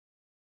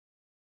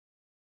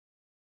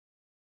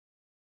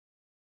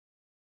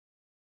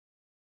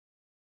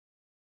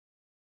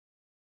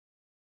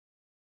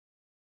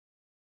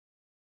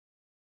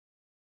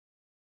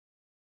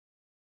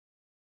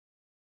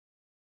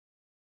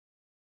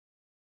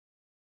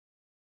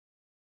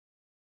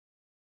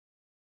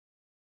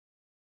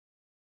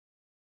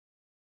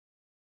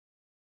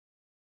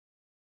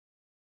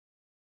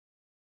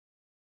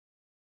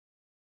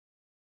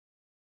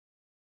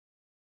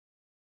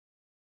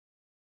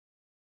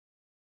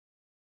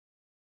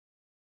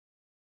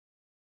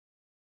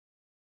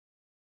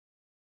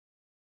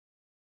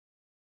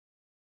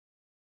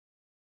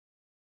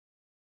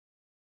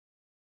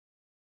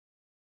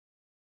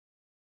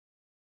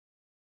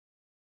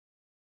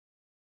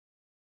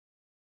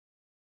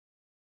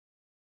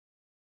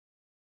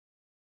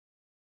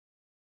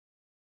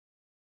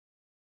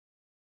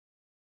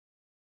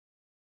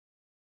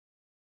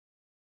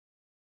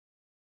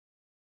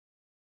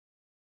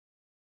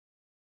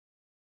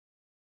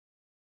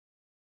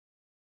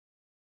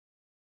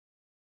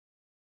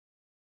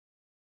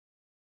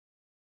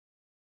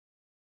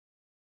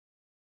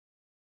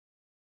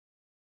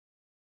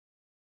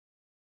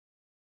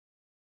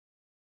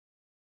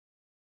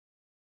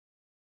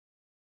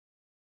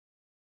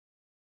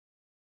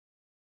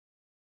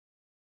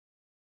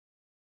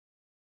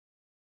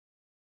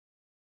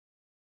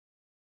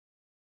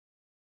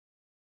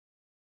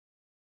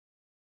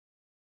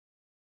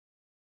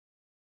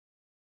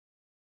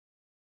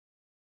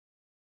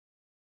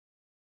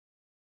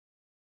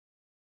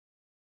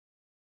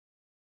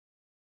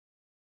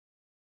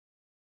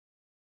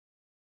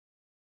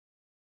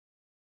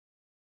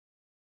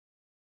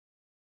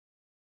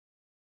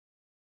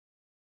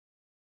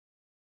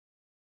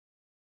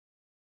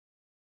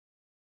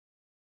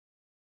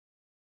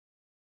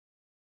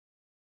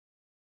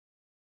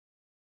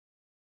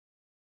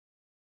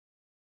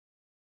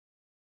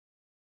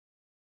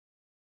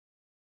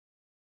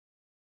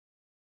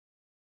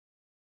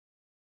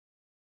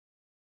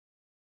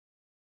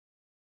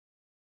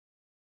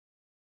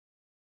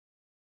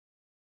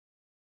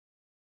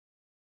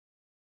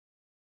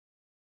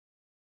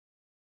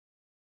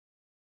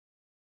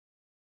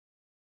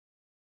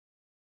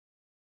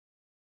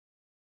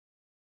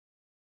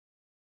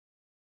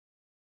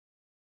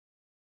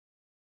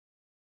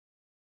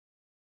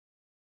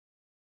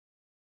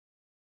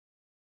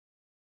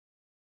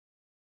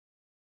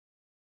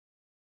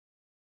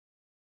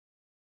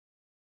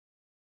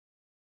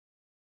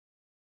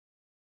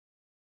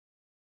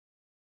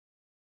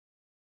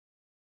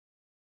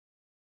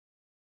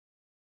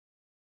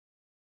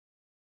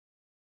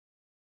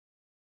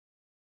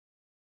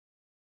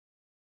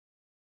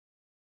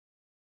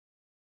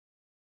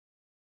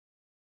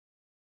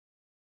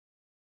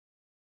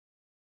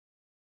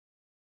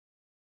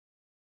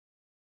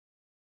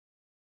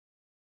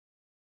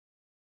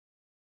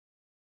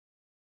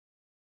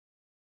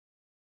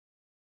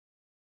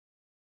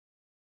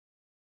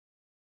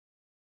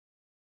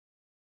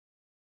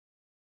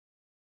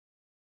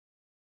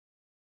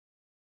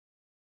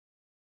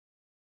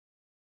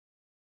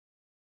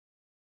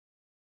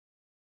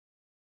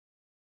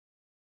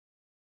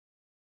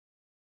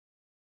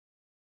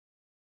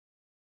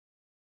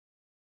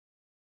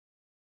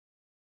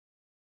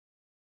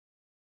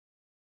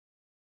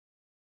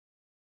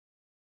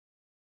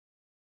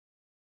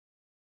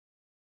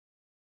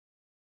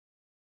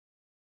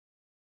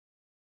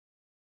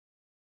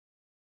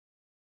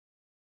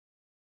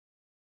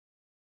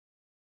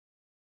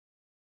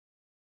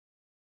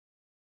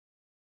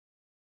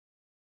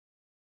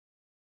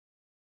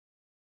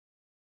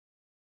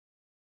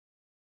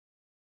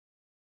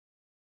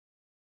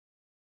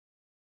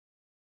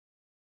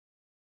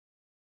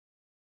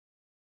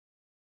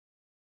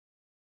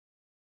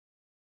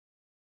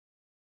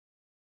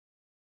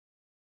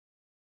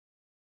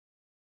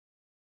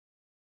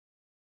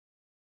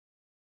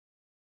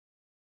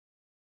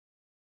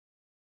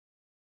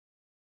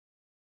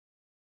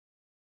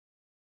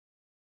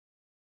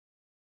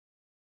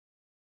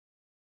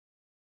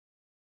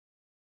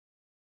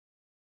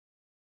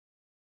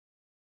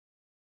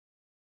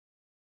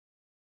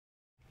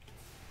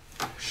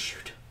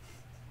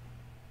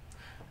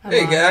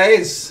Hey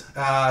guys,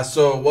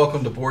 so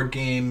welcome to Board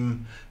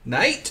Game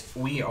Night.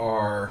 We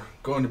are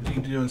going to be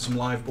doing some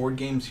live board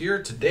games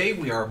here. Today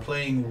we are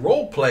playing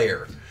Role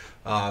Player.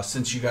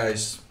 Since you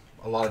guys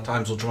a lot of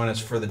times will join us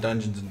for the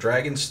Dungeons and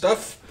Dragons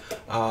stuff,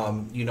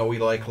 you know we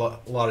like a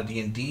lot of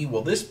D&D.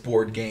 Well, this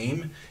board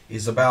game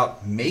is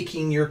about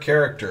making your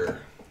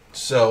character.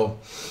 So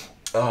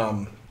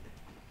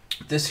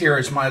this here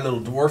is my little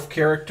dwarf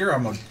character.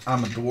 I'm a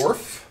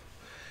dwarf.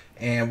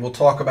 And we'll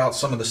talk about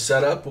some of the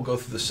setup. We'll go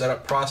through the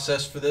setup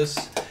process for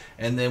this,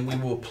 and then we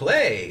will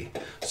play.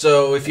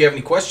 So if you have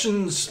any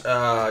questions,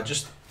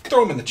 just throw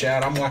them in the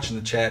chat. I'm watching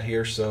the chat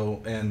here,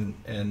 so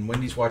and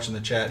Wendy's watching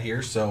the chat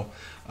here. So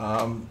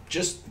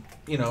just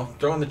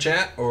throw in the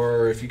chat,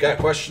 or if you got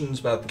questions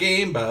about the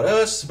game, about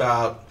us,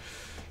 about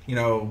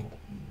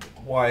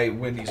why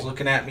Wendy's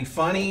looking at me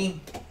funny,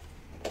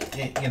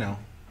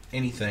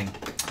 anything.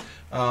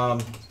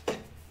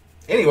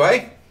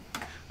 Anyway.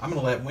 I'm going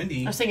to let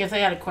Wendy. I was thinking if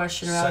they had a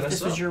question about if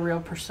this was your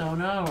real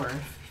persona or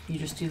if you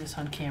just do this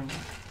on camera.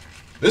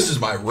 This is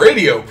my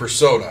radio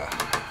persona.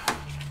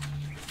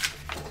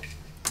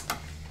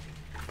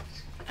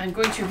 I'm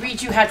going to read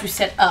you how to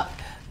set up.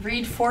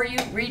 Read for you.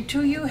 Read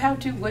to you how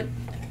to what?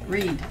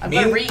 Read. I'm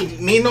going to read.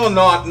 Me no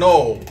not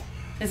know.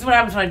 This is what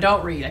happens when I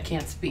don't read. I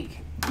can't speak.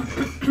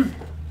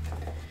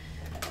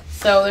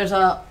 So there's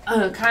a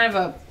kind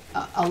of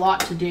a lot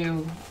to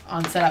do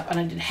on setup, and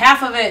I did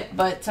half of it,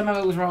 but some of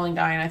it was rolling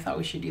die, and I thought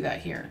we should do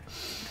that here.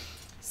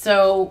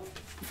 So,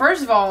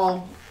 first of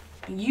all,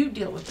 you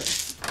deal with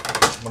this.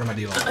 What am I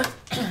dealing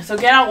with? So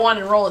get out one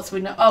and roll it so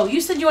we know. Oh,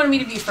 you said you wanted me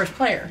to be first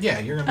player. Yeah,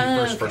 you're going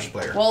to be first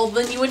player. Well,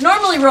 then you would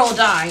normally roll a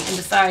die and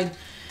decide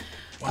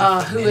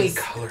who is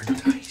colored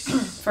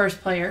dice.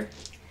 First player.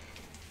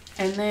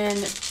 And then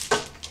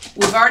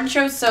we've already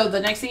chose, so the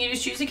next thing you do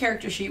is choose a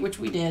character sheet, which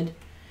we did.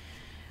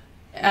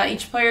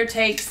 Each player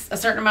takes a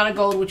certain amount of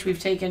gold, which we've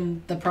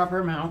taken the proper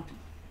amount.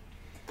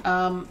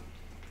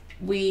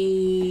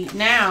 We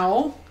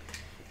now,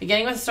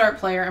 beginning with the start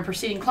player and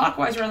proceeding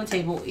clockwise around the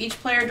table, each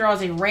player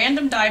draws a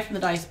random die from the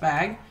dice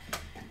bag.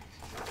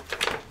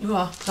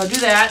 So do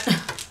that.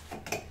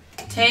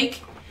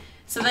 Take.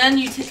 So then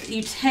you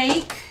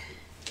take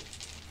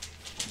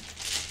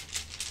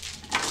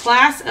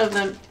class of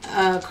the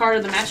card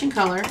of the matching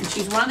color and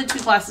choose one of the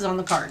two classes on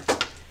the card.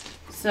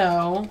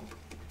 So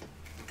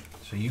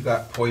you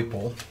got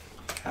purple,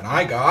 and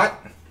I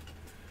got...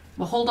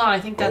 Well, hold on.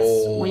 I think that's...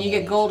 Gold. When you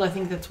get gold, I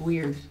think that's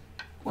weird.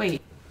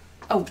 Wait.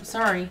 Oh,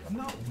 sorry. I'm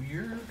not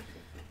weird.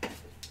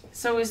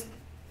 So is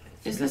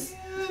this...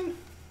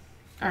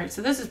 Alright,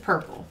 so this is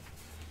purple.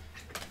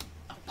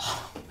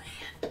 Oh,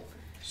 man.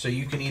 So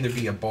you can either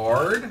be a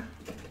bard...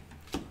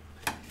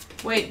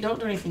 Wait, don't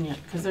do anything yet,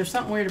 because there's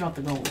something weird about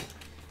the gold.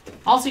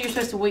 Also, you're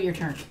supposed to wait your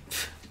turn.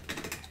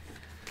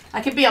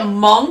 I could be a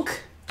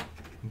monk...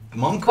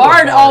 Monk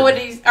Bard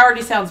already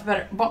sounds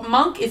better. But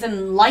monk is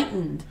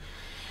enlightened.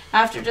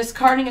 After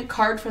discarding a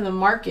card from the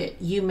market,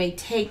 you may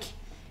take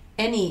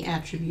any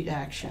attribute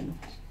action.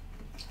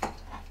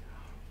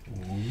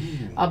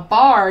 Ooh. A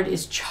bard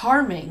is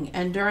charming,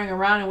 and during a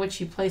round in which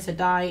you place a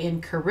die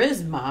in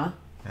charisma...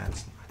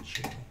 That's not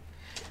true.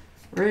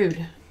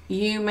 Rude.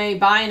 You may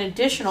buy an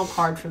additional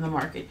card from the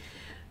market.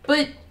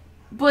 But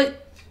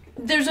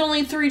there's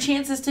only 3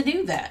 chances to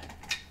do that.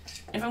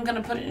 If I'm going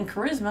to put it in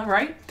charisma,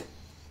 right?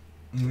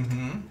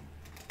 Mm-hmm.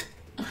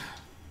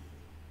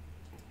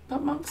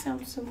 But monk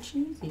sounds so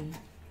cheesy.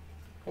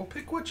 Well,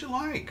 pick what you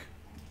like.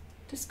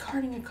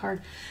 Discarding a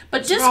card.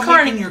 But it's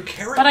discarding your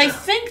character. But I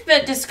think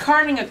that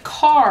discarding a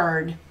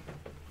card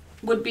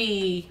would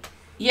be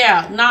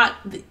not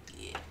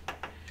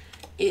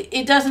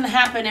it doesn't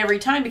happen every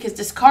time because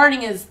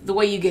discarding is the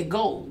way you get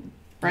gold,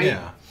 right?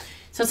 Yeah.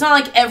 So it's not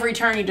like every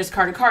turn you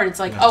discard a card. It's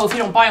like, oh, if you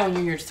don't buy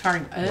one, you're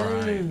discarding.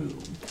 Oh. Right.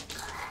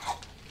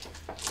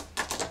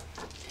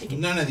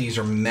 None of these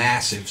are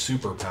massive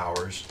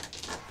superpowers.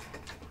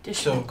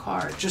 Additional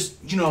card.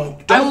 Just,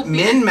 don't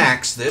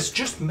min-max this.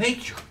 Just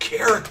make your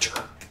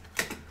character.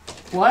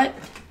 What?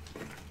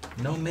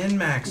 No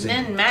min-maxing.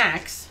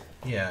 Min-max?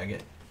 Yeah,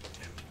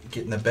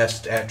 getting the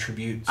best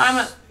attributes.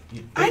 I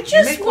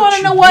just want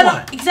to know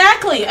what...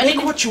 Exactly.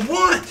 Make what you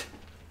want.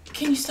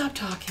 Can you stop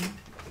talking?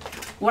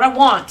 What I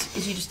want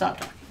is you to stop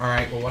talking. All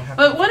right, well, what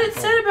happened? But what it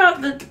said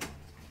about the...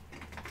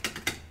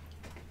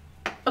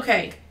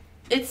 Okay,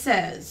 it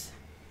says...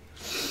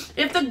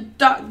 If the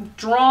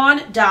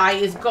drawn die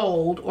is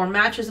gold or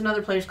matches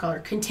another player's color,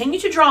 continue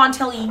to draw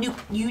until a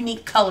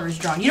unique color is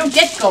drawn. You don't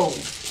get gold.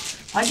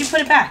 Why'd you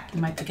put it back?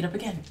 You might pick it up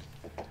again.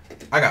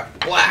 I got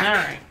black. All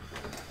right.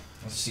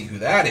 Let's see who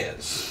that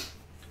is.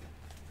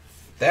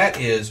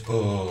 That is...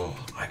 Oh,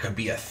 I could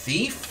be a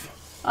thief.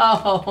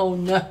 Oh,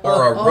 no.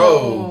 Or a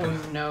rogue.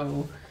 Oh,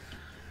 no.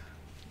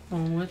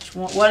 Which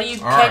one? What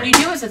can you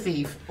do as a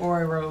thief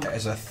or a rogue?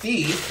 As a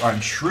thief, I'm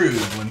shrewd.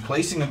 When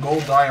placing a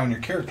gold die on your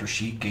character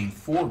sheet, gain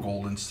 4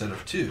 gold instead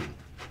of 2.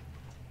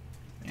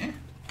 Yeah.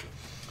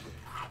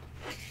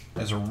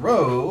 As a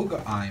rogue,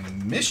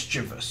 I'm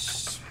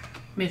mischievous.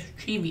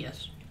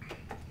 Mischievous.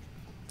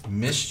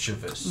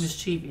 Mischievous.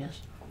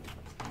 Mischievous.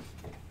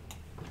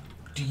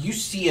 Do you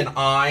see an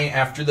I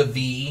after the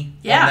V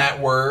Yeah. on that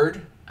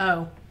word?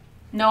 Oh.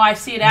 No, I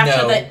see it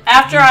after No, the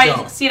after you I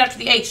don't. see it after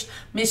the H.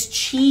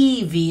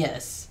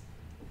 Mischievous.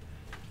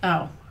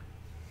 Oh.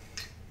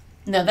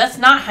 No, that's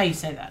not how you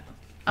say that.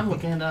 I'm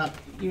looking it up.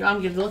 I'm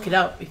going to look it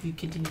up if you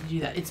continue to do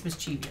that. It's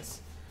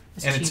mischievous.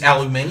 And it's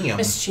aluminium.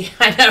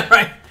 I know,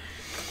 right?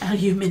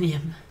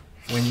 Aluminium.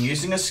 When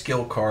using a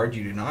skill card,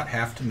 you do not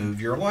have to move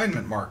your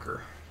alignment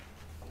marker.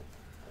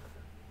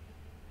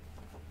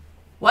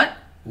 What?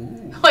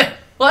 Ooh. Wait,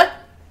 what?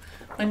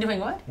 When doing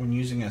what? When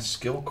using a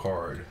skill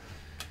card.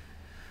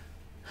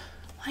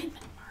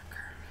 Alignment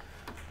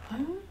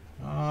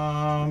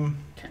marker.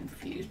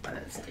 Confused by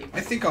that statement. I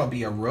think I'll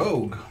be a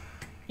rogue.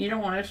 You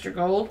don't want extra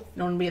gold? You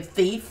don't want to be a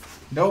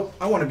thief? Nope,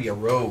 I want to be a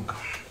rogue.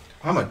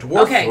 I'm a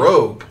dwarf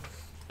rogue.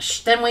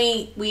 Then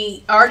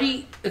we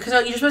already, because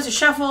you're supposed to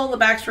shuffle the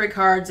backstory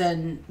cards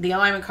and the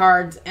alignment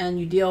cards and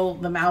you deal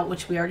them out,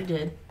 which we already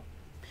did.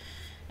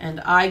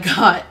 And I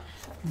got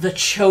the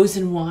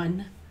chosen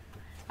one.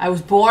 I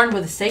was born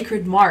with a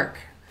sacred mark.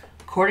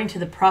 According to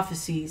the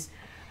prophecies,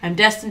 I'm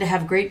destined to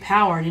have great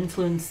power and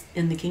influence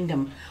in the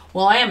kingdom.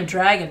 Well, I am a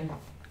dragon,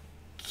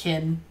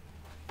 kin.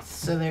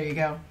 So there you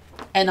go.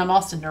 And I'm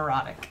also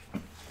neurotic.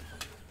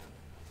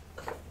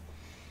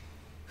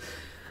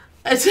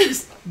 It's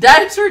just,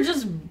 dice were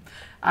just,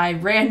 I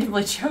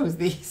randomly chose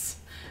these.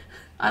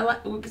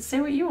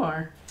 Say what you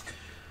are.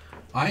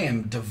 I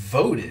am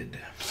devoted.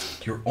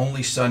 Your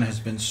only son has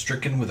been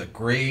stricken with a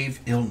grave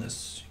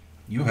illness.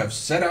 You have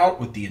set out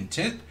with the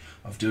intent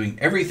of doing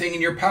everything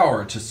in your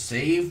power to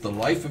save the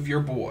life of your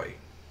boy.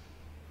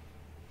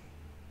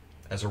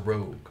 As a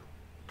rogue.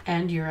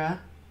 And you're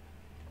a?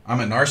 I'm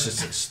a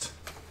narcissist.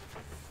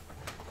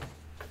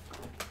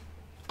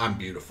 I'm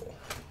beautiful.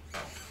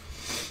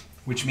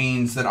 Which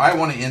means that I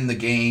want to end the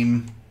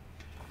game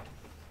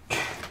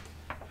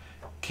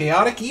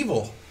chaotic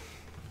evil.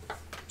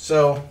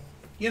 So,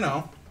 you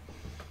know,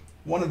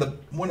 one of the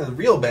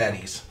real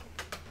baddies.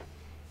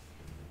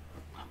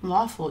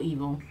 Lawful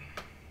evil.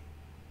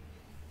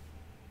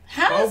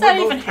 How does that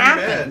even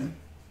happen?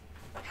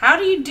 How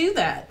do you do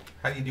that?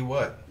 How do you do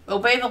what?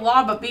 Obey the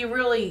law, but be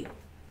really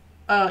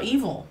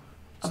evil.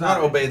 It's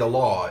not obey the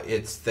law.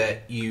 It's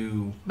that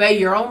you obey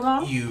your own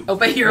law. You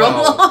obey your own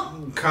law.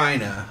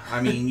 Kinda. I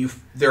mean,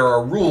 there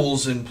are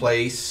rules in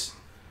place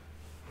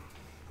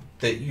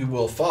that you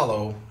will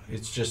follow.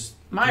 It's just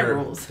my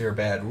rules. They're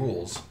bad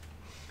rules.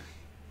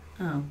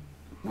 Oh,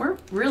 we're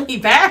really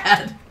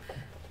bad.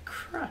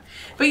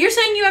 But you're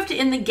saying you have to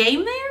end the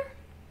game there?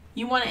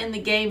 You want to end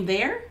the game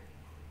there?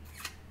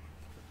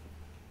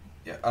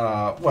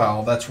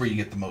 Well, that's where you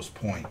get the most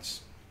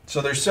points. So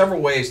there's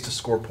several ways to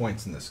score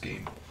points in this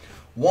game.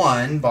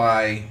 One,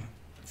 by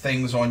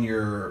things on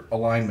your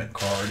alignment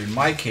card. In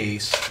my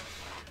case,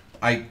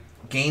 I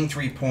gain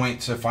 3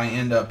 points if I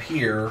end up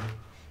here.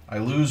 I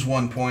lose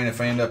 1 point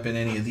if I end up in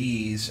any of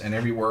these, and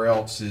everywhere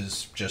else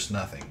is just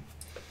nothing.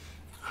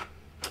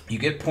 You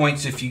get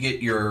points if you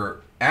get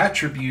your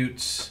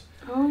attributes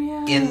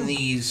in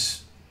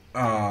these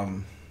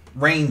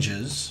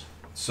ranges.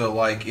 So,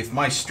 like, if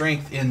my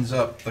strength ends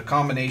up, the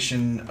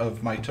combination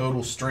of my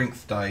total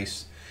strength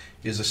dice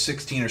is a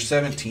 16 or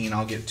 17,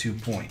 I'll get 2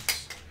 points.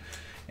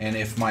 And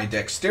if my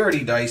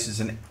dexterity dice is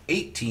an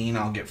 18,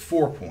 I'll get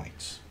 4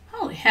 points.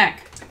 Holy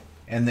heck.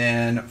 And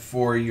then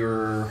for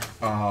your,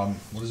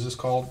 what is this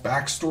called?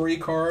 Backstory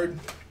card,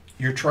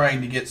 you're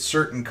trying to get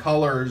certain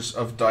colors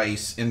of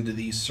dice into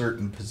these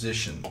certain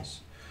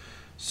positions.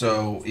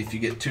 So if you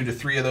get 2 to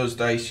 3 of those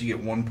dice, you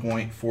get 1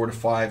 point. 4 to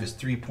 5 is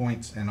 3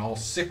 points. And all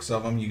 6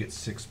 of them, you get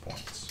 6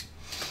 points.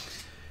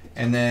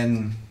 And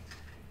then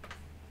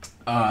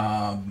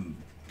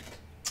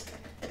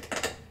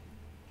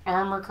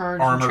armor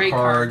cards. Armor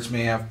cards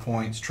may have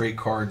points. Trait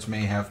cards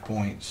may have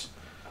points.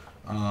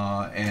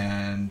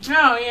 And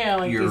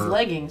like these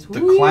leggings.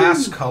 The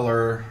class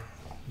color.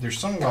 There's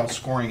something about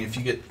scoring. If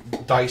you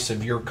get dice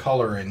of your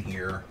color in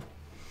here,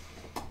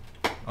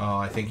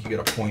 I think you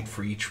get a point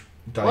for each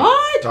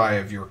die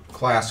of your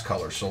class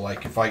color. So,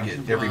 like, if I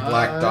get every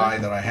black die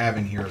that I have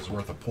in here is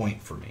worth a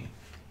point for me.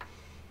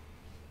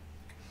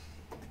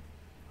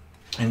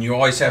 And you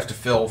always have to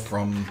fill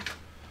from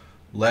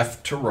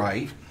left to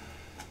right.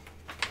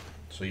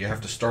 So you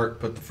have to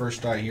put the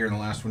first die here and the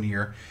last one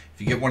here.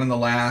 If you get one in the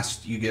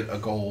last, you get a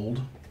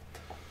gold.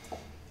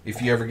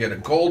 If you ever get a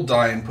gold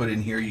die and put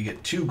in here, you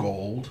get 2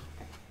 gold.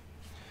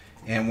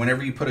 And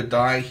whenever you put a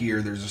die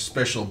here, there's a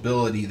special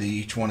ability that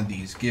each one of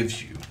these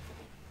gives you.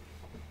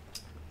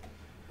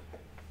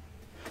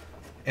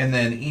 And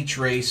then each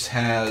race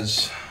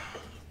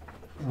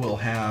will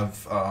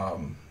have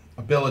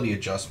ability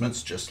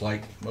adjustments, just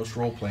like most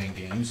role-playing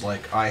games.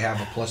 Like, I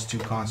have a +2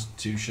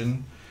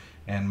 Constitution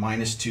and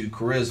 -2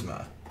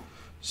 Charisma.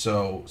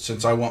 So,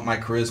 since I want my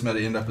Charisma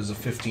to end up as a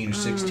 15 or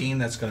 16,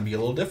 that's going to be a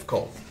little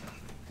difficult.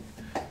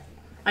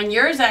 And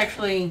yours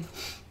actually...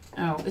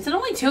 Oh, is it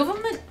only 2 of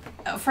them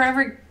that for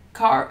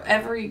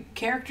every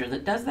character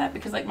that does that?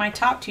 Because, like, my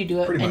top 2 do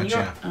it. Pretty and much,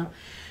 yeah.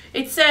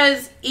 It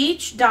says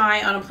each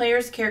die on a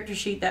player's character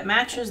sheet that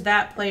matches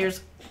that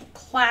player's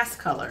class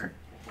color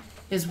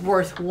is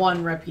worth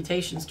 1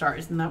 reputation star.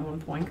 Isn't that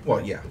 1 point?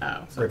 Well, yeah.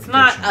 Oh, so it's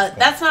not.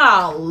 That's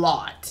not a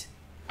lot.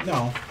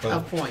 No, but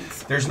of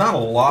points. There's not a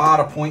lot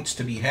of points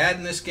to be had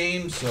in this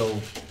game,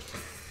 so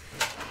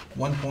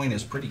 1 point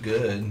is pretty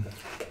good.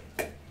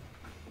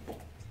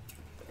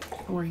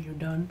 Were you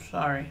done?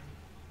 Sorry.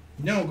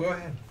 No, go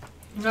ahead.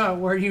 No,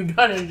 were you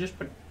done? I just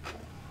put.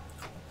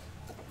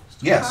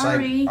 Yes,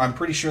 I'm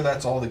pretty sure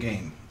that's all the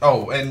game.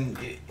 Oh, and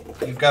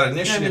you've got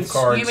initiative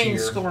cards here. You mean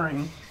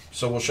scoring.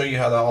 So we'll show you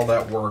how all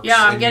that works.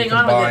 Yeah, I'm getting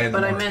on with it,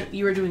 but I meant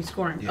you were doing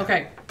scoring. Yeah.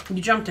 Okay, you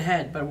jumped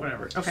ahead, but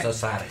whatever. Okay. So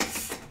sorry.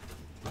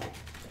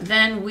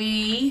 Then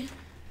we...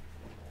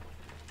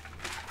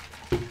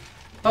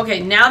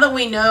 Okay, now that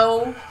we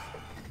know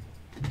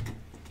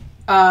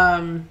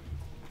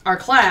our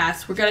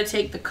class, we're going to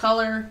take the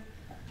color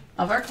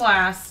of our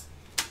class.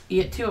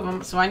 You get 2 of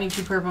them, so I need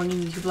 2 purple and you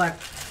need 2 black.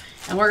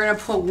 And we're going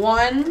to put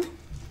 1...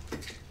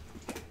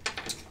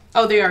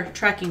 Oh, they are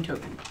tracking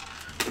token.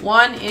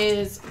 1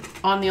 is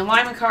on the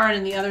alignment card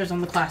and the other is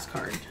on the class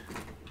card.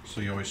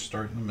 So you always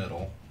start in the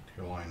middle,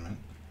 your alignment.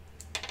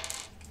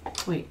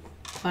 Wait,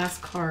 class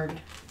card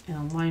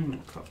and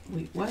alignment card.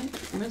 Wait, what?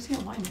 Where's the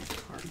alignment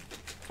card?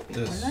 Wait,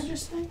 what did I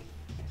just say?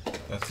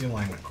 That's the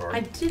alignment card. I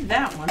did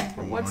that one.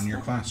 But what's on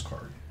your class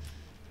card?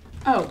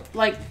 Oh,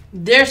 like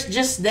there's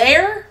just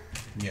there?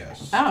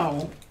 Yes.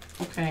 Oh,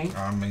 okay.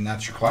 I mean,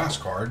 that's your class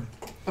card.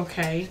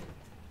 Okay.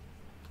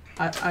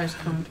 I just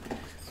come.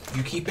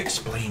 You keep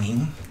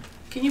explaining.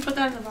 Can you put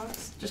that in the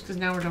box? Just because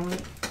now we're done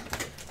with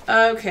it.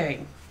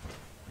 Okay.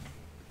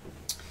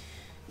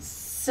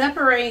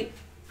 Separate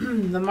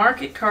the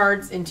market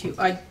cards into...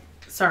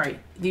 sorry.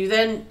 You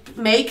then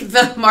make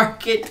the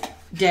market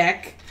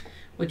deck,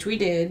 which we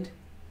did.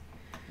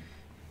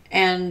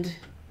 And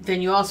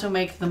then you also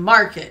make the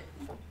market,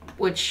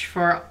 which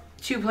for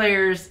 2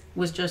 players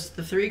was just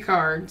the 3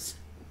 cards.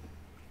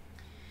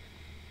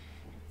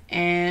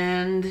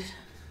 And...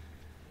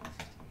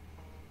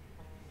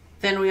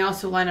 then we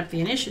also line up the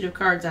initiative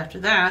cards after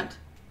that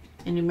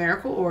in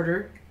numerical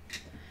order.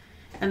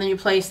 And then you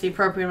place the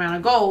appropriate amount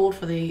of gold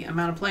for the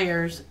amount of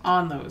players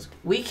on those.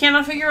 We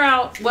cannot figure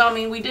out... Well, I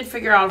mean, we did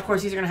figure out, of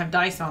course, these are going to have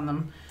dice on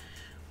them.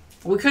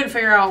 But we couldn't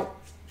figure out...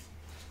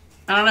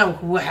 I don't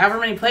know, however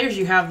many players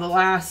you have, the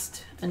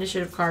last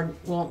initiative card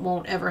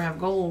won't ever have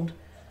gold.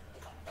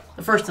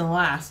 The first and the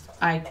last.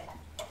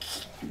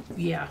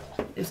 Yeah,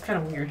 it's kind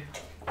of weird.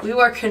 We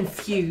were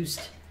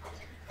confused.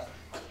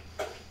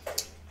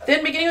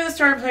 Then, beginning with the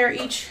starting player,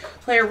 each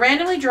player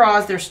randomly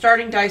draws their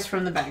starting dice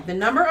from the bag. The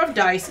number of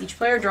dice each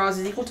player draws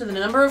is equal to the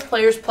number of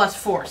players plus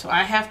 4. So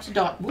I have to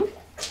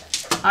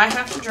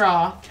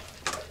draw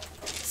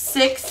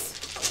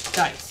 6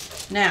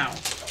 dice. Now,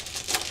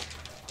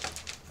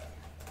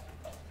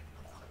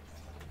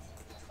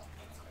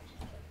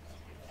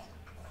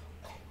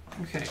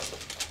 okay.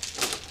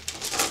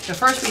 So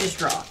first we just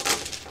draw.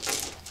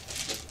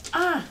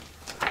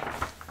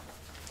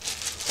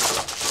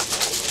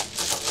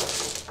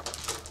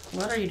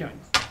 What are you doing?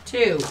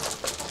 2.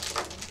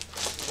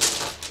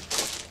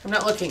 I'm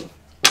not looking.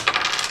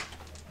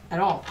 At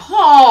all.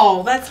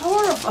 Oh, that's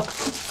horrible.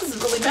 This is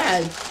really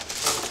bad.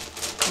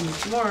 I need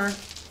 2 more.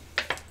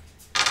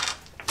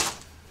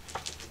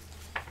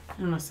 I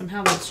don't know.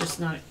 Somehow that's just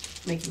not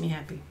making me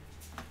happy.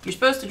 You're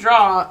supposed to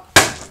draw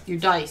your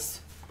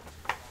dice,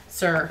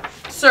 sir.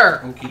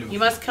 Sir, Okey-dokey. You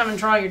must come and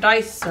draw your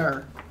dice,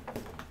 sir.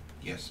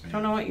 Yes, ma'am. I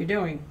don't know what you're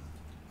doing.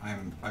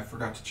 I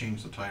forgot to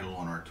change the title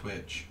on our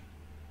Twitch.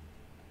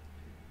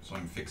 So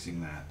I'm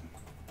fixing that.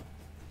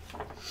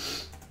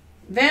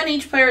 Then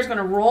each player is going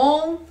to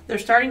roll their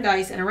starting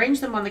dice and arrange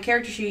them on the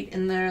character sheet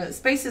in the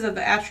spaces of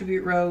the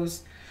attribute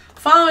rows,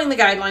 following the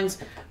guidelines.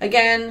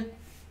 Again,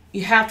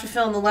 you have to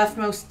fill in the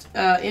leftmost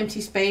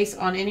empty space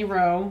on any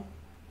row.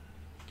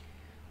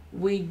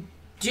 We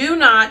do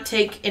not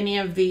take any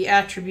of the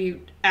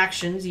attribute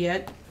actions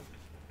yet.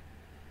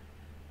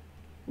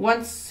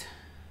 Once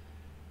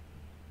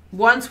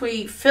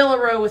we fill a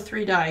row with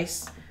 3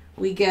 dice,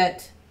 we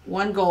get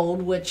 1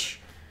 gold, which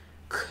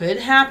could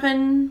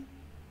happen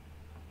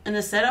in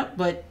the setup,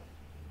 but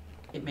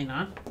it may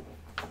not.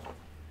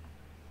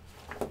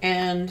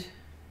 And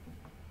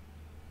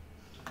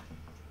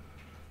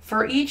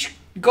for each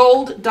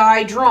gold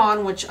die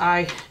drawn, which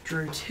I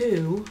drew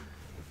 2,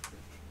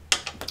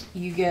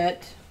 you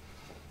get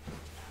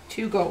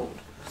 2 gold.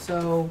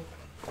 So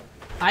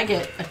I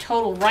get a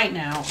total right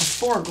now of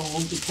 4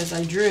 gold because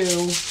I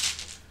drew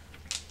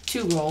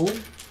 2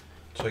 gold.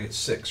 So I get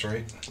 6,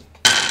 right?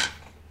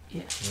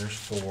 Yeah. There's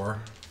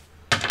 4,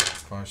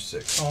 5,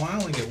 6. Oh, I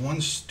only get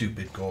 1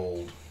 stupid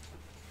gold.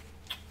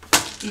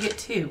 You get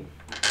 2.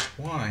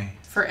 Why?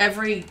 For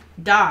every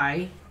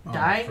die,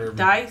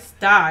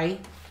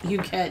 you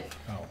get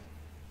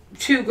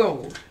 2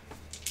 gold.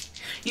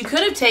 You could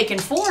have taken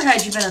 4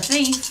 had you been a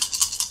thief.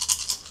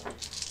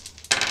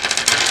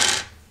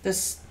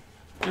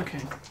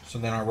 Okay. So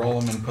then I roll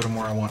them and put them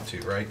where I want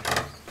to, right?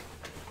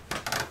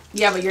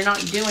 Yeah, but you're not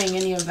doing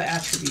any of the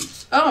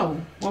attributes. Oh,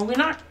 well,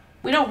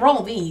 we don't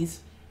roll these,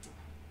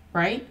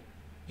 right?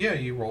 Yeah,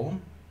 you roll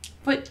them.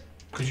 But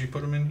because you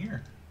put them in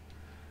here.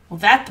 Well,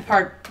 that the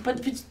part,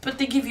 but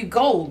they give you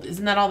gold.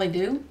 Isn't that all they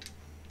do?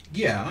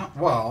 Yeah.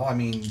 Well, I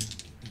mean,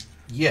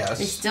 yes.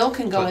 They still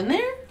can go in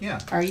there? Yeah.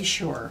 Are you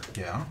sure?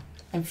 Yeah.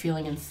 I'm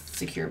feeling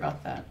insecure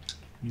about that.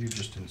 You're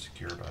just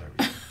insecure about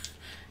everything.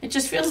 It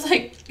just feels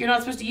like you're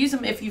not supposed to use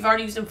them if you've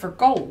already used them for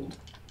gold.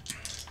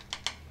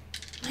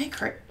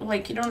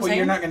 Like, you know what I'm saying? Well,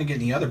 you're not going to get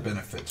any other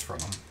benefits from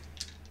them.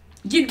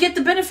 You'd get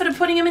the benefit of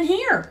putting them in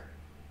here.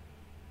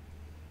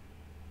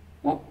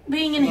 Well,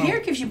 being in here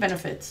gives you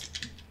benefits.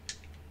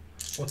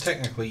 Well,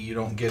 technically, you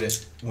don't get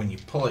it when you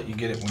pull it. You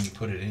get it when you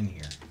put it in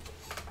here.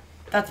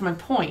 That's my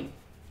point.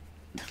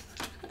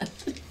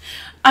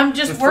 I'm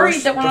just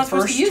worried that we're not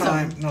supposed to use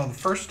them. No, the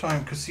first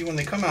time, because see, when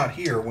they come out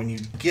here, when you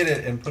get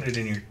it and put it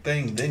in your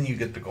thing, then you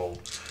get the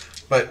gold.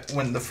 But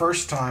when the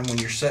first time, when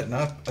you're setting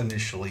up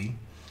initially,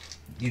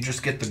 you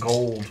just get the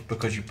gold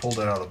because you pulled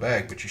it out of the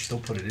bag, but you still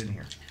put it in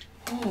here.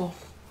 Oh,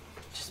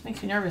 it just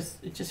makes me nervous.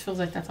 It just feels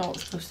like that's all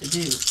it's supposed to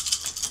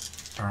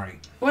do. All right.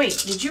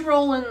 Wait, did you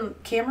roll in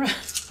camera?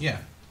 Yeah.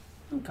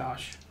 Oh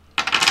gosh.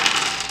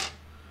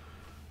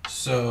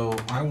 So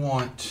I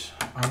want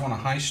a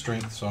high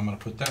strength, so I'm going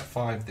to put that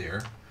 5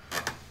 there.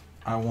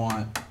 I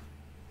want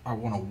a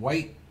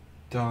white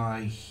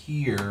die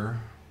here,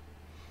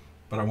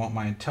 but I want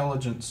my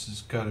intelligence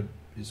is going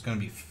to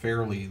be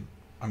fairly.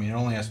 I mean, it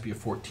only has to be a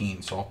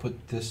 14, so I'll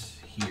put this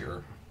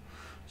here.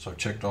 So I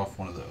checked off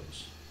one of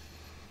those.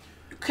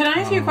 Can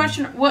I ask you a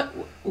question? What?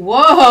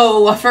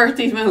 Whoa! A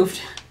Furthy moved.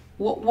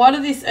 What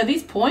are these? Are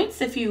these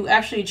points? If you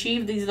actually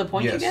achieve, these are the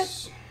points you get.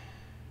 Yes.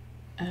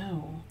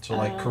 Oh. So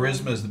like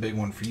charisma is the big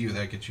one for you.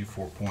 That gets you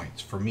 4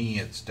 points. For me,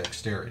 it's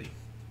dexterity.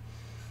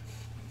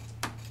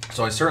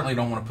 So I certainly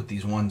don't want to put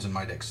these ones in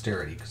my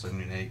dexterity because I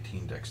need an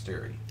 18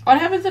 dexterity. What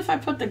happens if I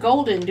put the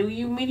gold in? Do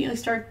you immediately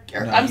start?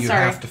 Or, No, I'm you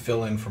sorry. have to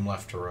fill in from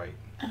left to right.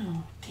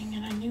 Oh, dang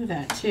it! I knew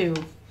that too.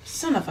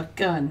 Son of a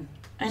gun!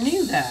 I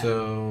knew that.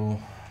 So.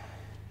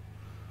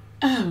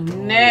 Oh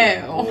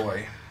no!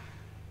 Boy.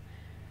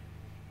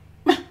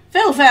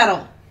 Phil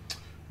Faddle.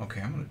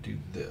 Okay, I'm going to do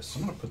this.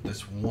 I'm going to put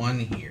this 1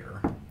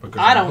 here because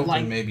I I'm don't hoping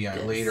like maybe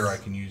this. later I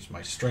can use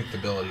my strength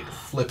ability to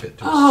flip it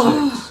to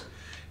a 6,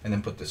 and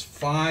then put this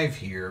 5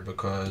 here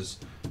because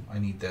I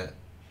need that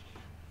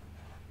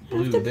blue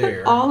I have to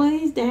there. put all of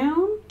these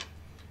down.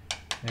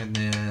 And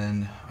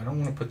then I don't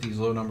want to put these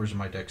low numbers in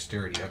my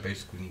dexterity. I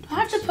basically need.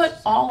 I have to put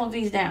all of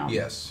these down.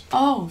 Yes.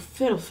 Oh,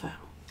 fiddle fowl.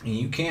 And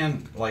you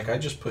can, like, I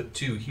just put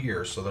 2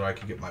 here so that I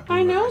could get my blue I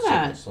in know my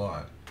that. second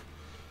slot.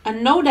 I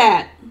know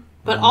that,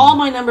 but all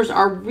my numbers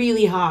are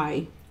really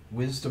high.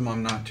 Wisdom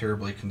I'm not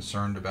terribly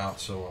concerned about,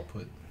 so I'll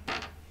put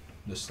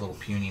this little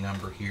puny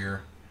number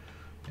here.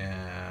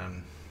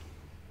 And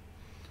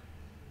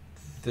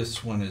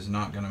this one is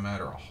not going to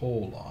matter a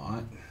whole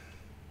lot.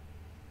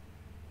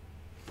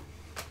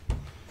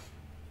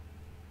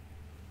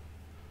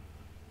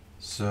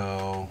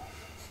 So,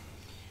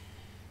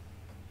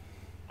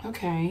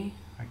 Okay.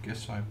 I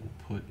guess I will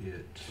put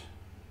it.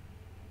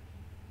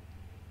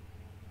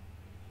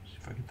 See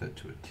if I get that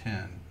to a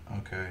 10.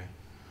 Okay.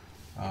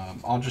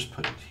 I'll just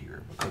put it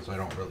here because I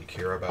don't really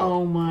care about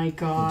Oh my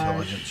gosh.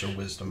 intelligence or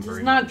wisdom This very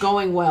is not much.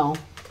 going well.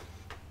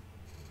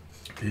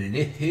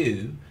 Hello,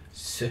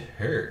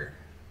 sir.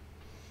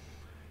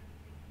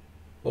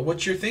 Well,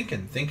 what you're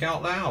thinking? Think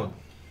out loud.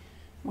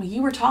 When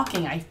you were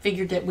talking, I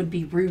figured it would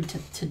be rude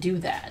to do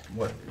that.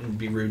 What? It would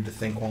be rude to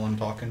think while I'm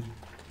talking?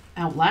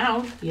 Out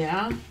loud,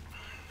 yeah.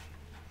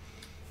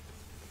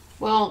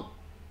 Well,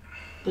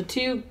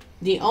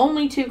 the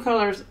only 2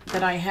 colors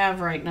that I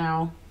have right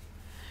now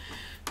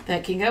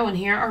that can go in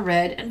here are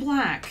red and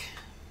black.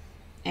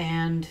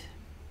 And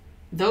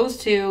those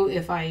 2,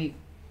 if I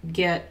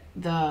get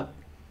the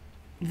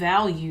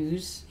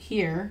values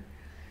here,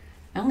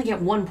 I only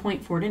get 1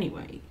 point for it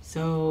anyway.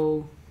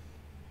 So,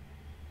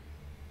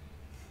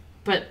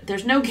 but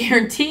there's no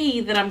guarantee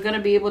that I'm going to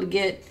be able to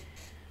get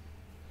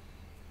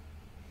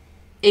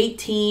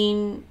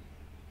 18.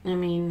 I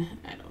mean,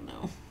 I don't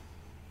know.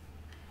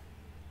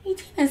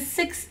 18 is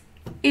 6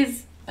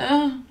 is 3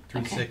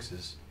 okay.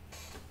 6s.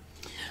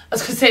 I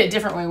was gonna say it a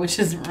different way, which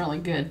isn't really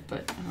good,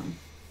 but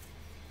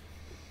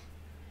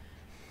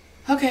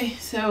okay.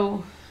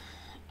 So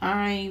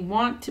I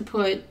want to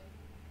put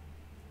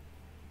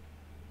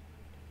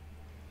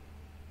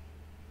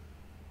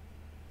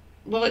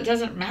well, it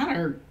doesn't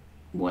matter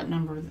what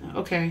number.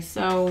 Okay,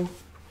 so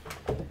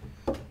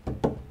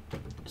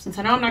since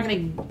I know I'm not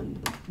gonna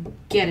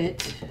get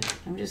it,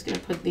 I'm just gonna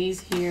put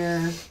these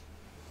here.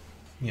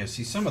 Yeah,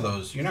 see, some of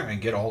those, you're not going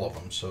to get all of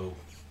them, so...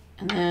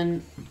 And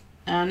then,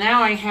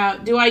 now I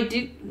have...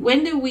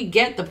 When do we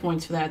get the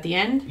points for that? At the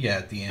end? Yeah,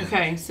 at the end.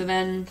 Okay, so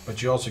then...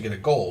 But you also get a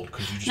gold,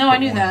 because you just No, put I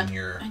knew one that. in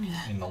I knew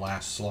that. in the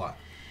last slot.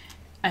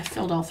 I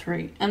filled all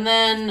 3. And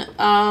then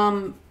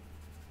I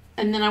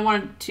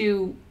wanted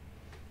to...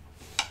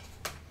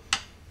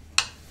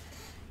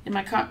 In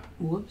my...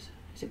 Whoops.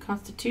 Is it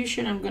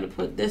Constitution? I'm going to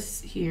put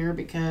this here,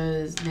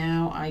 because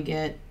now I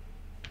get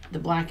the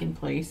black in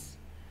place.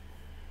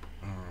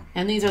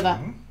 And these are the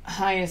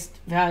highest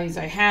values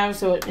I have,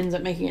 so it ends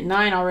up making it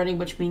 9 already,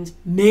 which means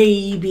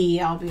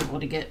maybe I'll be able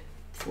to get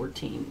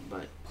 14,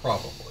 but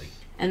Probably.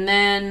 and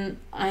then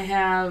I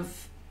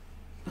have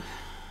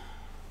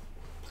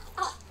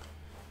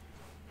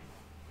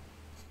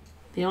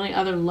the only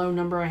other low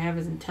number I have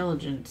is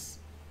intelligence.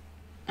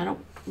 I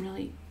don't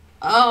really.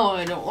 Oh,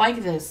 I don't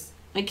like this.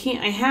 I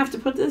can't. I have to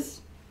put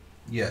this.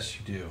 Yes,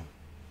 you do.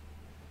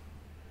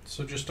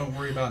 So just don't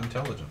worry about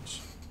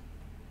intelligence.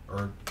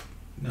 Or,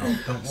 no,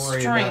 don't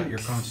worry about your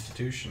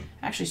constitution.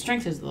 Actually,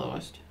 strength is the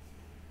lowest.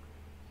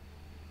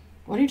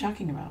 What are you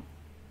talking about?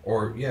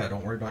 Or, yeah,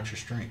 don't worry about your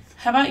strength.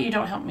 How about you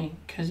don't help me?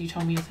 Because you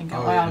told me to think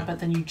out loud, but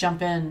then you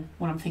jump in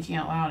when I'm thinking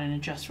out loud and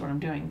adjust what I'm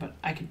doing. But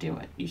I could do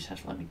it. You just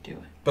have to let me do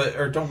it.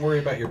 Or don't worry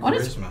about your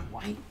charisma.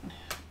 What is white?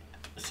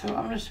 So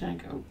I'm just going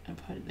to go and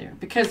put it there.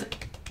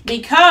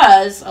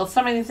 Because of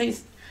some of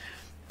these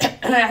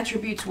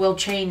attributes will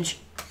change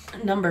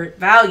number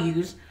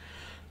values.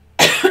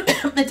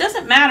 It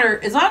doesn't matter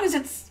as long as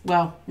it's,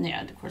 well,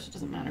 yeah, of course it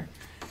doesn't matter.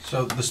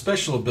 So the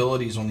special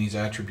abilities on these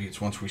attributes,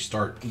 once we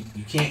start,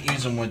 you can't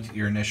use them with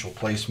your initial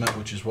placement,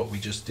 which is what we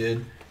just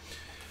did.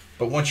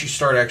 But once you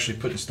start actually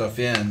putting stuff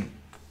in,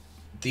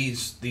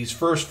 these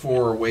first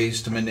 4 are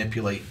ways to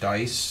manipulate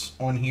dice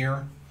on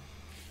here.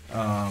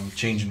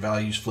 Changing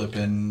values,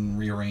 flipping,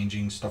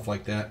 rearranging, stuff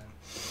like that.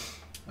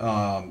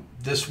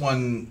 This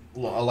one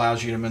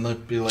allows you to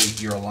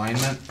manipulate your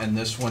alignment, and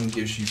this one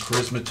gives you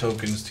charisma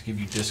tokens to give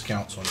you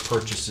discounts on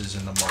purchases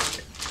in the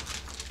market.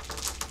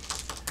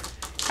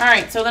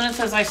 Alright, so then it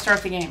says I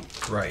start the game.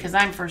 Right. Because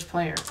I'm first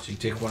player. So you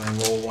take one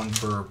and roll one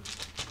for...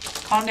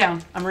 Calm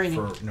down. I'm reading.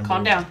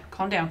 Calm down.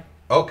 Calm down.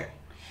 Okay.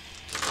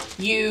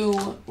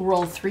 You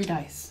roll 3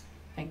 dice.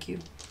 Thank you.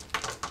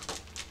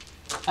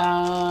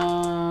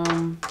 Draw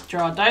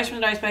a dice from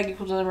the dice bag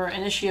equal to the number of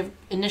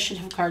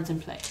initiative cards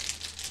in play.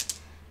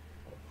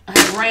 I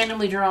have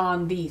randomly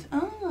drawn these.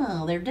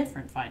 Oh, they're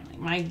different finally.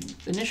 My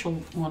initial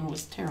one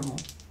was terrible.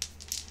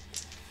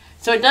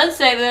 So it does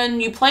say then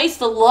you place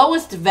the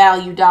lowest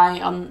value die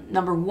on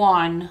number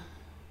 1.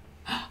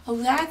 Oh,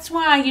 that's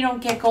why you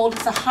don't get gold.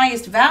 It's the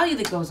highest value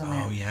that goes on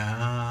there. Oh,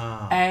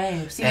 yeah.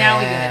 Oh, see, now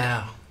we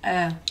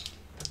get it.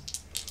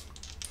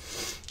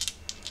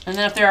 And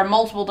then if there are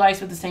multiple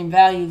dice with the same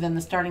value, then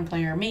the starting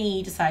player,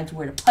 me, decides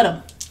where to put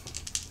them.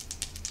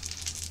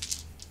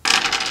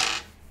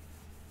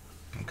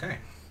 Okay.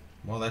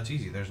 Well, that's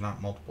easy. There's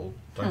not multiple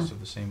dice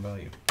of the same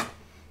value.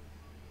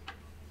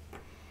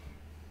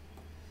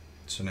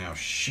 So now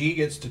she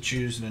gets to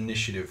choose an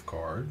initiative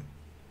card.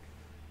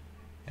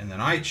 And then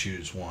I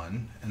choose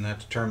one. And that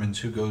determines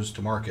who goes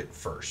to market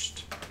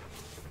first.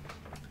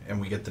 And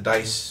we get the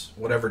dice,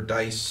 whatever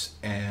dice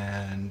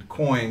and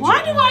coins.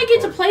 Why do I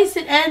get to place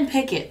it and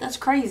pick it? That's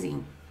crazy.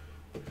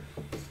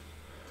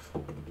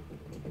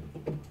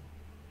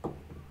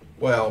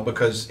 Well,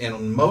 because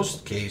in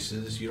most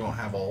cases, you don't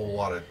have a whole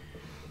lot of,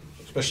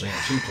 especially in a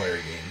 2-player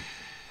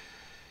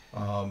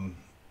game,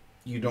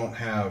 you don't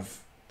have,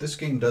 this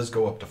game does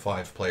go up to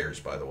 5 players,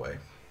 by the way.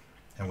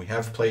 And we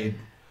have played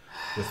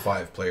with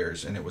 5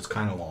 players, and it was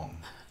kind of long.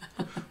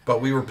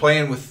 But we were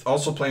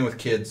also playing with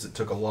kids that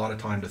took a lot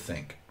of time to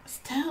think.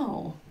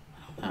 Still,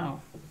 I don't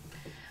know.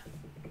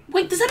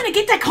 Wait, does that mean I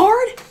get that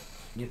card?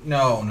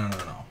 No.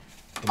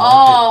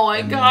 Oh,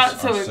 I got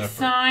so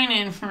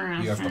excited for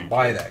a You have to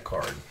buy that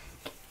card.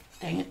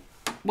 Dang it.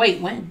 Wait,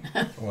 when?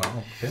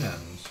 Well,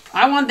 depends.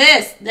 I want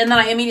this. And then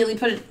I immediately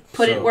put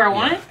it where I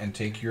want it? And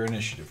take your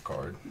initiative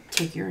card.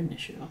 Take your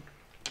initiative.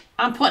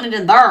 I'm putting it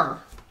in there.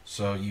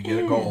 So you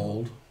get a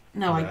gold.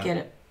 No, I get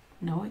it.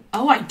 No,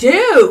 I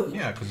do.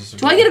 Yeah, because it's a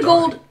Do I get a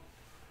gold?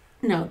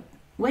 No.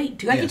 Wait,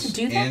 do I get to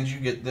do that? And you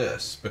get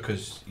this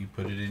because you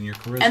put it in your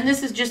charisma. And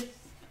this is just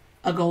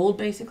a gold,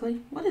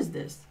 basically? What is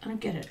this? I don't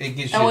get it. It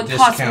gives you a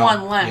discount. Costs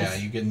 1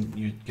 less. Yeah,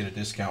 you get a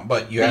discount,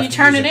 but you have to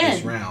turn use it in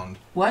this round.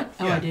 What?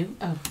 Oh, yeah. I do?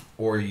 Oh.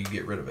 Or you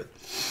get rid of it.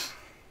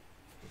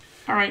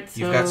 All right,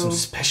 so... You've got some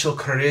special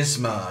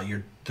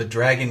charisma. The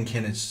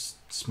dragonkin is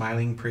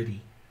smiling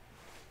pretty.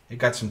 It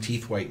got some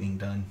teeth whitening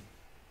done.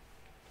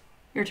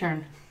 Your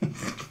turn.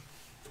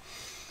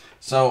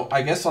 So,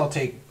 I guess I'll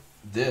take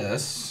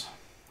this.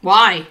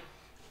 Why?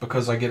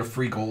 Because I get a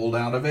free gold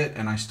out of it,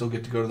 and I still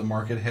get to go to the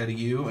market ahead of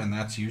you, and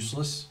that's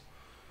useless.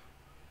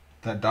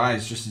 That die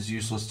is just as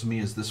useless to me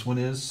as this one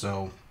is,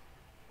 so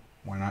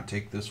why not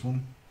take this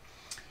one?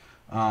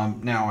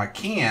 Now I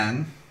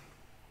can...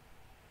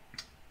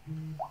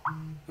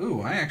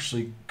 Ooh, I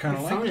actually kind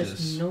of like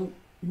this. No,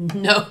 I was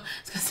going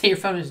to say your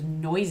phone is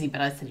noisy,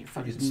 but I said your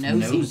phone is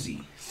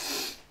nosy.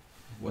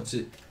 What's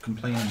it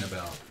complaining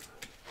about?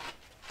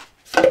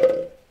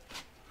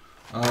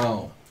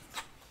 Oh.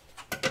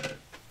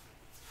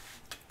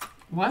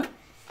 What?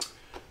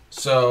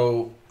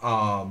 So,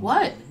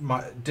 what?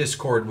 My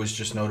Discord was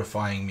just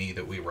notifying me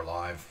that we were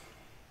live.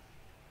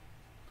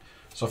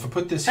 So if I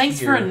put this Thanks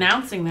here... for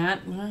announcing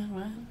that.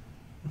 What?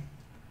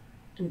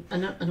 I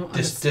don't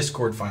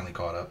Discord finally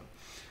caught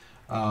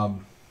up.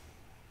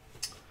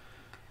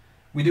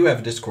 We do have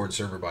a Discord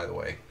server, by the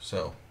way.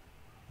 So,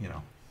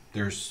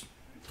 there's...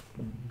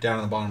 Down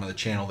at the bottom of the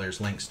channel,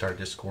 there's links to our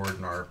Discord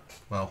and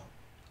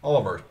all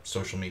of our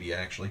social media,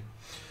 actually.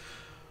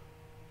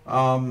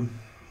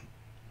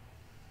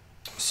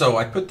 So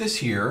I put this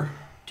here.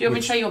 Do you want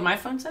me to tell you what my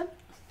phone said?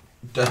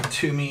 Doesn't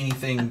do me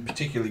anything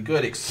particularly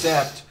good,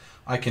 except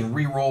I can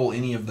re-roll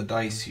any of the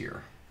dice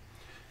here.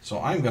 So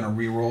I'm going to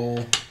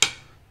re-roll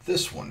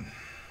this one.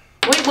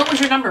 Wait, what was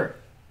your number?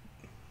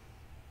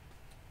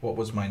 What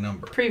was my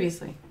number?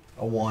 Previously.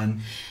 A 1.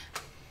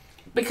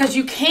 Because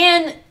you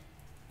can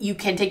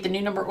take the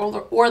new number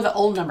or the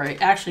old number.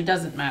 It actually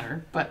doesn't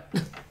matter, but...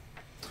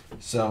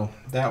 So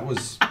that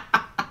was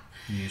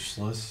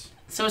useless.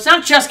 So it's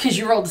not just because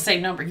you rolled the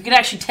same number. You can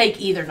actually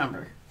take either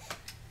number.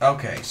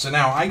 Okay, so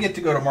now I get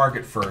to go to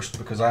market first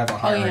because I have a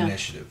higher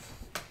initiative.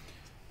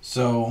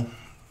 So,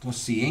 let's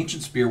see.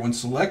 Ancient Spear. When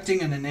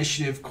selecting an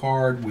initiative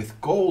card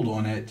with gold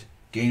on it,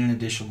 gain an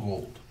additional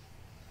gold.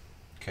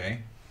 Okay.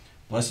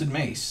 Blessed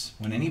Mace.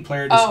 When any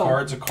player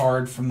discards a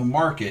card from the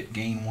market,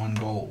 gain 1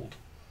 gold.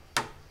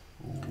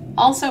 Ooh.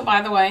 Also,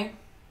 by the way,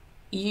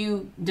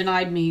 you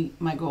denied me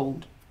my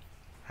gold.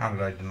 How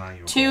did I deny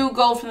you? 2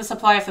 gold from the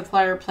supply if the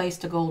player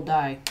placed a gold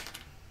die.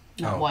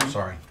 Not 1.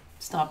 Sorry.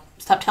 Stop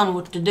telling me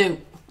what to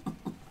do.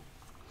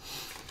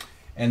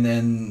 And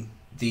then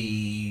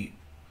the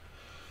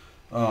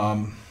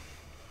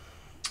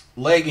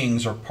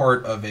leggings are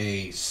part of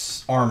a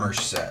armor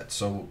set.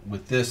 So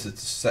with this,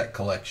 it's a set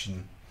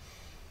collection.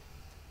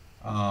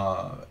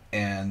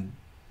 And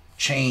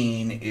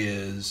chain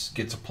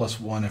gets a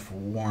 +1 if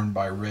worn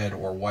by red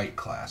or white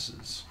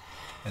classes.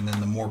 And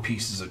then the more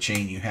pieces of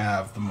chain you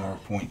have, the more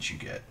points you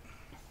get.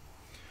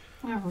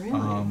 Oh,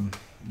 really?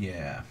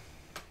 Yeah.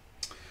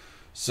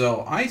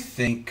 So I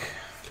think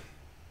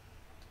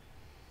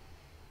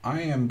I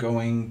am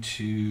going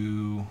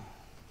to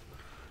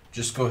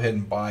just go ahead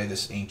and buy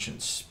this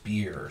Ancient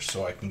Spear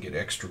so I can get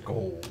extra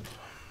gold.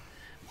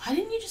 Why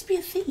didn't you just be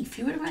a thief?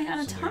 You would have got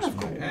a ton of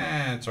gold.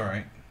 It's all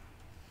right.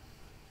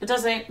 That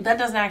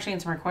doesn't actually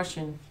answer my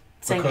question.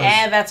 Saying,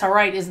 that's all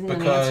right isn't an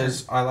answer.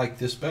 Because I like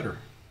this better.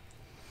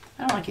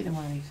 I don't like either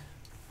one of these.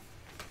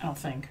 I don't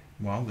think.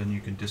 Well, then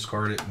you can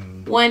discard it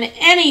and... When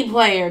any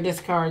player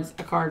discards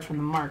a card from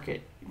the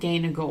market,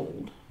 gain a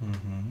gold.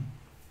 Mm-hmm.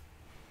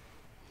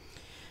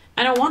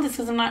 I don't want this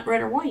because I'm not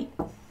red or white.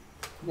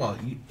 Well,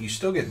 you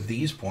still get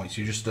these points.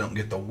 You just don't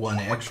get the 1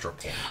 extra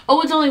point.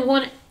 Oh, it's only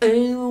 1.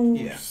 Oh,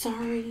 yeah.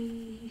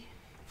 Sorry.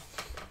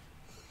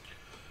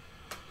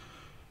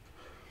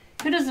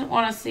 Who doesn't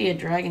want to see a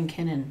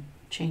Dragonkin and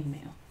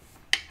chainmail?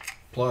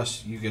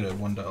 Plus, you get a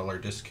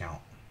 $1 discount.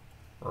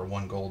 Or a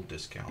 1 gold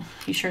discount.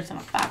 You sure it's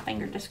not a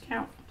 5-finger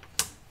discount?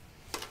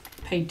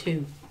 Paid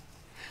 2.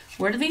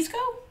 Where do these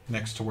go?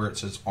 Next to where it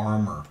says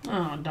armor.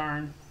 Oh,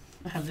 darn.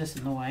 I have this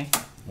in the way.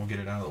 We'll get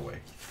it out of the way.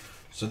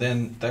 So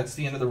then, that's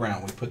the end of the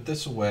round. We put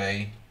this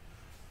away.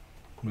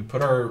 We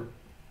put our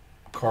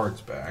cards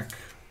back.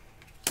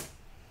 What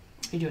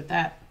do you do with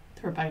that?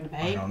 Throw it back in the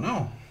bag? I don't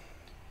know.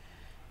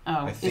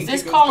 Oh, is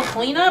this called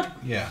cleanup?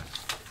 Yeah.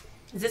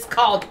 Is this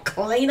called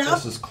cleanup?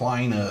 This is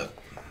cleanup.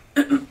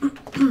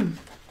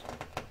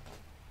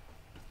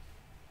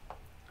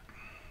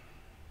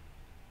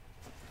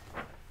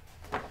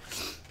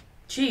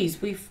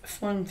 Jeez, we've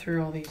flown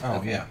through all these.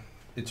 Oh, yeah.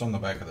 It's on the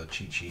back of the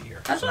cheat sheet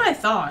here. That's what I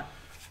thought.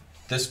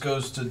 This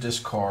goes to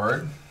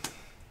discard.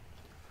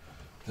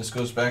 This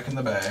goes back in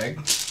the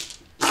bag.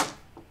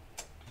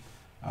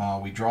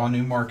 We draw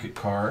new market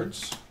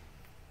cards.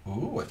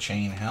 Ooh, a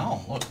chain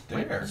helm. Look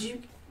there.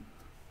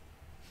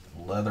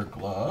 Leather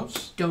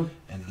gloves. Don't.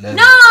 And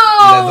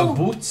leather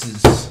boots.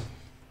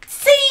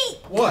 See?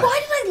 What?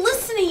 Why did I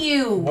listen to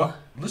you? What?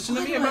 Listen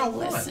to me about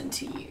what? Listen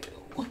to you.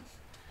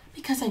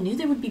 Because I knew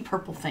there would be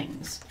purple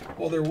things.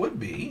 Well, there would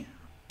be.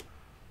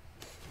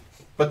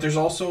 But there's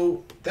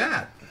also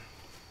that.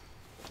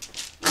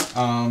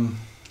 I'm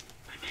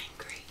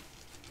angry.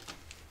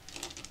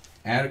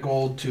 Add a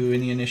gold to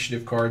any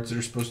initiative cards that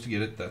are supposed to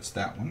get it. That's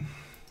that one.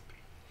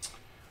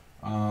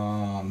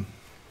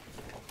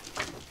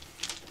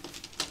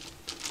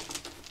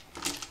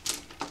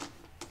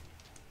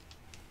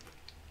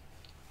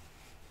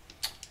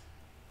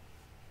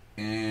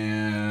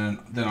 And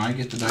then I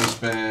get the dice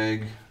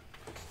bag,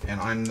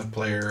 and I'm the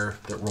player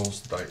that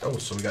rolls the dice. Oh,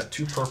 so we got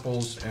 2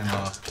 purples and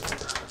a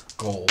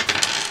gold.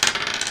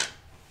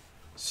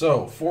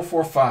 So 4,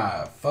 4,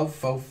 5, 4,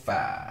 4,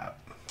 5.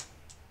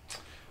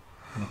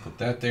 I'm gonna put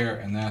that there,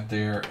 and that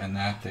there, and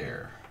that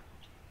there.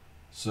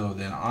 So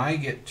then I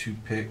get to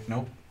pick.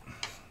 Nope,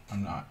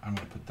 I'm not. I'm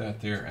gonna put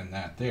that there and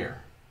that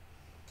there.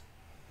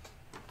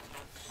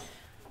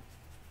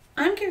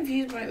 I'm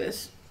confused by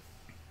this.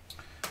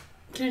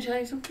 Can I tell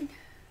you something?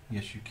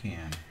 Yes, you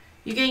can.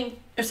 You gain.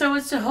 So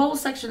it's a whole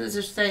section that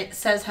just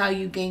says how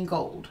you gain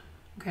gold.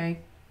 Okay.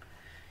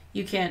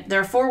 You can. There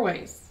are 4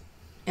 ways,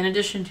 in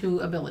addition to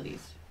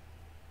abilities.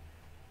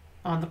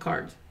 On the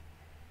cards.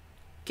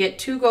 Get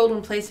 2 gold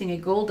when placing a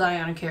gold die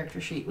on a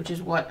character sheet, which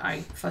is what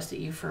I fussed at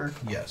you for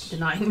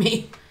denying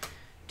me.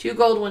 2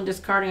 gold when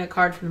discarding a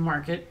card from the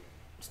market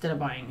instead of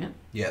buying it.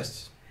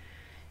 Yes.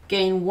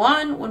 Gain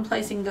 1 when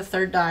placing the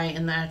 3rd die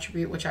in the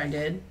attribute, which I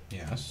did.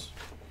 Yes.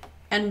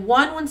 And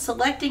 1 when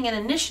selecting an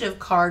initiative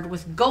card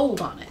with gold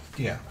on it.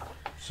 Yeah.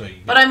 So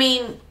you. But I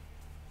mean,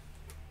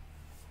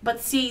 But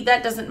see,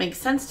 that doesn't make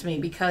sense to me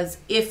because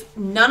if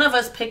none of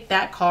us picked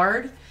that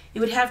card, it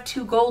would have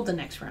 2 gold the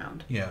next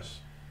round. Yes.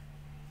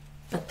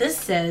 But this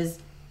says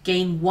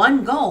gain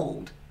 1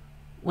 gold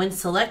when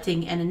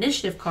selecting an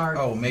initiative card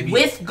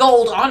with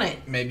gold on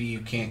it. Maybe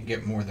you can't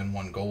get more than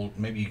 1 gold.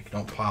 Maybe you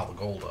don't pile the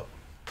gold up.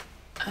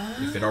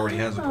 If it already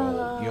has a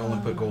gold, you only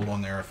put gold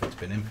on there if it's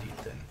been emptied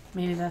then.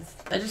 Maybe that's...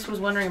 I just was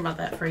wondering about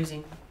that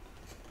phrasing.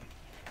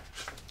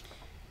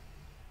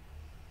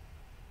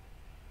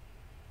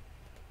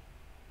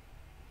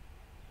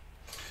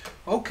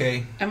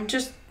 Okay. I'm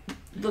just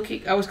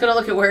looking... I was going to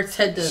look at where it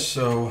said the...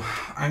 So,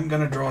 I'm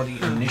going to draw the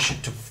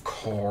initiative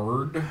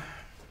card.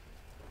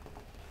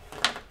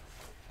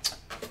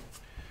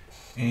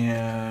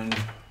 And...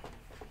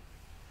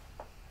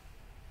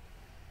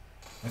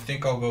 I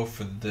think I'll go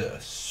for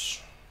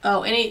this.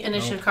 Oh, any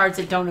initiative cards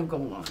that don't have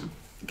gold on them.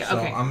 Okay. So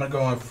I'm going to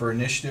go in for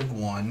initiative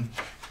 1.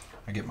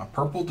 I get my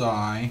purple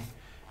die,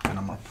 and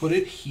I'm going to put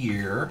it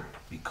here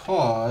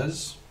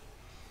because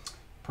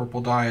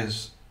purple die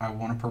is... I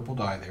want a purple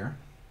die there.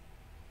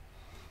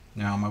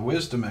 Now, my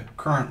wisdom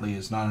currently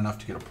is not enough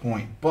to get a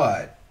point,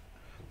 but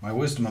my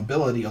wisdom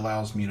ability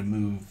allows me to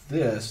move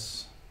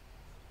this.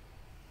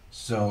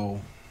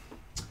 So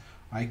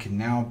I can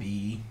now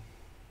be...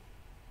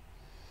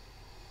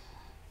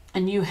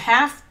 And you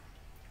have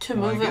to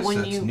move it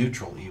when you... that's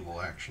neutral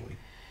evil, actually.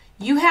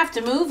 You have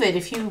to move it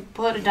if you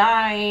put a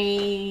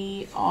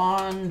die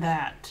on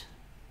that.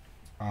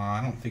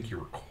 I don't think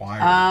you're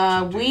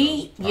required to do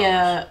those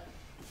powers.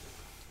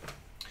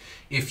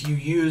 If you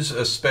use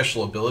a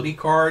special ability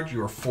card,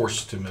 you are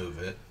forced to move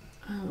it.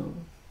 Oh.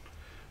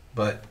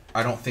 But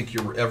I don't think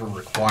you're ever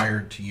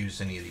required to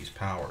use any of these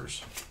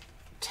powers.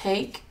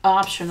 Take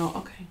optional.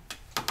 Okay.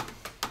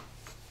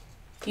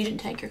 You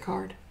didn't take your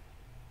card.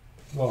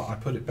 Well, I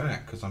put it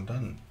back because I'm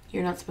done.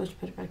 You're not supposed to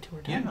put it back to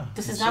her done. Yeah.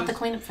 This is not the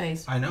cleanup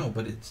phase. I know,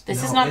 but it's...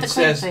 This is not the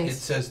cleanup phase. It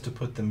says to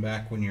put them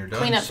back when you're done.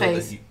 Cleanup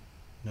phase. That you,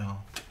 no.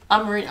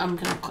 I'm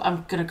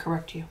gonna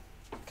correct you.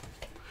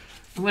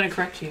 I'm gonna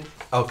correct you.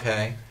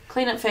 Okay.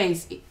 Cleanup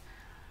phase.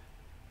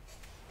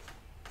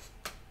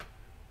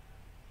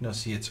 No,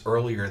 see, it's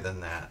earlier than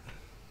that.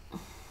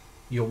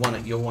 You'll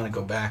want to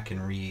go back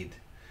and read.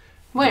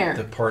 Where?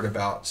 The part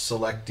about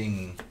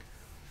selecting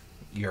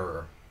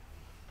your.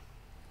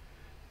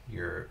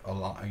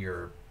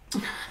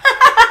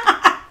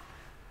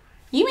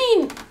 You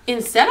mean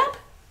in setup?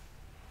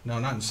 No,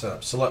 not in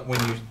setup. Select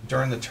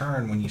during the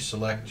turn when you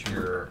select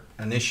your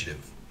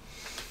initiative.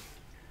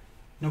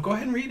 No, go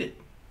ahead and read it.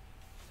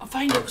 I'll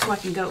find it so I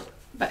can go.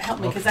 But help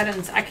me because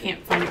I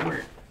can't find it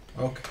where.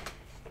 Okay.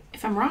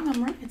 If I'm wrong,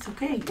 I'm right. It's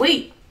okay.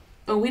 Wait.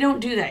 Oh, we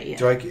don't do that yet.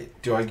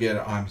 Do I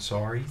get I'm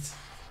sorry?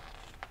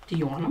 Do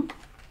you want them?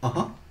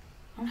 Uh-huh.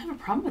 I don't have a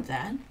problem with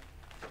that.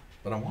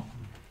 But I want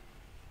them.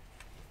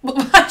 Well,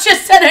 I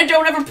just said I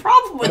don't have a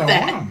problem with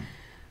that. I want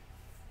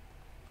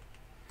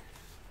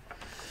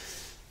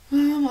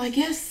them. I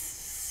guess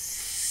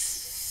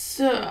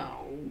so.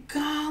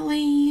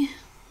 Golly.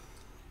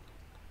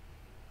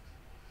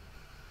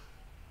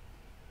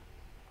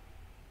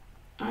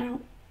 I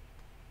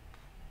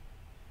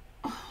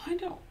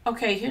don't.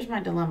 Okay, here's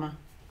my dilemma.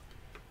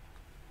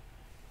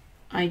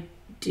 I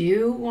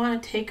do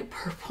want to take a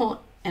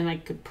purple and I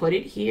could put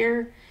it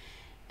here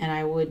and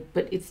I would,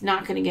 but it's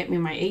not going to get me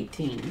my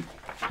 18.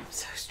 I'm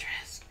so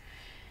stressed.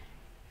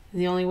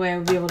 The only way I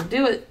would be able to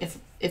do it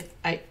if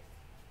I...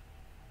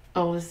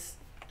 Oh, this...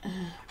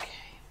 Okay.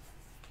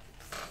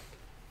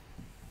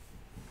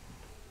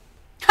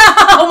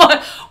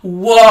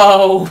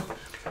 Whoa!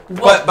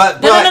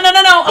 But no!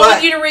 I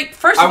want you to read.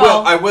 First of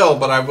all, I will,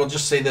 but I will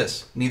just say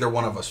this: neither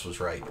one of us was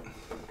right.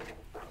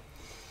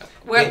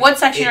 What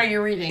section are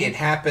you reading? It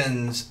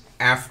happens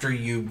after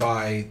you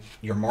buy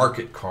your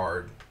market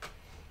card.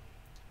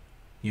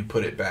 You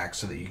put it back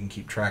so that you can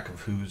keep track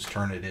of whose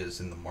turn it is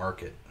in the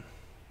market.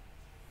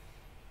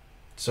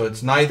 So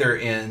it's neither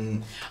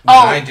in when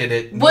I did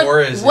it,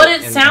 nor is what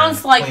it it in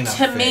sounds the like to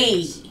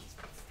phase. me.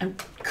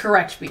 And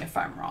correct me if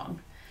I'm wrong.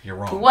 You're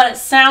wrong. But what it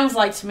sounds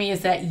like to me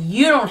is that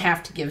you don't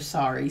have to give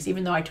sorries,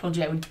 even though I told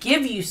you I would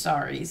give you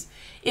sorries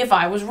if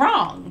I was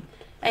wrong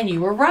and you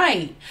were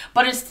right.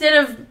 But instead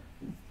of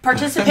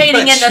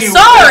participating in the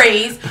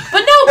sorries,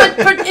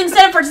 but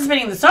instead of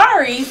participating in the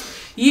sorries,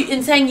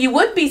 and saying you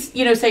would be,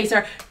 say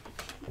sorry.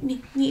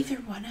 Neither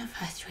one of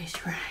us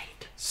was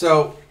right.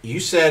 So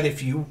you said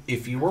if you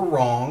were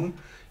wrong,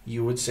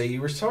 you would say you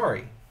were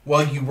sorry.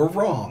 Well, you were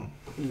wrong.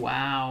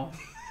 Wow.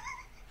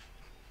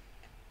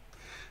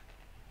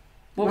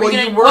 What were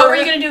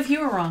you going to do if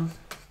you were wrong?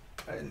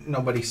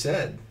 Nobody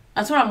said.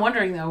 That's what I'm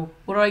wondering, though.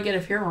 What do I get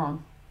if you're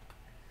wrong?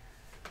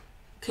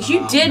 Because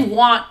you did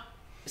want...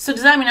 So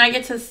does that mean I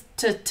get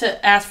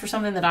to ask for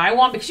something that I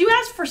want? Because you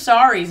asked for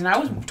sorries, and I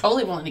was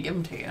totally willing to give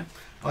them to you.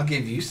 I'll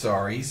give you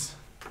sorries.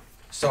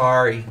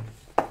 Sorry.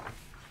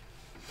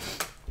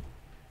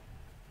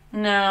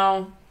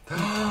 No.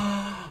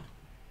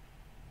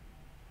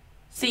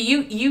 See,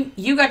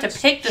 you got to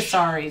pick the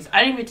sorries.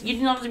 You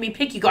didn't let me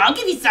pick. You go, I'll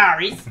give you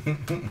sorries.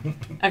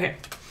 Okay.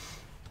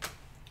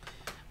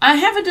 I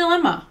have a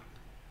dilemma.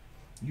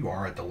 You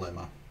are a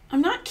dilemma.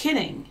 I'm not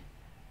kidding.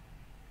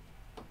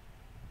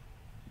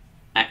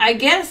 I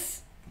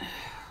guess.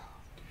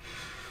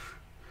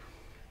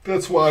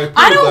 That's why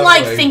I don't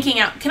like thinking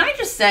out. Can I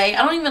just say,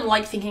 I don't even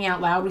like thinking out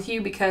loud with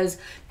you because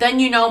then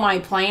you know my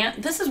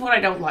plan. This is what I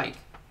don't like.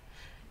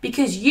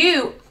 Because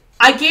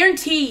I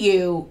guarantee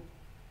you,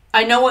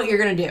 I know what you're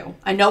going to do.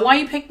 I know why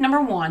you picked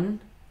number 1.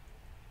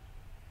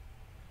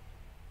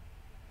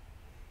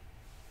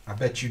 I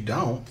bet you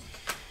don't.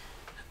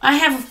 I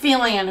have a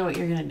feeling I know what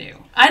you're going to do.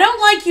 I don't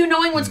like you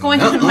knowing what's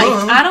going on in my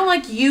head. I don't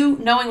like you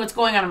knowing what's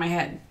going on in my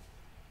head.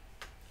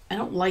 I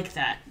don't like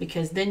that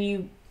because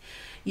then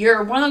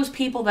you're one of those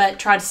people that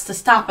tries to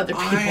stop other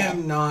people. I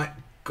am not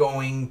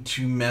going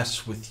to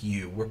mess with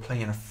you. We're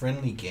playing a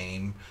friendly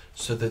game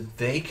so that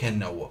they can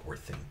know what we're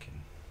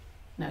thinking.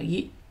 No,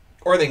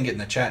 Or they can get in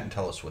the chat and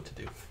tell us what to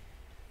do.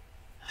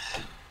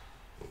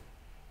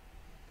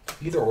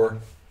 Either or.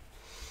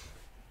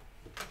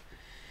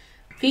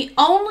 The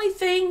only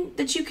thing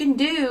that you can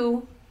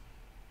do...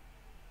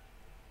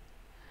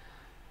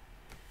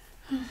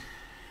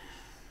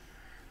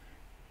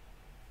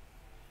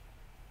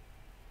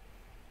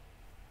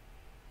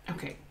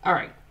 Okay, all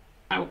right.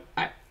 I'm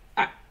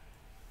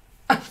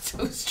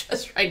so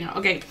stressed right now.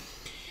 Okay.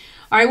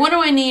 All right, what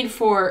do I need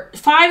for...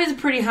 5 is a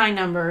pretty high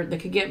number that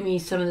could get me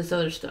some of this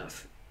other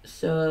stuff.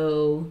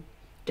 So,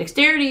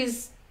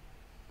 dexterity's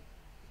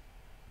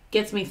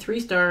gets me 3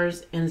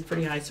 stars and it's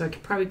pretty high, so I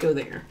could probably go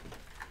there.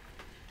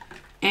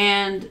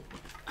 And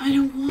I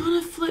don't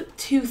want to flip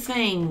 2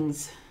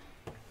 things.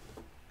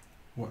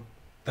 What?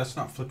 That's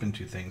not flipping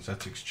 2 things.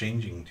 That's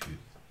exchanging 2.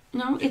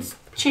 No, it's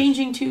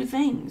changing 2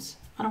 things.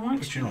 I don't want to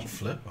exchange But you don't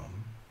flip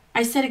them.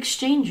 I said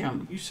exchange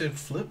them. You said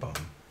flip them.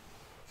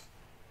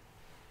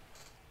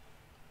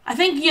 I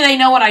think they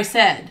know what I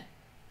said.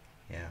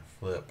 Yeah,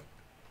 flip.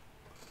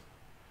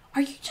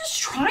 Are you just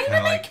trying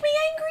to make me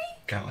angry?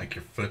 Kind of like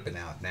you're flipping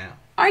out now.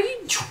 Are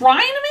you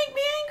trying to make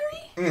me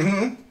angry?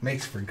 Mm-hmm.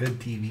 Makes for good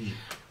TV.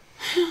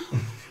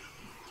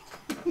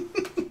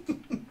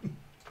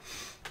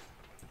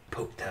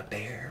 Poke the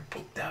bear,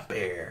 poke the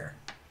bear.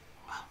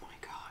 Oh my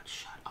God,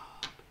 shut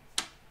up.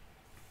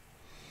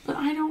 But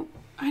I don't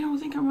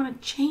think I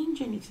want to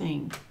change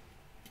anything.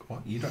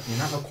 Well, you're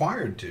not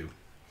required to.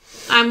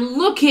 I'm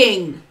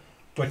looking.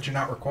 But you're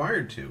not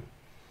required to.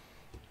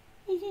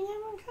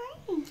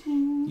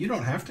 You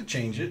don't have to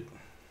change it.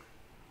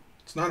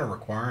 It's not a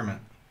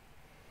requirement.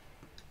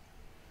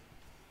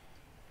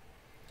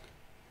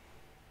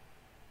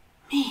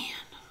 Man.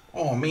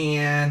 Oh,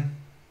 man.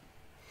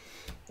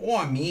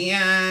 Oh,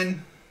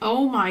 man.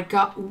 Oh, my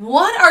God.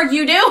 What are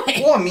you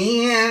doing? Oh,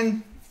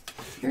 man.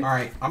 All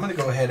right, I'm going to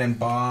go ahead and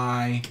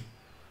buy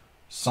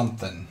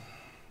something.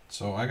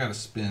 So I got to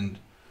spend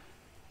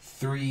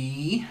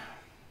 3.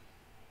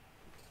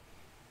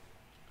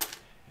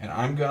 And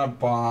I'm going to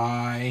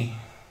buy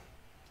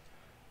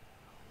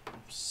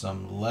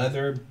some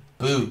leather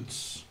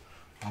boots.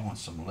 I want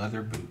some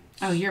leather boots.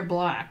 Oh, you're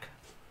black.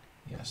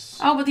 Yes.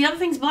 Oh, but the other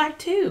thing's black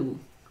too.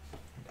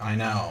 I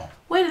know.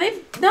 Wait, are they?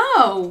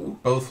 No.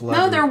 Both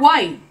leather. No, they're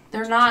white.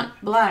 They're not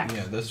black.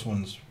 Yeah, this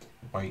one's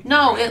white.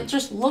 No, it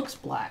just looks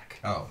black.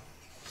 Oh.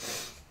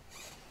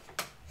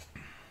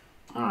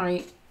 All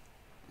right.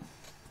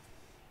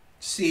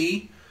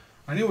 See?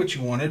 I knew what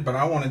you wanted, but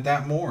I wanted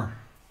that more.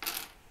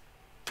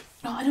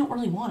 No, I don't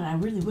really want it. I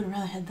really would have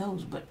rather had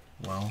those, but...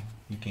 Well,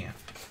 you can't.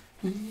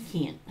 You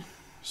can't.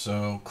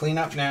 So, clean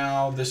up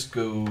now. This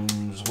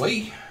goes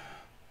away.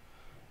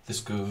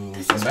 This goes in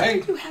This the is bag.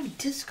 why you have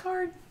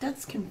discard?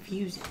 That's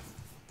confusing.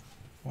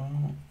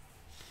 Well...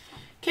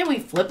 Can we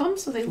flip them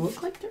so they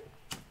look like they're...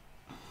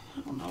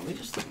 I don't know. They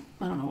just look...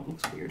 I don't know. It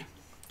looks weird.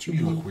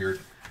 You look weird.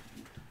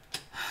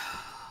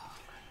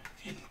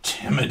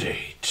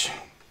 Intimidate.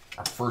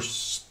 Our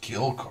first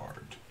skill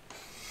card.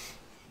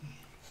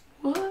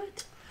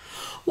 What?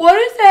 What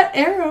is that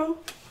arrow?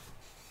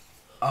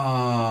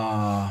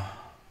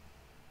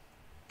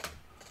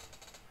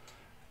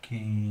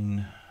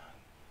 Gain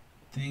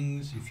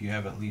things if you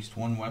have at least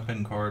 1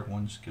 weapon card,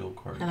 1 skill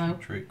card, Hello? 2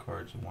 trait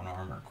cards, and 1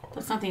 armor card.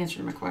 That's not the answer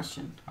to my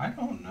question. I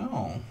don't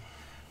know.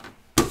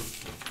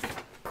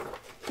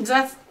 Is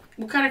that...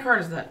 What kind of card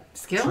is that?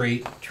 Skill?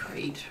 Trait.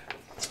 Trait.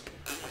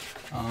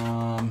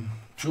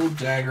 Jeweled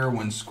dagger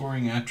when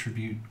scoring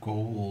attribute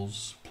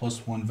goals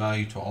 +1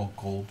 value to all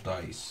gold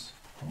dice.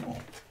 Oh,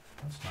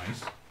 that's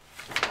nice.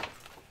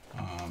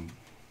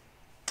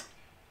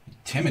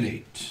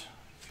 Intimidate.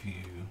 If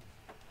you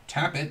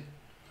tap it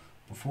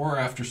before or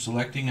after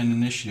selecting an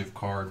initiative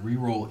card,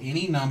 reroll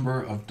any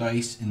number of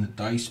dice in the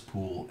dice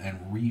pool and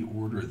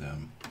reorder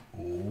them.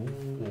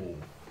 Oh.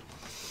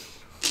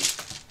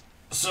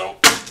 So,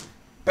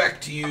 back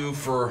to you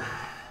for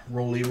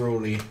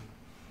roly-poly.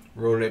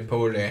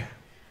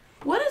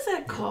 What is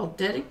that called?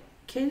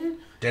 Dedicated?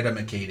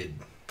 Dedicated.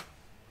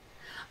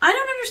 I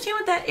don't understand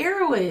what that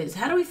arrow is.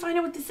 How do we find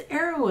out what this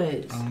arrow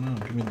is? I don't know.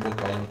 Give me the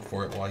book. I'll look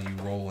for it while you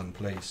roll in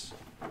place.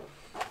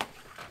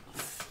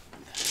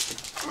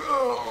 I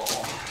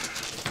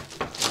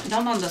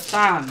don't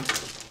understand.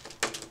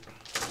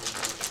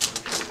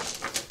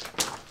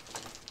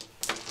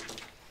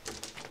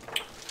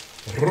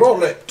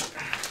 Roll it.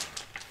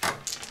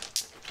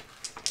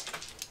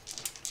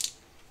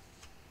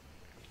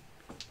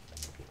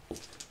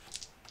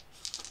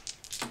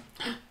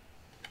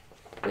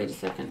 Wait a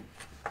second.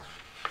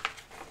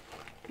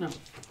 No.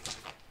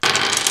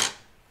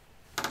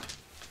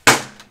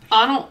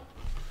 I don't.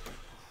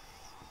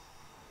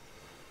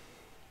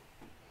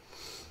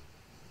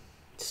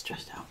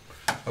 Stressed out.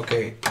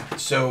 Okay,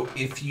 so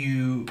if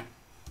you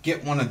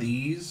get one of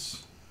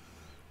these,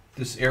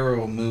 this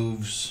arrow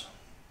moves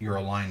your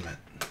alignment.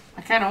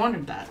 I kind of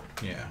wondered that.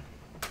 Yeah.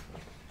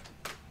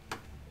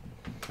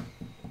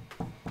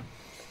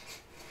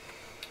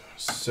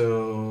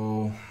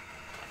 So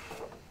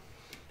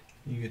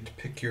you get to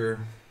pick your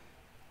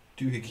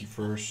doohickey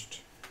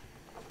first.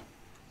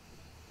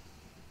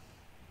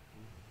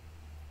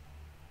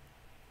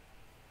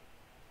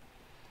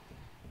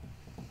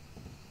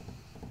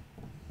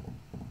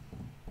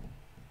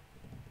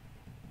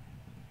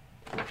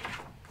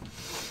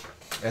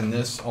 And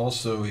this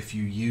also, if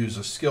you use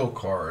a skill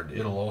card,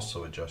 it'll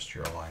also adjust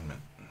your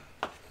alignment.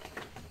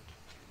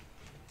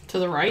 To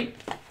the right?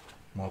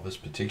 Well, this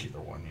particular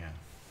one, yeah.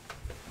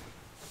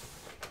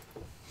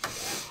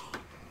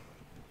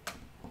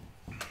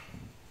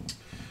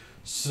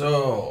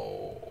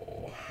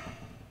 So.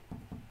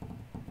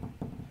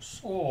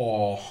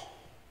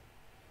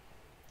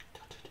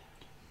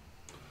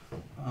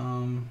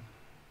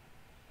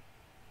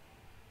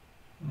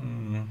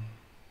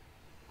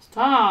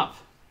 Stop.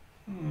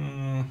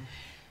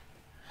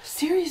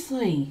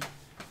 Seriously.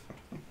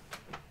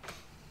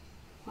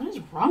 What is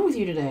wrong with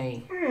you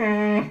today?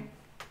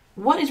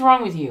 What is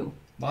wrong with you?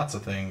 Lots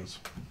of things.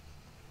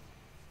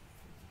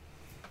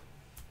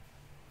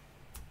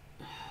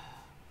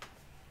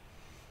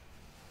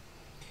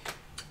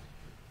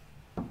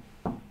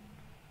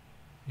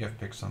 You have to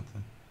pick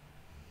something.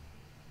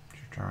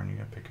 It's your turn. You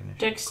got to pick an issue.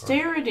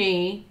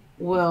 Dexterity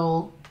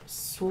will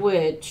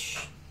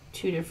switch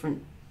two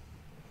different.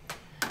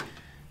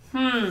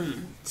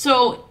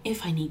 So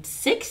if I need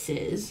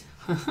 6s,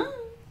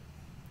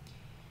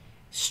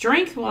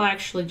 strength will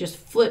actually just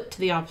flip to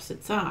the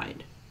opposite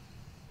side.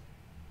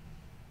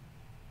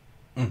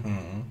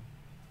 Mm-hmm.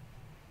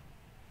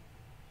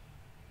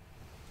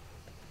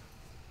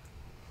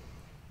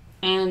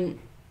 And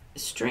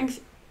strength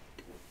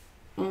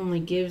only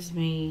gives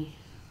me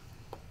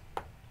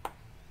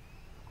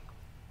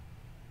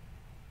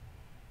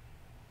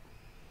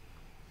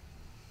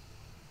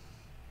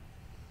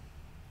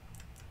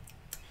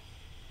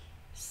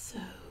so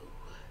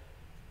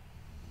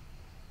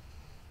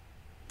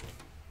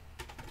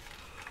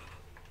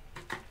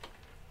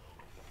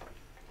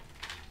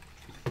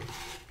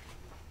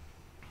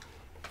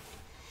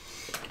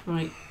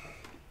right.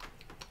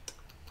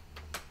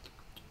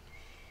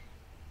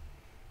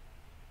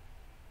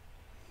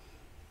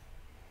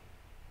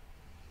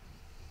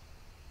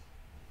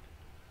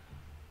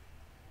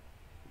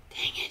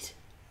 Dang it.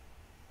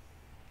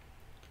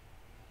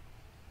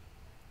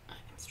 I am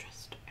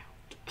stressed out.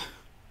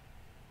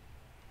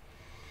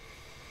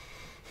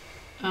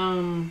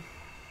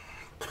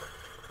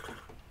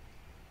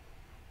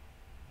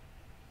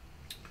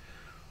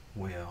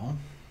 Well.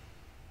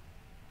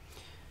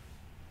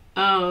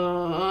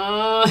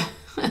 I'm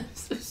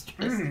so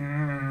stressed.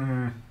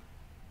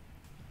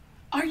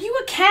 Are you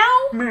a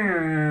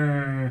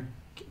cow?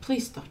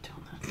 Please stop doing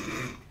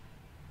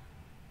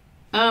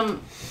that.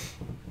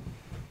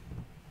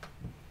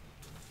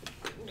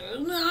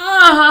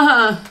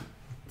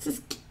 This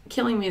is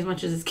killing me as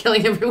much as it's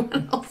killing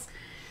everyone else.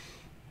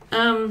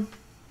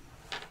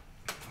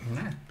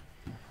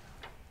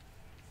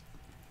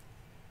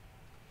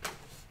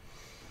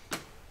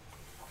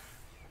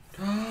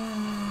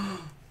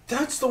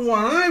 That's the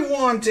one I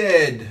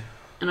wanted.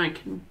 And I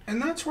can.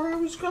 And that's where I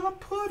was going to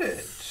put it.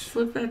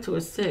 Flip that to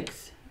a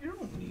 6. You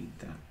don't need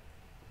that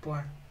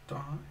black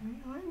dye.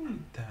 I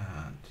need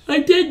that. I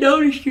did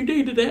notice you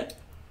needed it.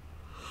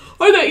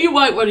 I thought you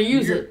might want to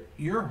use it.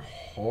 You're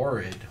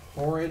horrid.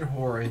 Horrid,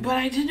 horrid. But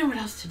I didn't know what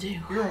else to do.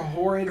 You're a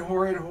horrid,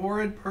 horrid,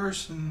 horrid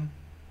person.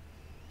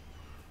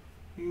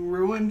 You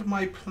ruined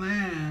my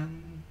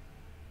plan.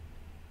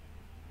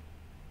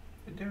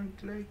 I don't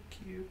like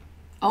you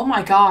Oh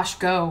my gosh,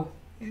 go.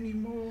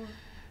 anymore.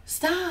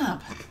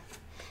 Stop.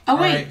 Oh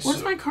wait, Alright, what's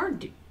so my card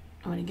do?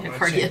 Oh, I didn't get a I'm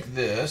card gonna yet. take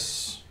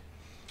this,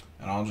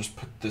 and I'll just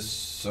put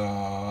this here.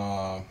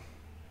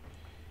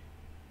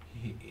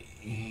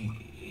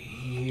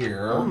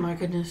 Oh my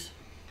goodness.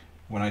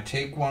 When I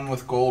take one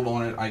with gold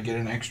on it, I get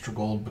an extra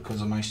gold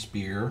because of my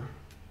spear.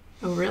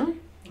 Oh really?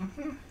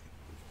 Mm-hmm.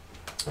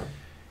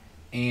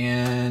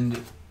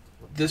 And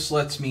this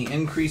lets me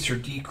increase or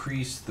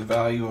decrease the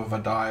value of a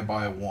die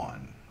by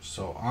 1.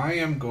 So I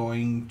am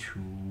going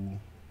to...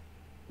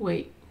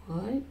 Wait,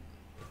 what?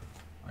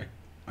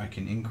 I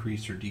can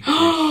increase or decrease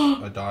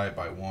a die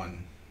by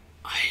 1.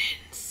 I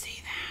didn't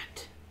see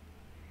that.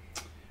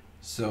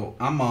 So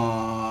I'm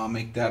gonna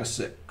make that a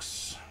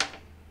 6.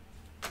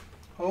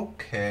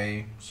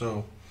 Okay,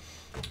 so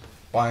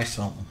buy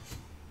something.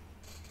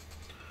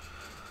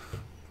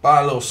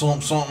 Buy a little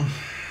something, something.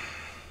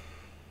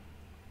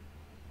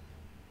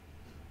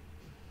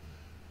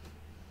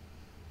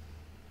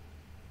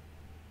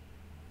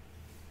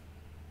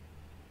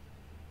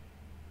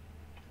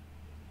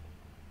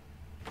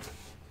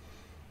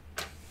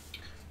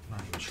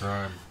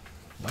 subscribe,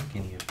 like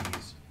any of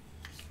these.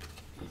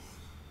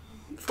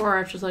 4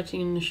 archers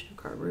selecting initiative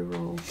card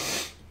reroll.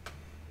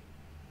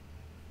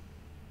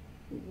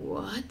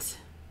 What?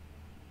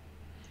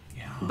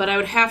 Yeah. But I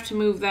would have to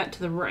move that to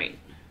the right.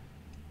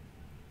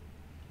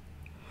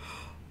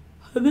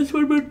 And this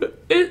one would...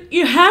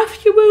 You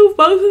have to move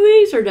both of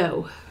these or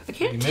no? I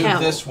can't tell. You move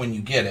this when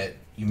you get it.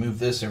 You move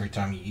this every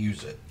time you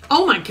use it.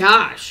 Oh my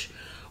gosh.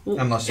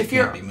 Unless it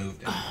can't be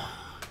moved anymore.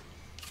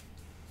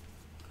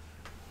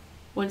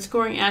 When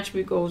scoring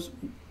attribute goes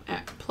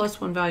at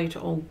 +1 value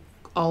to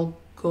all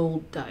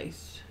gold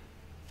dice.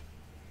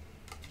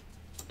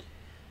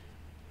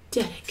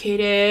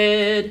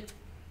 Dedicated.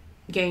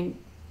 Gain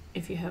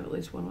if you have at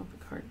least one weapon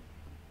card.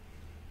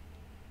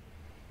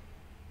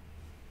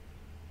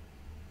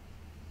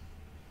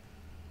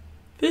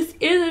 This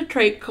is a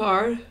trait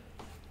card.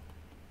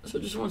 So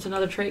it just wants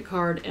another trait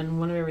card and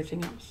one of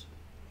everything else.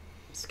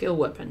 Skill,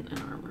 weapon, and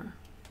armor.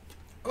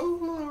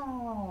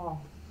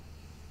 Oh.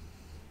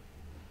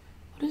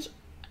 What is...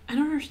 I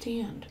don't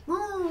understand.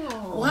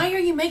 Oh. Why are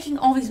you making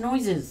all these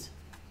noises?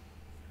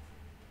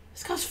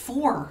 This costs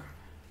 4.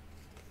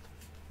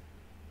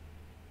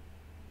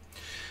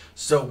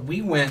 So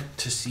we went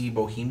to see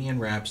Bohemian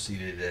Rhapsody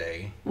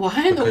today.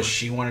 Why? Because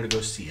she wanted to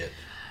go see it.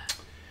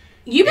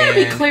 You better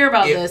be clear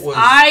about this.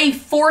 I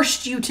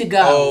forced you to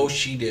go. Oh,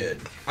 she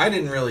did. I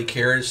didn't really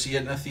care to see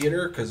it in a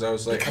theater because I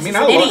was like, because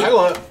I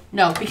love.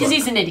 No, because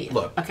he's an idiot.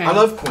 Look, okay. I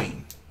love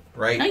Queen,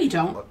 right? No, you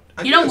don't.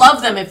 You don't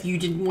love them if you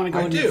didn't want to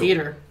go into the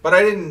theater. But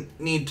I didn't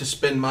need to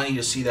spend money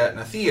to see that in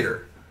a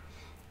theater.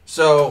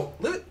 So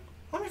let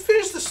me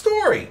finish the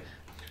story.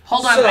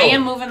 Hold on, I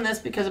am moving this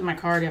because of my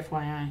card,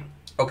 FYI.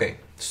 Okay,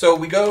 so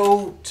we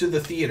go to the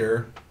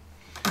theater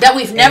that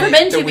we've never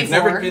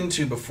been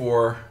to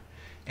before.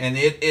 And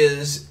it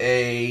is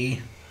a,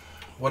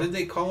 what did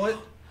they call it?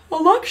 A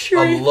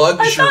luxury. A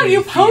luxury I thought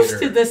you posted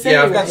theater. this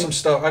anyway. Yeah, I've got some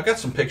stuff. I've got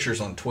some pictures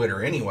on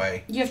Twitter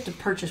anyway. You have to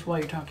purchase while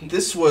you're talking.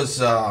 This was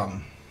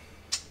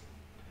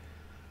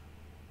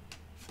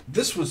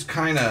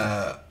kind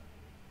of,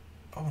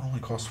 oh, it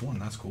only costs 1.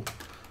 That's cool.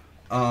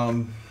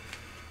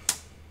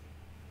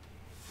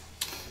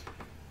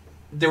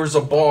 There was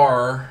a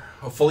bar,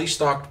 a fully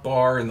stocked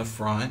bar in the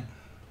front.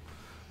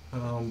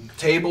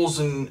 Tables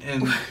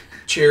and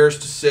chairs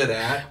to sit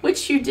at,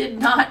 which you did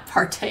not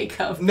partake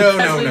of. No.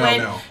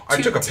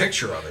 I took a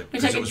picture of it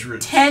because it was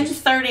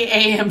 10:30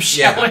 a.m.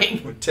 showing.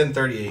 Yeah,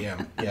 10:30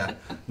 a.m. Yeah,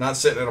 not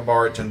sitting at a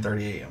bar at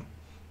 10:30 a.m.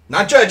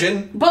 Not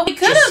judging. But we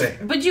could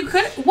have. But you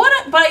could.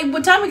 By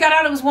the time we got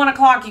out, it was 1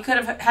 o'clock. You could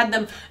have had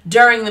them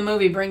during the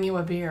movie bring you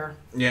a beer.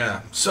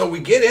 Yeah. So we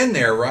get in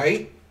there,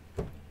 right?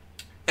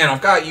 And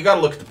you got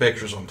to look at the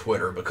pictures on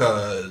Twitter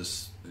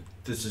because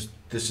this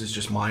is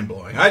just mind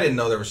blowing. I didn't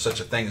know there was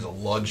such a thing as a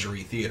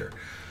luxury theater.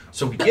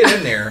 So we get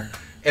in there,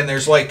 and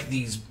there's like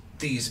these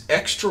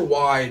extra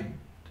wide,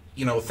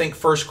 think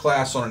first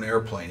class on an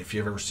airplane, if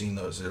you've ever seen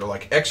those. They're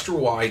like extra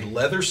wide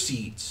leather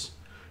seats,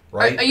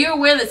 right? Are you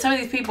aware that some of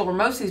these people, or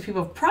most of these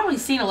people, have probably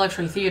seen a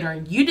luxury theater,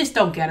 and you just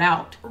don't get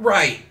out?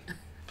 Right.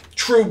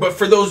 True, but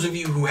for those of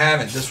you who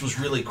haven't, this was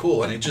really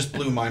cool, and it just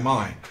blew my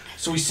mind.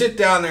 So we sit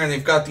down there, and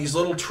they've got these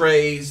little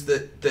trays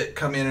that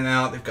come in and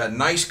out. They've got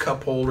nice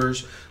cup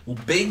holders,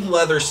 big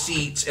leather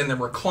seats, and the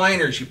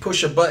recliners. You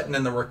push a button,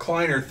 and the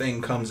recliner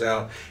thing comes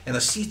out. And the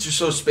seats are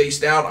so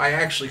spaced out, I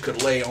actually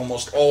could lay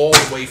almost all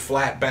the way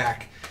flat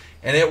back.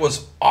 And it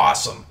was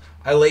awesome.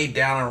 I laid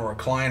down on a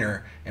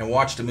recliner and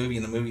watched a movie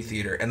in the movie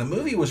theater. And the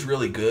movie was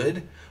really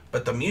good,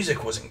 but the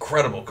music was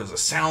incredible because the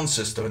sound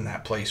system in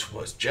that place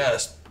was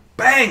just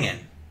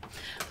banging.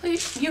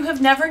 You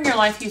have never in your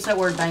life used that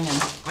word banging.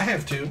 I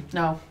have too.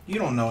 No. You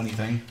don't know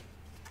anything.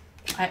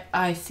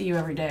 I see you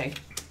every day,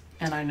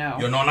 and I know.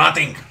 You know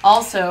nothing.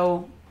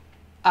 Also,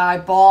 I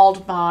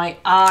bawled my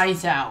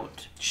eyes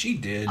out. She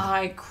did.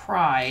 I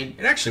cried.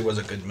 It actually was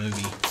a good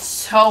movie.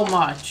 So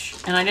much,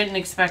 and I didn't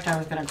expect I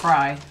was going to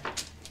cry.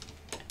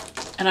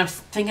 And I'm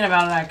thinking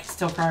about it, I could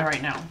still cry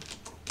right now.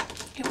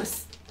 It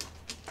was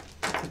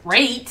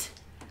great,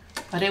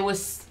 but it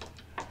was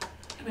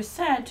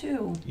sad,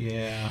 too.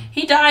 Yeah.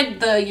 He died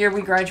the year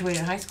we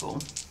graduated high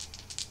school.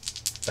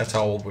 That's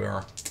how old we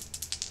are.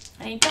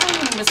 And he died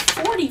when he was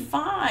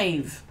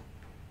 45.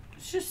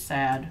 It's just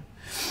sad.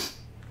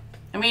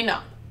 I mean,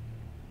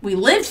 we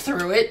lived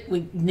through it.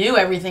 We knew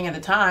everything at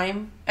the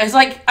time. It's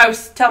like, I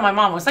was telling my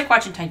mom, it was like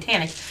watching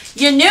Titanic.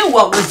 You knew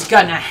what was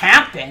going to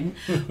happen,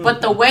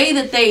 but the way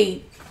that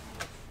they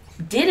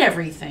did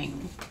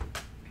everything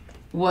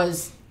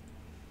was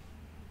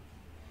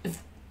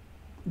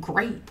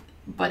great.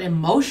 But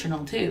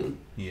emotional, too.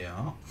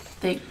 Yeah.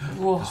 This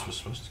was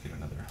supposed to get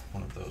another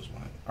one of those.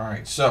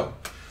 Alright, so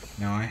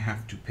now I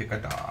have to pick a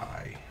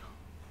die.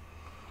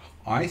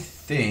 I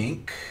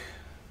think,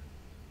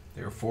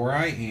 therefore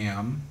I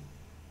am,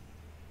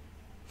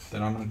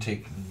 that I'm going to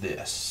take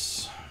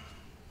this.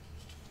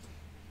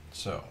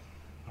 So,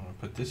 I'm going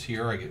to put this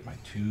here. I get my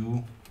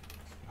 2,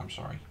 I'm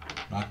sorry,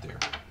 not there.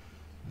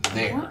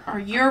 There.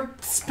 You're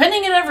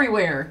spinning it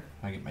everywhere.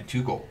 I get my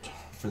 2 gold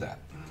for that.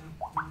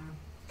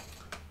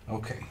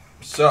 Okay,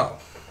 so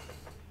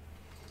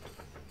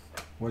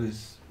What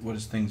is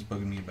things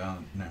bugging me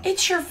about now?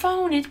 It's your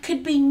phone. It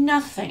could be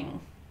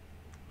nothing.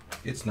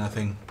 It's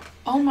nothing.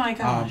 Oh my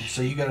gosh.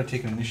 So you got to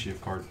take an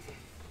initiative card.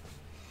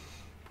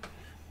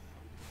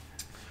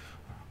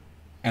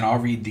 And I'll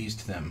read these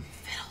to them.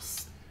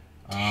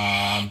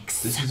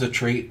 This is a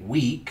trait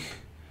weak.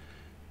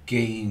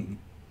 Gain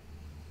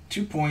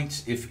 2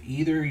 points if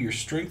either your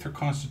strength or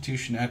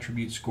constitution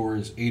attribute score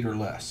is 8 or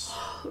less.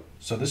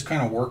 So this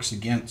kind of works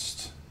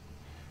against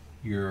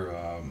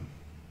your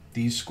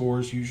these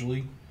scores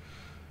usually.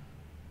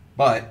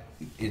 But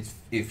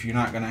if you're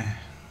not going to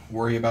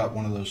worry about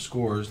one of those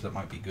scores, that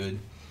might be good.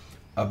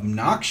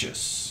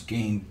 Obnoxious.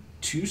 Gain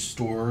 2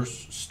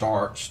 stars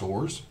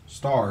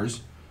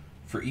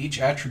for each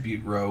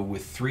attribute row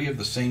with 3 of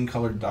the same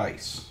colored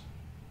dice.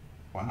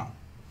 Wow.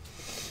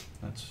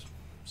 That's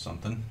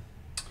something.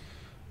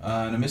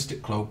 And a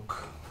Mystic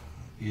Cloak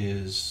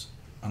is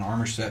an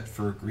armor set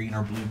for green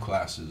or blue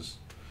classes,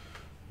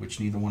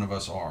 which neither one of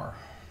us are.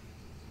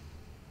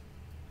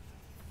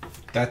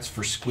 That's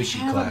for squishy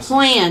classes. I have a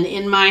plan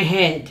in my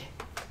head.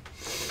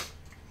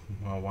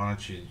 Well, why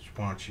don't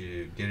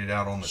you get it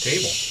out on the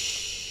table?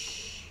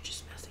 Shh. You're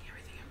just messing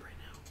everything up right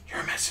now.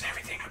 You're messing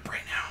everything up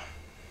right now.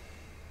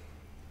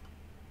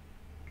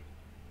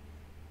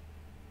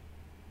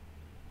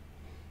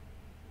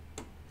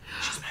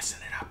 She's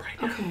messing it up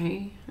right now.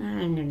 Okay.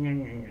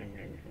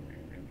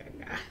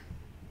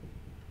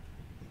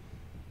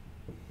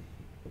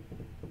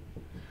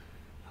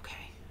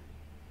 Okay.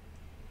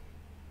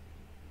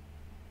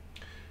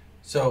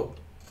 So,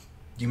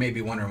 you may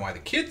be wondering why the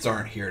kids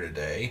aren't here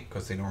today,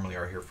 because they normally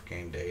are here for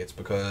game day. It's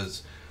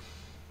because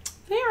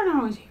they aren't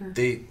always here.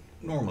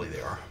 Normally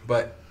they are,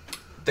 but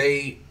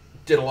they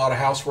did a lot of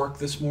housework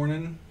this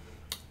morning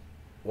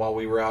while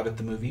we were out at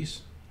the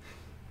movies.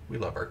 We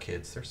love our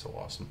kids. They're so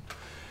awesome.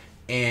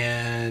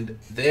 And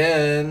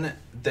then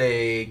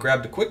they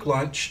grabbed a quick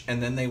lunch,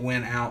 and then they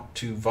went out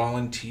to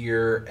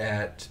volunteer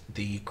at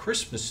the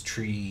Christmas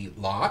tree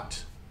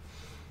lot.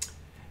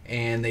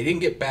 And they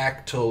didn't get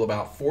back till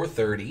about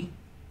 4:30.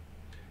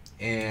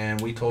 And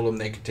we told them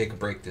they could take a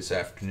break this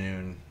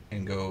afternoon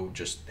and go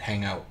just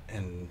hang out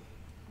and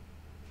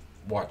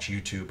watch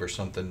YouTube or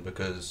something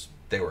because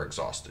they were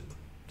exhausted.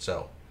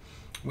 So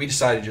we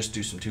decided to just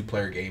do some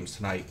 2-player games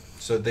tonight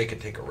so they could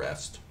take a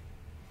rest.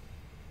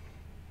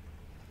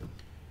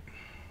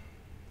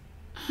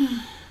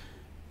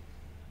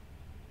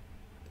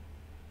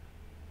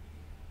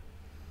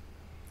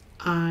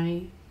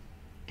 I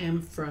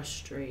am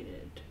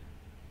frustrated.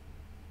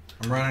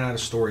 I'm running out of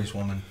stories,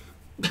 woman.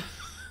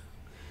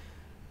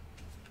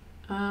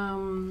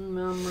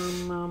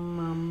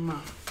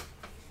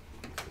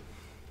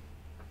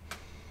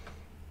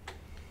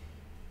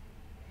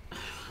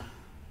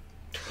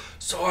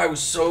 So I was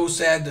so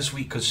sad this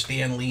week because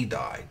Stan Lee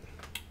died.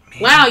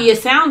 Man. Wow, you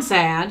sound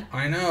sad.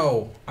 I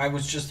know. I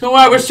was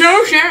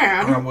so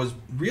sad. I was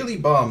really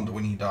bummed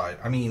when he died.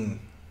 I mean,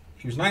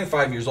 he was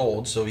 95 years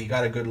old, so he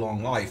got a good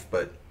long life,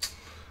 but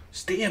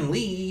Stan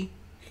Lee,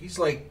 he's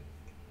like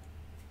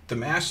the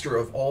master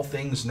of all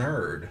things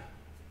nerd.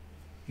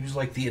 He was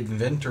like the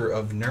inventor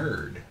of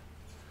nerd.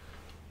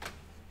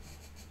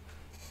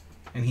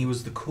 And he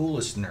was the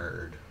coolest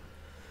nerd.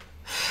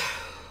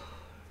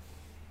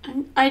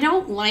 I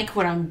don't like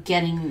what I'm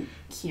getting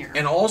here.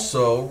 And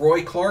also,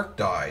 Roy Clark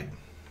died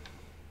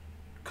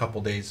a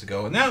couple days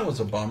ago, and that was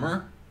a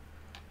bummer.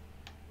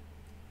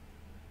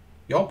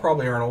 Y'all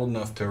probably aren't old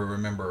enough to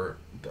remember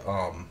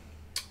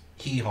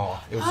Hee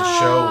Haw. It was a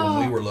show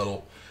when we were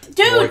little.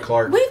 Dude, Roy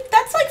Clark.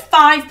 That's like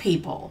 5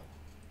 people.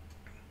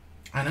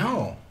 I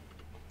know.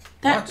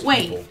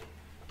 Wait.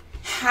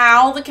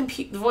 Hal, the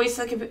voice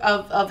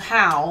of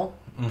Hal,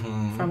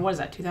 from what is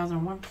that,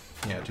 2001?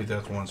 Yeah,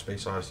 2001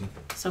 Space Odyssey.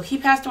 So he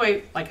passed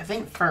away, I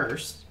think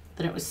first.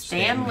 Then it was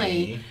Stan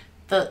Lee.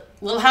 The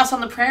Little House on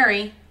the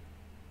Prairie.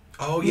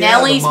 Oh, yeah.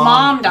 Nellie's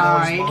mom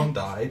died. Nellie's mom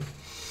died.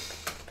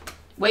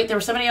 Wait, there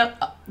was somebody else.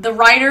 The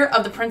writer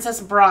of The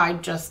Princess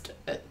Bride just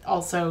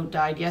also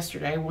died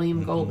yesterday.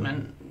 William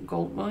Goldman.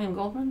 William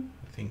Goldman?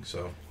 I think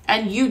so.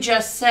 And you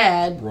just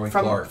said Roy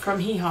Clark. From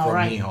Hee Haw,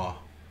 right? From Hee Haw.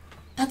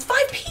 That's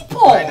 5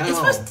 people. I know. It's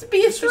supposed to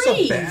be a 3. This was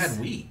a bad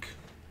week.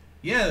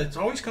 Yeah, it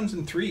always comes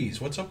in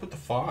 3s. What's up with the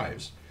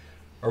 5s?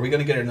 Are we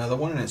going to get another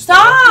one and it's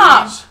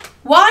Stop!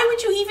 Why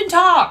would you even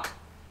talk?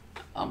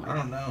 I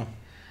don't know.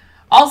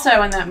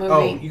 Also in that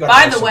movie,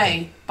 by the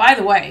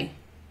way,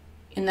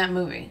 in that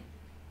movie,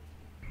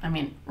 I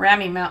mean,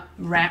 Rami Malek?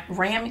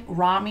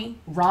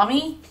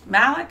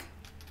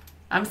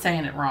 I'm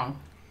saying it wrong.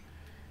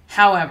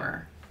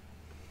 However,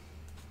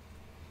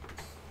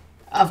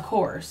 of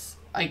course,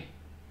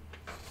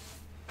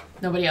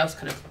 nobody else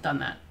could have done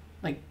that.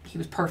 He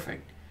was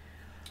perfect.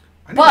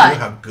 I didn't know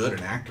how good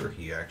an actor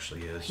he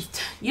actually is.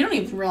 You don't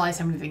even realize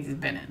how many things he's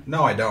been in.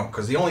 No, I don't,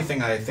 because the only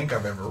thing I think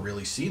I've ever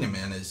really seen him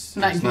in is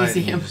Night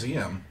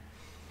Museum.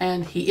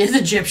 And he is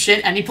Egyptian,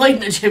 and he played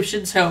an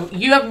Egyptian, so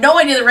you have no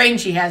idea the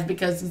range he has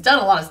because he's done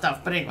a lot of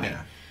stuff. But anyway.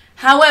 Yeah.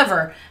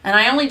 However, and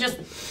I only just...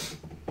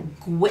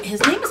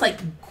 His name is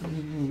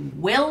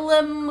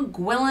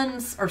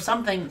Gwillem or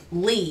something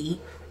Lee.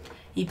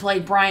 He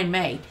played Brian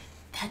May.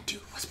 That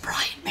dude was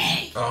Brian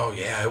May. Oh,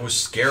 yeah. It was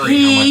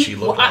scary how much he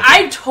looked like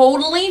I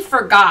totally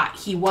forgot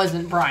he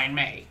wasn't Brian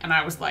May. And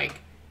I was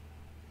like,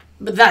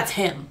 but that's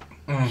him.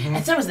 Mm-hmm.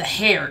 And so was the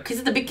hair. Because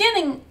at the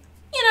beginning,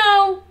 you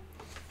know,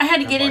 I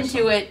had to get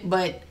into it,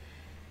 but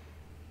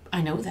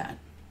I know that.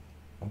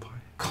 Okay.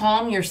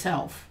 Calm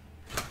yourself.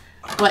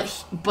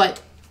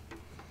 But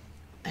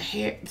the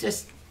hair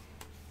just...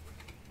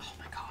 Oh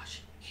my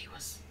gosh. He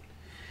was...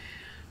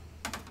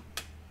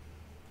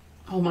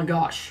 Oh my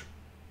gosh.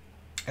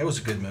 It was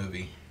a good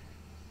movie.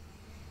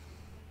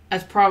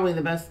 That's probably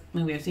the best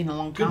movie I've seen in a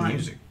long time. Good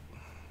music.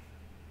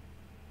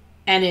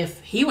 And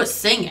if he was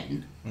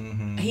singing,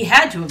 mm-hmm. he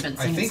had to have been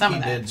singing some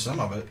of that. I think he did some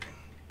of it.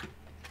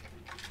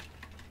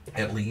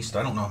 At least.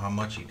 I don't know how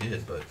much he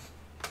did, but...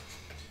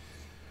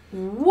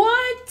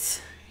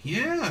 What?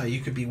 Yeah,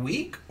 you could be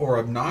weak or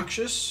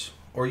obnoxious,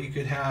 or you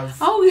could have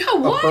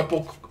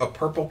a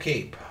purple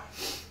cape.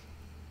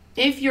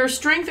 If your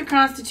strength or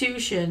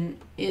constitution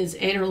is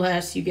 8 or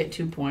less, you get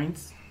 2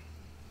 points.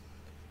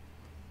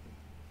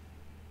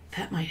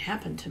 That might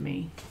happen to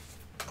me.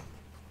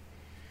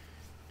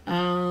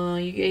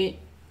 You get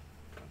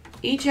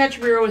each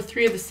attribute roll with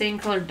 3 of the same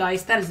colored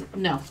dice. That is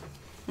no,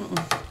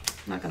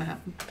 not gonna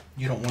happen.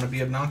 You don't want to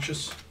be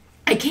obnoxious?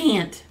 I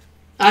can't.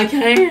 I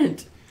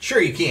can't.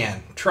 Sure, you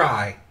can.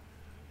 Try.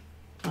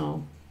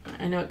 Oh,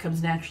 I know it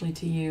comes naturally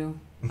to you,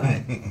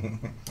 but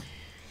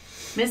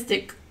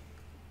Mystic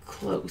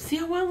Cloak.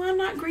 See, well, I'm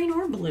not green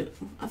or blue.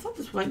 I thought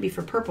this might be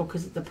for purple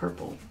because of the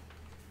purple.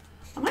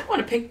 I might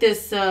want to pick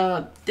this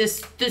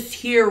this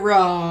here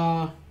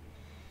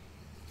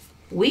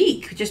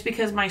weak just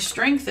because my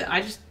strength.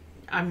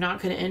 I'm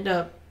not going to end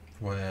up.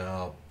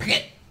 Well,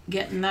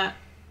 getting that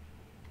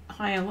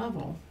high a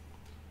level.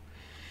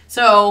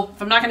 So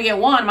if I'm not going to get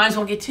 1, might as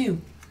well get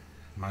 2.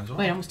 Might as well.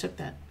 Wait, I almost took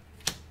that.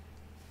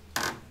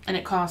 And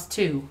it costs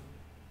 2,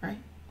 right?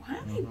 Why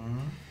are they?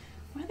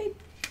 Why are they?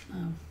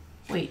 Oh,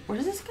 wait, where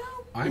does this go?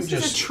 This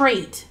is a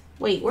trait.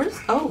 Wait, where's?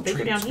 Oh, they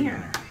go down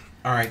here.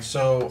 All right,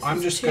 so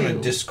I'm just going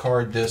to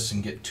discard this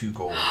and get 2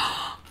 gold.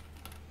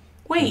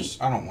 Wait.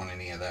 I don't want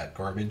any of that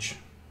garbage.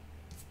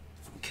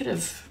 Could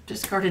have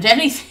discarded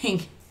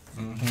anything.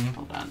 Mm-hmm.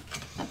 Hold on.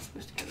 That's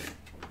supposed to go there.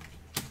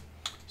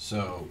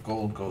 So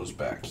gold goes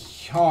back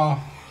here.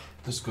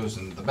 This goes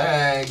into the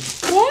bag.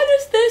 Why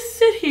does this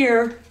sit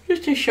here?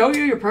 Just to show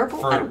you your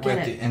purple? I don't get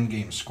it. The end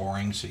game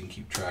scoring, so you can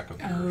keep track of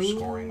your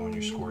scoring on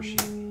your score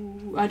sheet.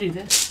 I do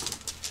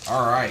this.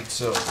 All right,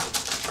 so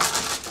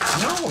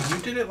no, you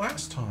did it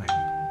last time.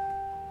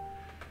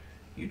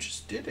 You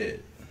just did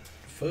it,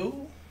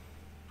 fool.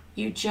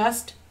 You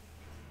just.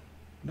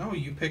 No,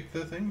 you picked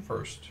the thing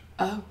first.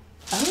 Oh.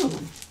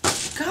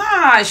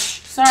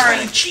 Gosh. Sorry.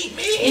 Trying to cheat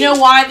me. You know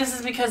why? This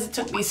is because it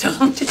took me so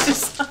long to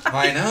decide.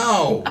 I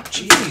know.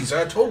 Jeez,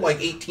 I told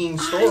like 18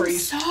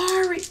 stories. I'm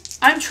sorry.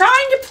 I'm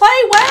trying to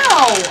play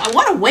well. I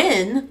want to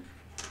win.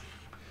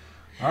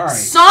 All right.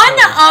 Son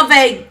of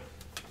a...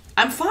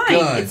 I'm fine.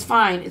 Good. It's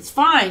fine. It's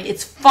fine.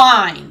 It's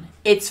fine.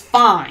 It's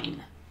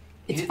fine.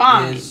 It's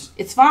fine.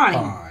 It's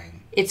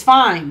fine. It's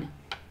fine.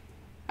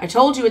 I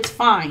told you it's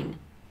fine.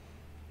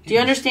 Do you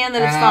understand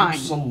that it's fine?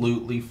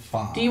 Absolutely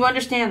fine. Do you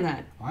understand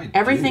that? I do.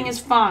 Everything is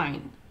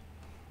fine.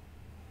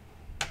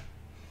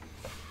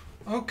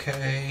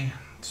 Okay,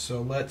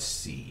 so let's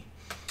see.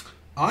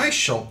 I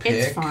shall pick...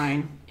 It's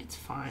fine. It's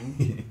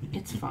fine.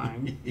 It's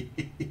fine.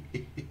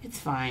 It's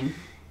fine.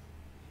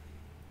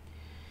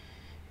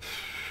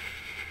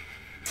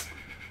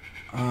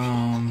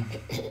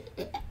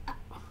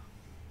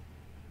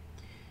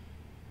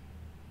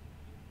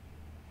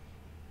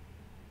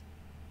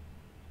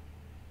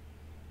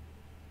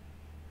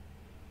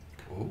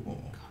 Ooh.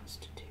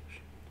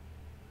 Constitution.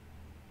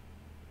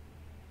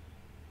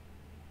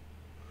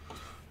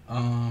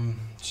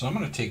 So I'm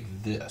going to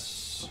take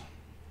this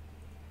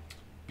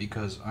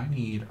because I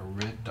need a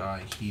red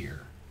die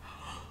here.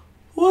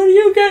 What do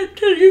you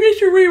get? You get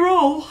your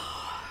reroll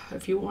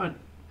if you want.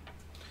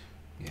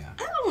 Yeah.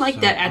 I don't like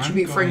that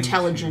attribute for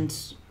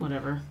intelligence.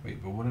 Whatever.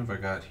 Wait, but what have I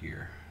got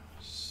here?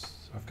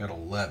 I've got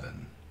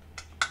 11.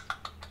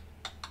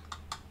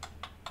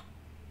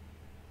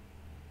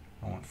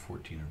 I want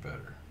 14 or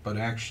better. But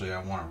actually,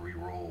 I want to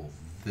re-roll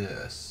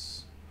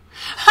this.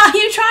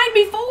 You tried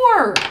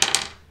before!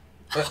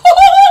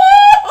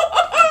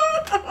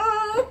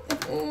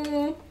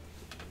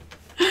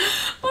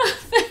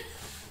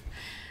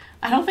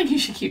 I don't think you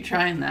should keep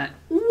trying that.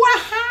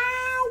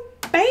 Wow,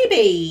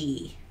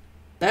 baby!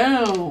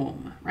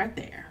 Boom. Right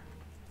there.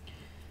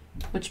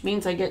 Which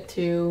means I get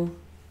to...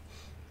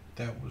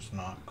 That was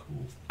not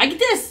cool. I get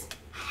this!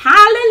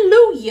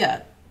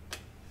 Hallelujah!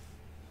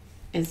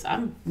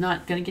 I'm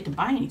not going to get to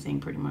buy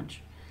anything, pretty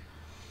much.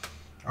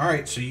 All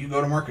right, so you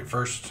go to market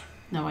first.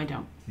 No, I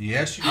don't.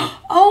 Yes, you do.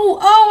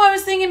 Oh, I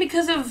was thinking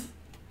because of...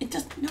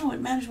 No,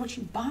 it matters what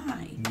you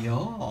buy. Yeah.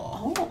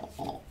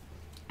 Oh.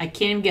 I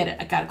can't even get it.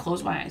 I got to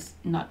close my eyes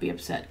and not be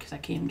upset because I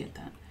can't even get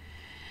that.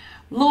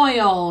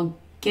 Loyal,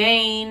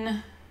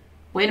 gain...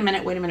 Wait a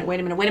minute.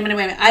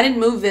 I didn't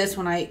move this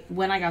when I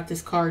got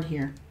this card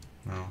here.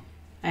 No.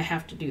 I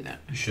have to do that.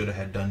 You should have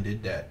had done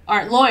did that. All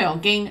right, loyal.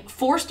 Gain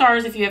 4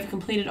 stars if you have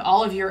completed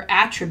all of your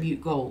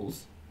attribute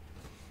goals.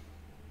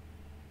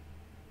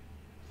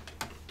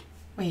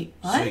 Wait,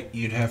 what? So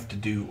you'd have to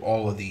do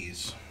all of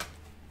these.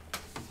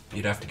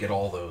 You'd have to get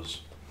all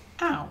those.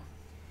 Ow.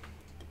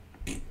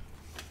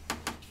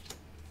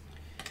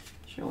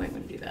 Sure, wait,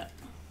 when to do that.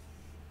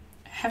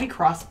 Heavy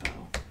crossbow.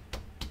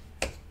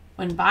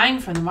 When buying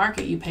from the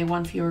market, you pay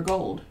 1 fewer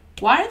gold.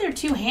 Why are there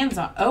 2 hands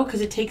on? Oh,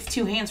 because it takes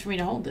 2 hands for me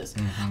to hold this.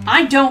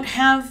 I don't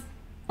have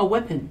a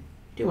weapon,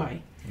 do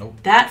I? Nope.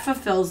 That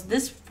fulfills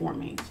this for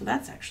me, so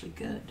that's actually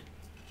good.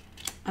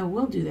 I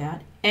will do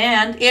that.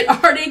 And it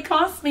already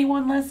cost me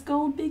 1 less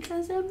gold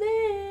because of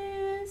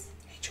this.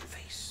 Hate your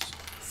face.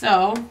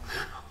 So,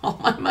 all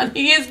my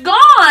money is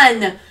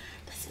gone.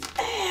 This is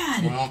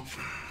bad. Well,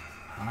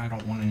 I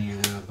don't want any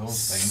of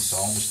those things, so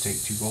I'll just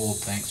take 2 gold.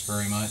 Thanks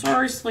very much.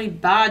 Seriously,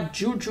 bad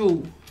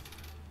juju.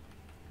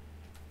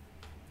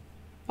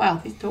 Wow,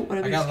 these don't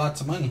want to I got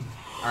lots of money.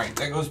 Alright,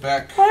 that goes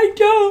back. I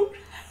don't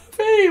have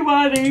any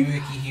money.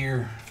 Doohickey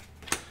here.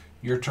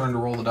 Your turn to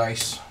roll the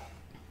dice.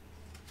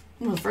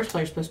 Well, the first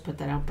player's supposed to put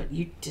that out, but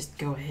you just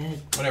go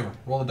ahead. Whatever.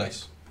 Roll the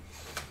dice.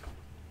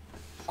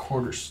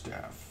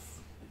 Quarterstaff.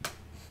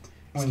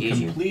 When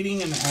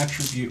completing an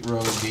attribute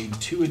row, gain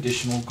 2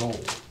 additional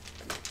gold.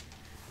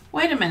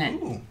 Wait a minute.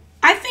 Ooh.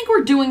 I think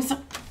we're doing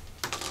some...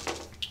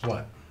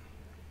 What?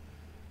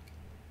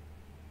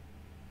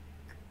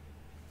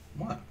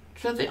 What?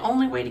 So the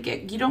only way to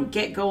get... You don't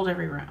get gold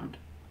every round.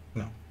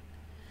 No.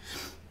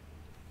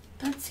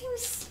 That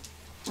seems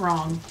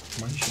wrong.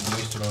 Well, you shouldn't have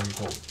wasted all your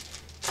gold.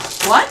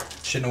 What?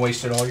 Shouldn't have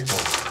wasted all your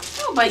gold.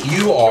 No, but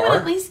you are can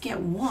at least get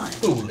 1.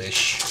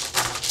 Foolish.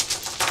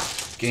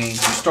 Gain 2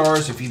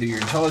 stars if either your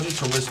intelligence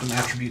or wisdom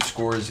attribute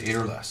score is 8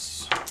 or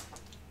less.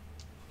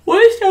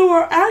 Wisdom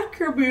or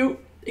attribute?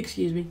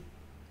 Excuse me.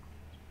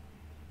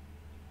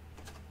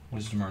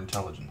 Wisdom or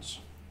intelligence?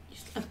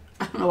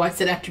 I don't know why I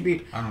said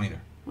attribute. I don't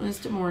either.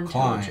 Wisdom or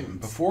intelligence. Climb.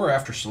 Before or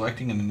after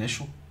selecting an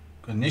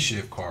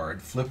initiative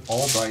card, flip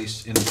all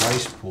dice in the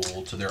dice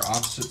pool to their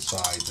opposite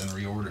sides and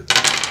reorder them.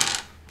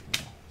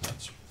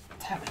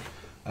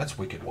 That's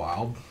wicked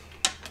wild.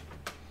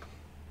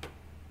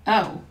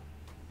 Oh.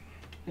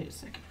 Wait a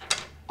second.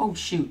 Oh,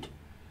 shoot.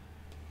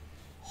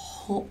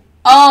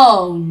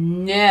 Oh,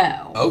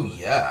 no. Oh,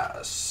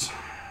 yes.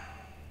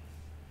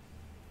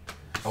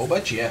 Oh,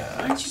 but yes.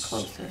 Why don't you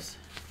close this?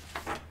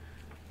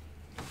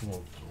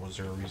 Well, was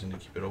there a reason to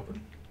keep it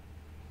open?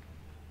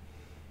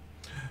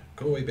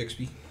 Go away,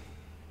 Bixby.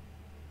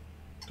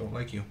 Don't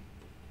like you.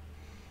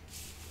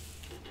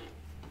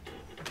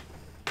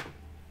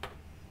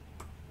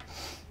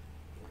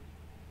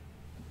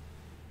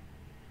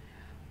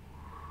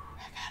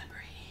 I gotta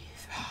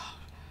breathe.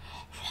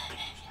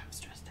 I'm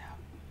stressed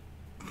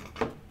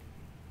out.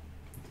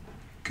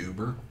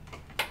 Goober.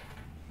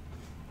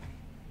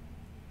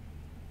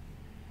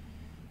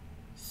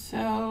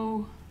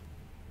 So...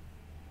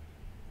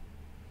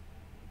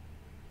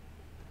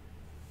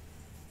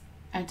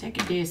 I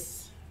take a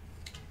this.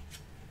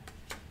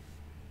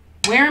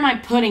 Where am I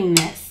putting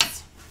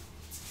this?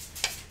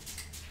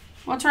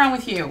 What's wrong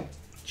with you?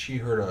 She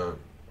heard a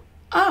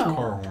Oh.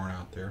 car horn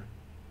out there.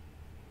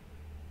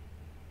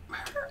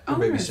 Her Or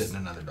owner's... babysitting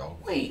another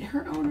dog. Wait,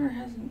 her owner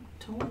hasn't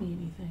told me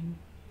anything.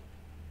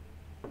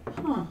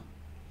 Huh.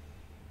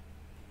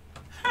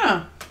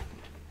 Huh.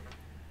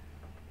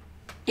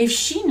 If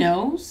she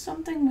knows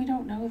something we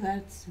don't know,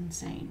 that's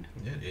insane.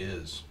 It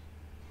is.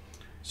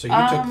 So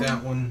you took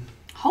that one.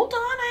 Hold on,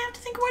 I have to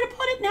think where to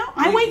put it now.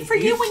 I wait for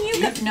you when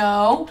you go. you-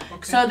 No,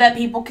 Okay. so that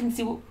people can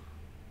see. Girl,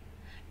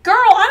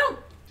 I don't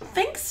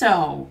think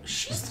so.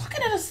 She's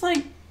looking at us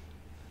like,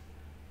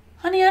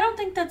 honey, I don't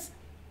think that's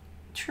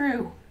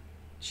true.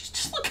 She's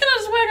just looking at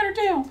us wagging her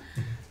tail.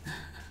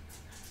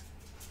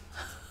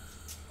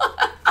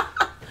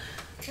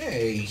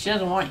 Hey. She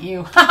doesn't want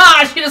you.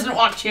 Haha, she doesn't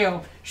want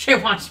you. She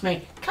wants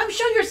me. Come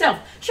show yourself.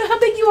 Show how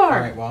big you are. All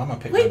right, well, I'm going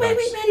to pick Wait, my wait,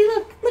 dice. wait, Maddie,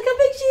 look. Look how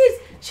big she is.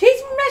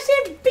 She's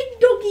massive, big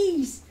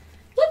doggies.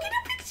 Look at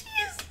how big she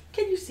is.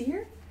 Can you see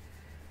her?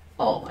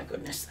 Oh, my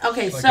goodness.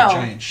 Okay, Like so. a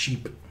giant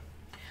sheep.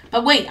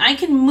 But wait, I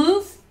can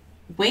move.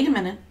 Wait a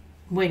minute.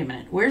 Wait a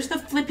minute. Where's the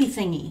flippy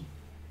thingy?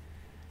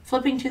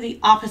 Flipping to the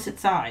opposite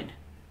side.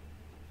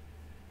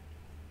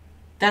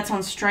 That's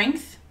on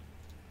strength?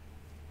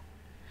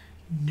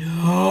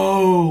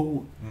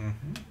 No.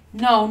 Mm-hmm.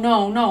 No,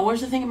 no, no.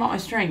 Where's the thing about my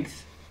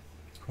strength?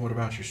 What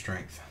about your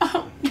strength?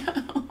 Oh,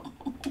 no.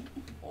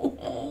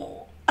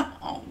 Oh,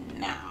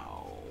 no.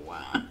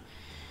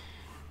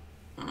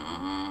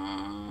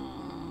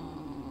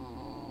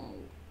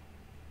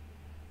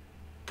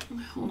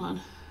 Hold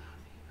on.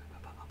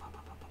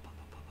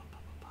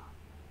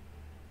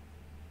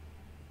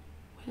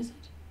 What is it?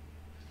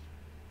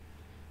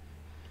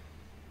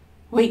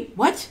 Wait,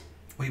 what?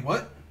 Wait,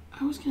 what?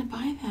 I was going to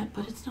buy that,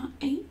 but it's not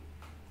 8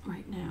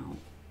 right now.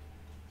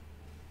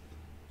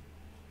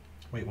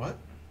 Wait, what?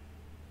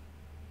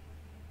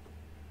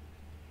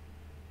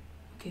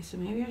 Okay, so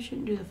maybe I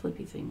shouldn't do the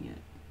flippy thing yet.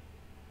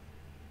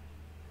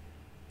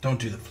 Don't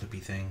do the flippy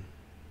thing.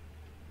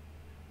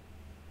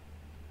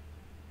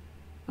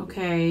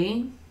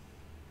 Okay.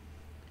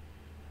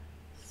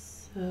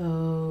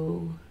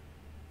 So...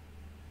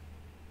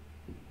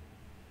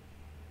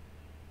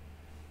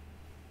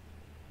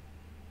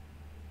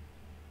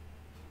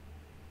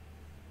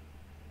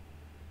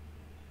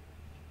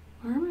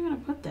 where am I going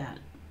to put that?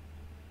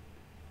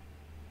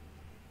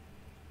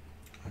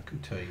 I can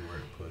tell you where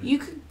to put it. You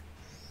could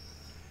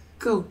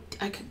go...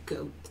 I could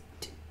go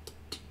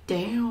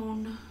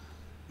down.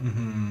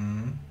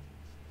 Mm-hmm.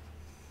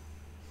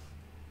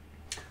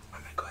 I'm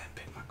going to go ahead and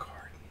pick my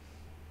card.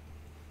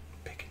 I'm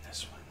picking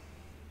this one.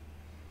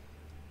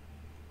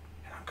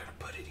 And I'm going to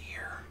put it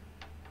here.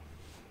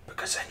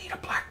 Because I need a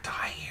black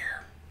die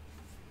here.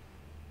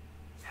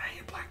 And I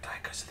need a black die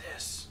because of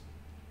this.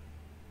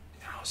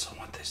 And I also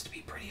want this to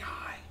be pretty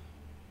high.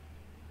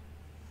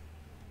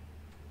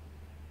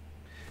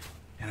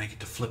 And I get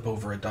to flip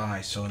over a die.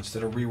 So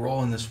instead of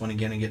re-rolling this one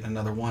again and getting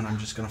another one, I'm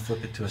just going to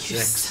flip it to a 6. You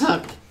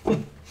suck.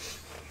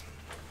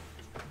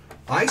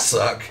 I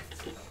suck.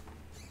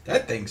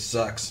 That thing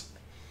sucks.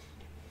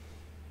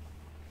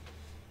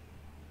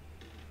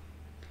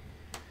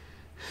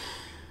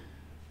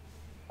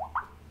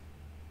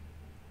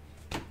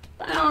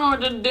 I don't know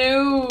what to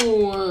do.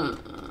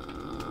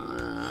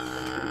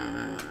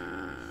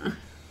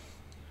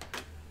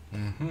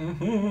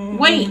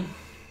 Wait.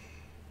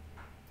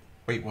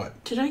 Wait,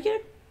 what? Did I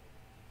get a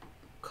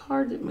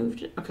card that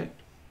moved it? Okay.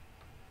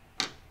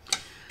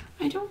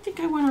 I don't think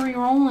I want to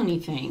re-roll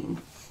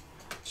anything.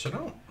 So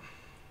don't.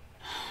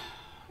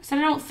 I said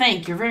I don't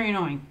think. You're very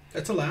annoying.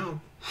 That's allowed.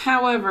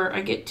 However,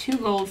 I get 2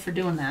 gold for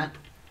doing that.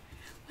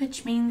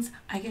 Which means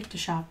I get to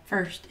shop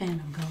first.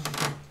 And I'm going to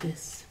get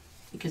this.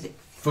 Because it...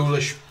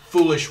 Foolish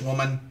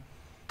woman.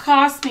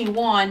 cost me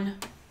 1.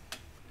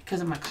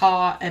 Because of my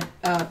cod.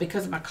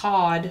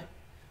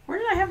 Where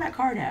did I have that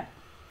card at?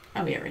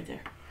 Oh, yeah, right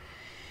there.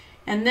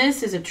 And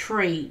this is a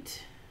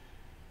trait.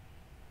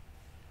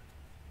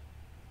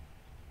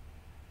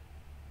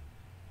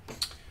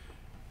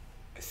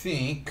 I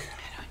think...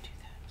 How do I do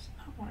that? It's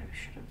not what I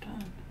should have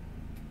done.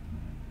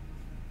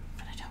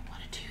 But I don't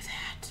want to do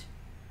that.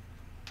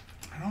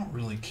 I don't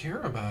really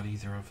care about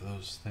either of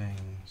those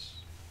things.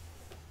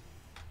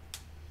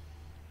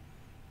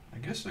 I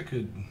guess I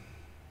could...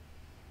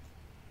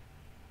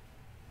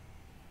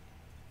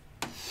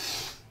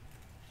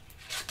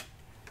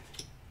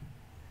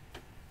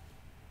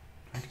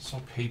 I guess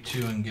I'll pay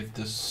 2 and get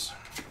this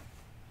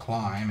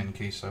climb in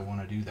case I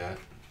want to do that.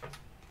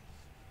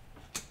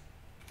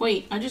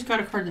 Wait, I just got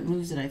a card that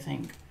moves it, I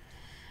think.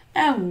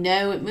 Oh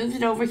no, it moves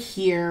it over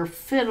here.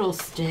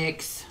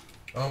 Fiddlesticks.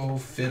 Oh,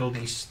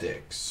 fiddledy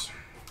sticks.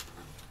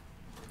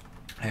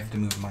 I have to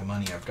move my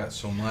money. I've got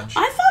so much.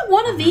 I thought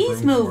one of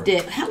these room moved for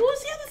it. What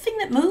was the other thing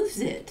that moves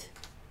it?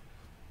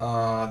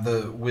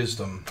 The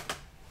wisdom.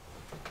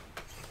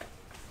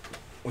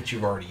 Which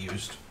you've already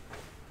used.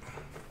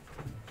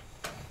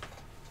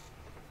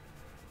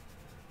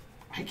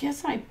 I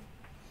guess I...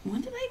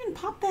 when did I even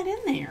pop that in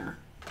there?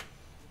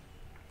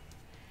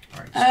 All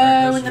right,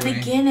 Oh, in the away.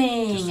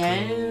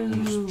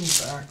 beginning.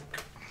 Just Oh.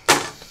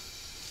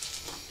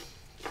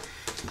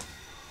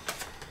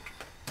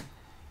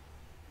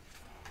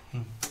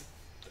 back.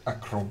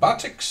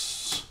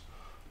 Acrobatics,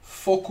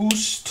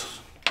 focused,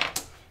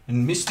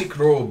 and mystic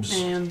robes.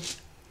 Man.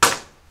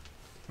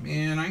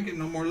 Man, I ain't getting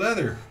no more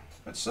leather.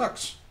 That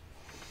sucks.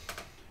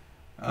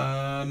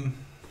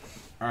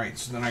 Alright,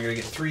 so then I gotta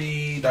get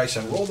 3 dice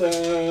and roll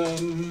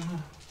them.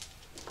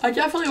 I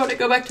definitely want to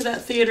go back to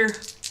that theater.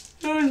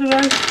 That was a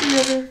nice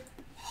theater.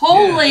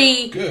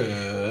 Holy Yeah,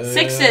 good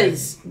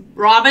 6s.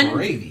 Robin.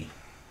 gravy.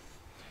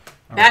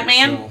 All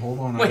Batman? Right, so hold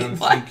on, Wait, I gotta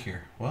what? think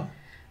here. What?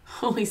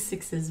 Holy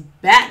 6s.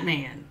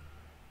 Batman.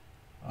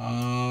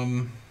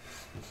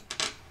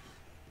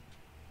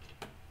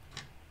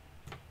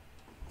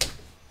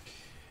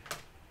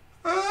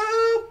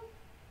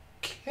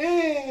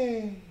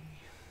 Okay.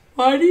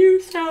 Why do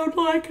you sound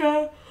like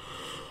a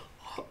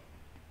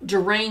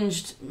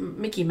deranged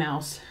Mickey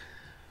Mouse?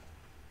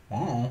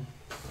 Wow.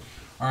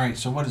 Alright,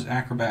 so what is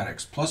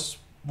acrobatics?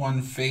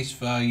 +1 face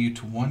value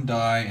to 1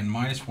 die and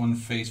 -1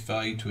 face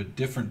value to a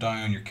different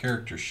die on your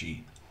character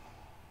sheet.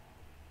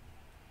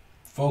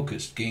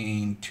 Focused.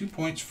 Gain 2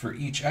 points for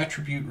each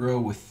attribute row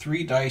with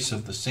 3 dice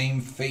of the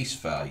same face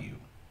value.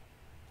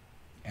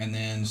 And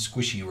then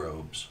squishy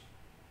robes.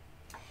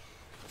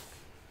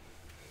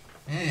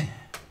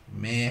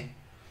 Meh.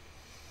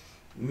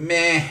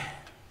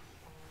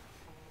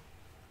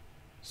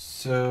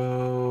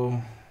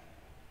 So...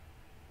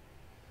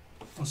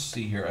 let's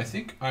see here. I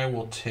think I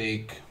will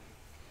take...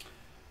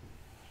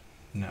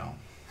 no.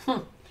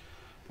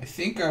 I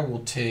think I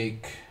will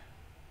take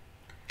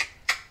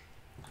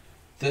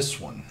this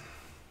one.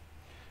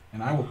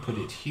 And I will put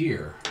it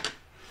here.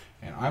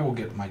 And I will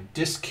get my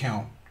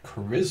discount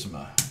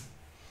charisma.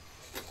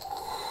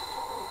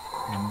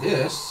 And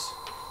this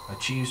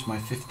achieves my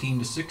 15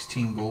 to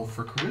 16 goal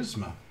for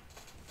charisma.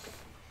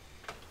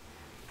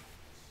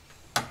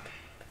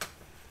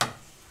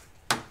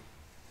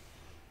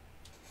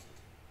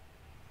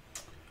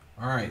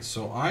 Alright,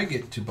 so I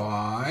get to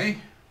buy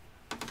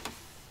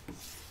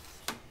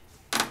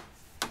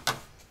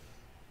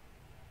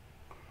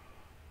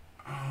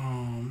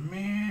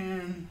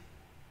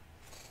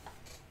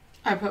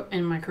I put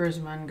in my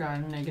charisma and got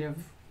a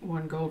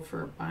 -1 gold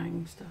for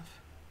buying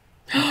stuff.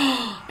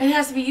 It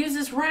has to be used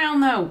this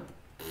round, though.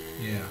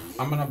 Yeah,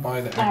 I'm gonna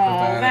buy the Oh, that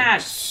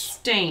acrobatics.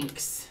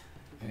 stinks.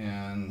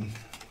 And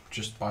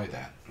just buy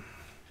that.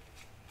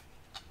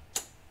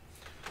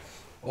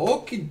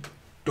 Okie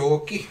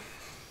dokie.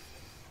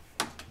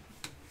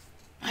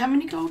 How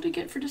many gold do you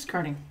get for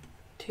discarding?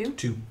 2?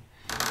 2.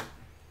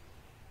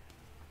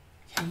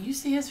 Can you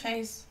see his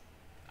face?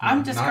 No, I'm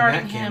not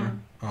discarding that him.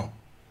 camera. Oh.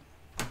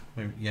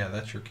 Maybe, yeah,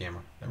 that's your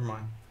camera. Never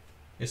mind.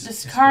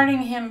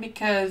 Discarding him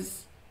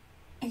because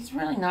he's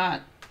really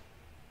not.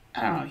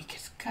 I don't know.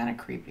 He's kind of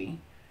creepy.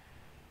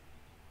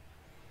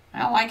 I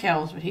don't like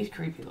elves, but he's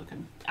creepy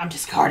looking. I'm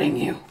discarding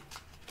you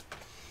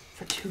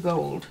for 2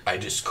 gold. I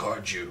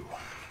discard you.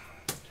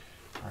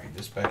 Alright,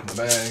 this back in the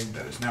bag.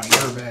 That is now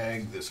your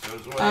bag. This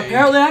goes away.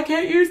 Apparently I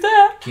can't use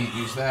that. Can't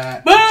use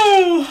that.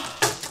 Boo!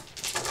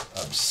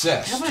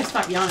 Obsessed. How about I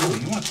stop Ooh,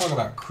 yawning? you want to talk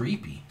about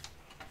creepy?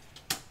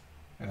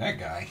 Look at that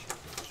guy.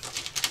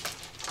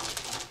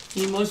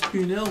 He must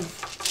be an elf.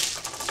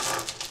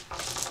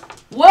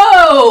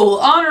 Whoa!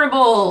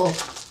 Honorable!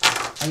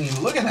 I mean,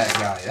 look at that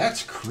guy.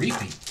 That's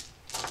creepy.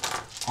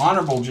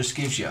 Honorable just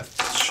gives you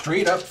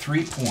straight up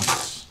 3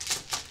 points.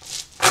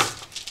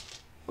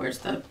 Where's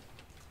the...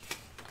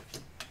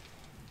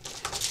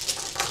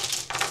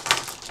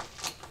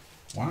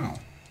 Wow.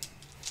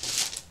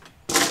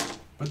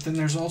 But then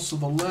there's also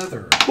the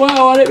leather.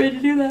 Whoa, I didn't mean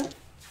to do that.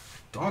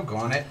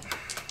 Doggone it.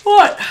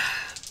 What?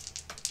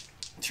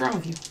 What's wrong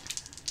with you?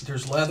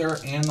 There's leather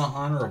and the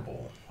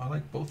honorable. I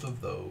like both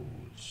of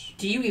those.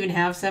 Do you even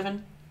have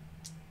 7?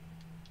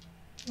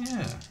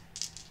 Yeah.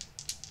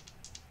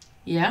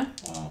 Yeah?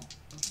 Well,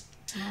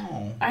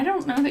 no. I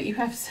don't know that you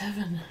have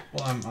 7.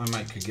 Well, I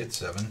might could get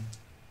 7.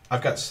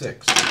 I've got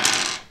 6.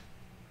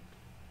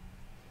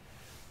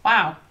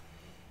 Wow.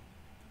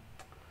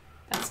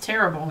 That's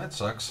terrible. That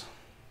sucks.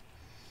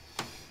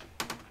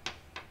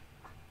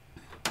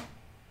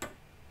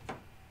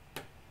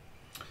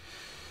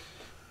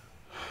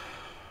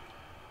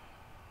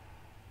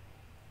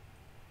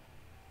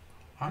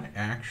 I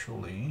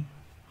actually...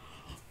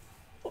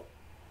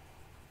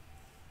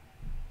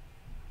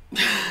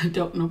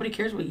 Don't. Nobody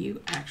cares what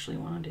you actually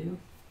want to do.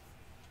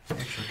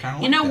 Actually kind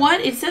of You know what?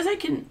 It says I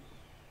can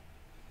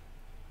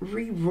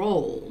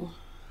re-roll.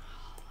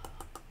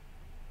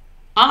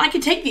 I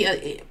can take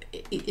the...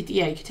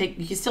 yeah, you can take.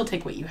 You can still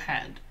take what you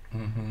had.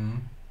 Mm-hmm.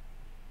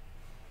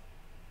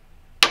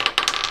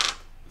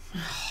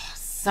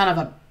 Son of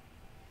a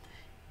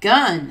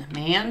gun,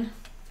 man.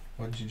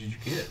 What did you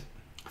get?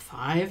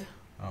 5.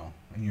 Oh,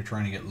 and you're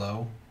trying to get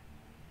low?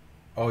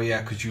 Oh,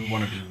 yeah, because you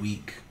want to be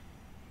weak.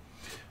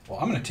 Well,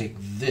 I'm going to take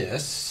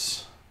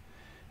this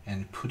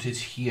and put it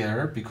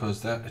here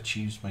because that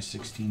achieves my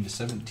 16 to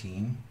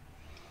 17.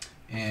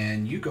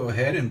 And you go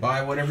ahead and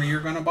buy whatever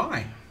you're going to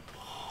buy.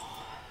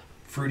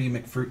 Fruity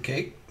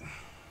McFruitcake.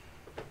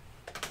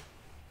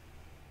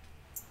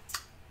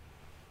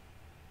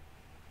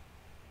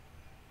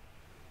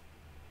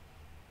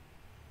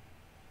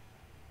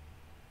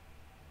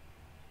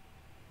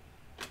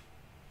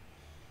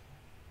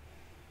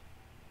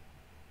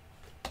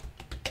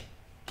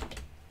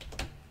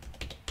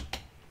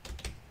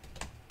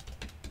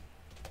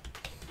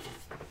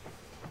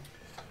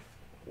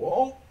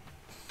 Whoa.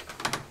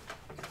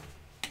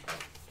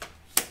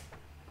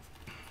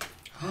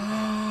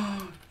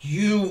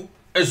 You,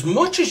 as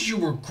much as you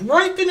were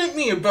griping at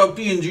me about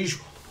being these,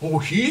 oh,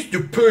 he's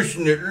the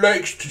person that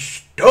likes to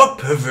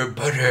stop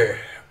everybody.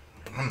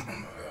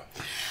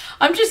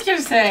 I'm just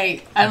gonna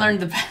say I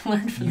learned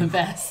from the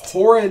best.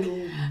 Horrid.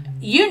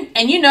 You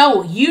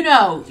know. You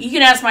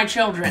can ask my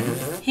children.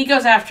 He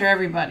goes after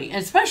everybody,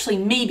 and especially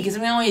me because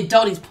I'm the only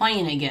adult he's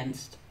playing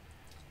against.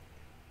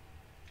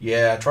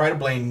 Yeah, try to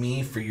blame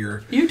me for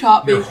your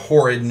taught me. Your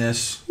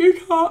horridness. You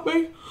taught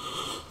me.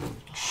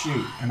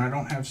 Shoot, and I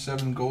don't have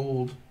 7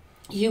 gold.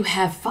 You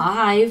have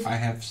 5. I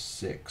have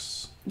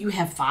 6. You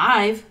have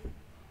 5.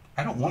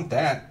 I don't want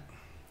that.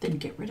 Then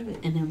get rid of it,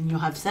 and then you'll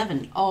have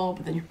 7. Oh,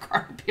 but then your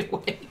card will be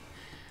away.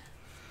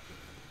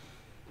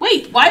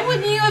 Wait, why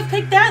wouldn't you have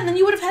picked that, and then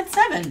you would have had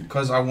 7?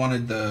 Because I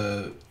wanted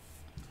to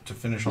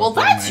finish off. Well,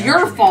 that's my your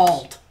attributes.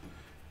 fault.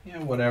 Yeah,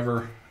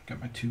 whatever. Got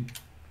my 2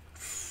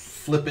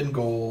 flippin'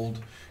 gold.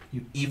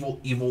 You evil,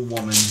 evil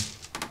woman.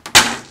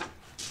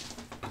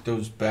 Put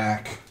those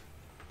back.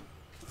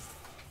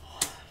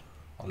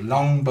 A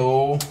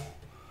longbow.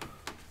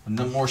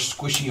 No more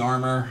squishy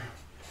armor.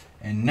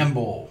 And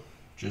nimble.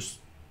 Just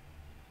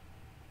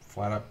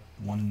flat up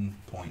 1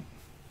 point.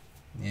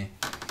 Yeah.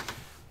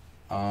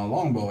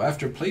 Longbow.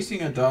 After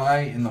placing a die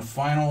in the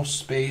final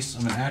space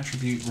of an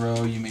attribute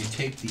row, you may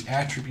take the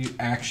attribute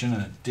action an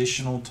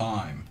additional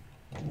time.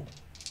 Oh.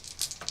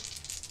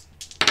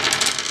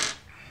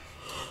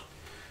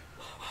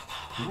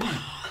 What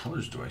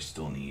colors do I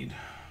still need?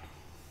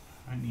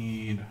 I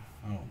need...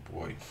 Oh,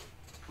 boy.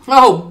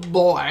 Oh,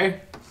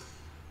 boy.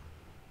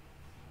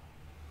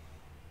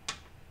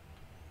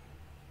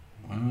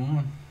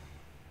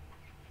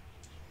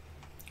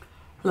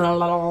 La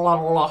la la la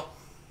la.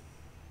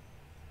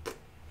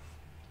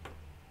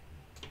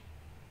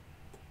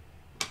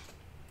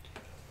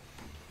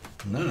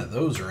 None of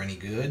those are any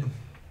good.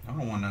 I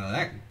don't want none of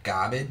that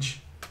garbage.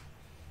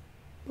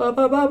 Ba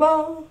ba ba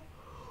ba.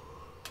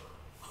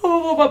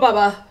 Oh ba ba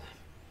ba.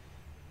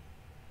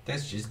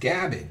 That's just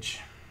garbage.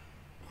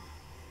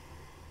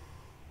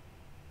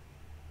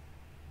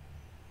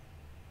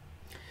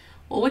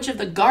 Well, which of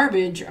the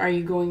garbage are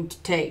you going to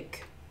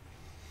take?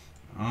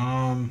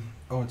 Oh,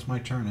 it's my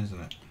turn, isn't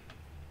it?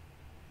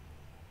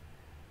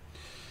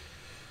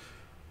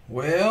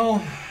 Well,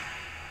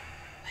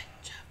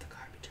 Which of the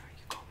garbage are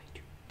you going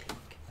to take?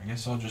 I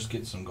guess I'll just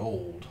get some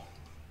gold.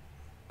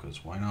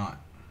 Because why not?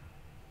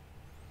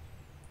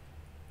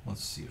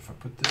 Let's see, if I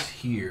put this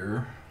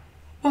here,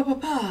 Ba ba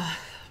ba.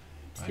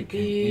 I can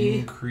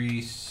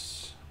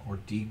increase or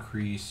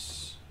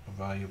decrease a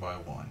value by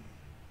 1.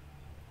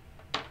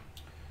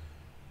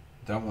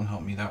 That won't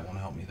help me, that won't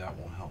help me, that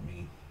won't help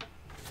me.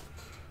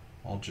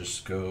 I'll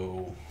just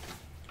go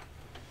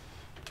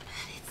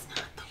It's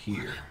not the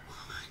here. one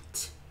I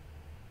want.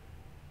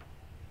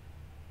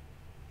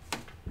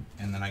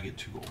 And then I get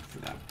 2 gold for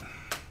that.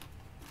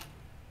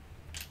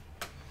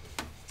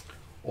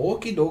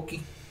 Okie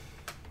dokie.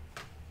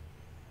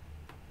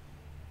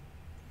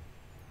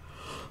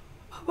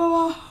 Ba ba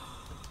ba.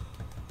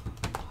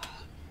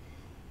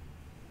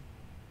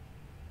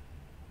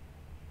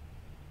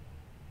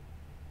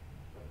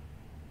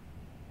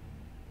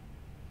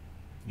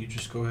 You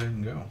just go ahead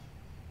and go.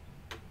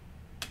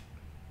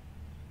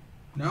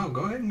 No,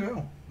 go ahead and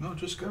go. No,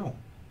 just go.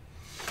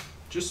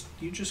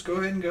 You just go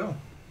ahead and go.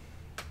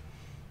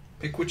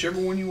 Pick whichever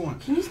one you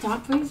want. Can you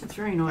stop, please? It's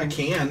very annoying. I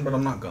can, but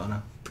I'm not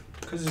gonna.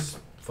 Because it's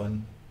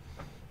fun.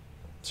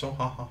 So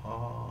ha ha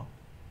ha.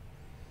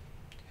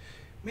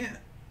 Man,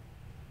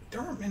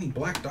 there aren't many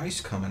black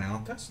dice coming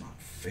out. That's not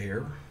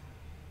fair.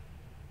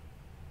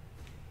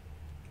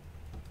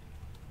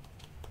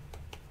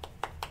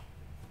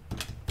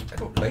 I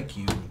don't like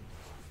you.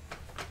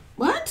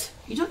 What?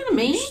 You talking to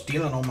me? You're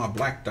stealing all my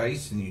black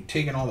dice and you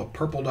taking all the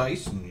purple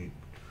dice and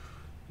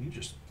you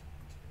just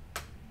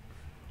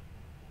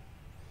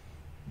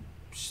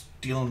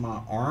stealing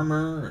my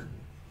armor. And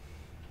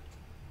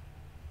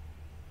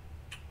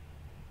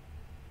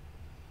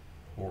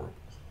horrible.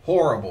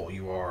 Horrible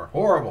you are.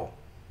 Horrible.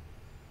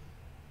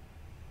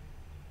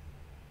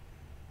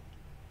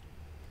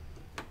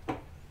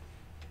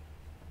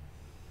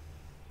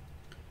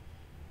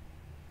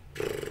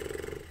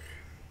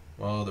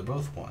 Well, they're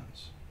both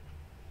ones.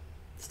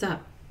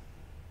 Stop.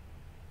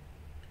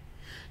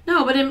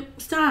 No, but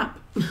stop.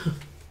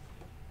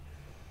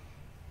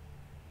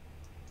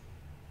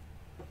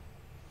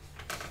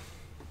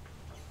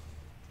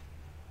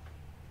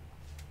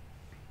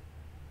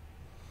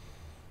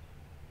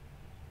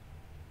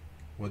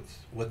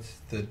 What's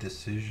the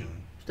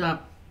decision?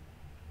 Stop.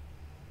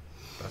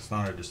 That's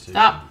not a decision.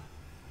 Stop.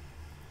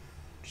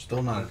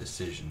 Still not a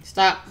decision.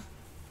 Stop.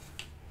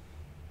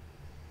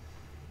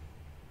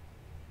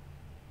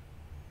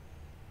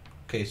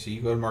 Okay, so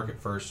you go to market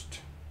first,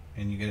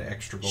 and you get an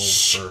extra gold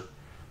for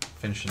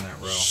finishing that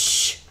row.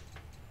 Shh.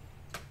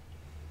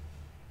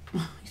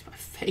 Use my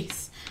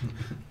face.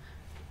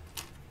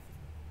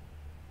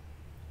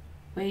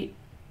 Wait.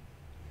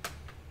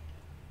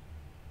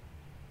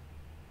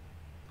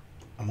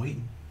 I'm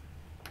waiting.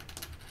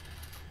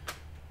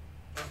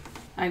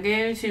 I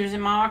go to the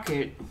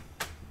market.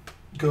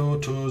 Go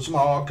to the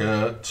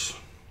market.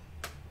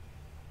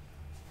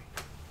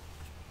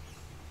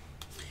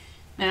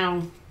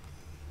 Now.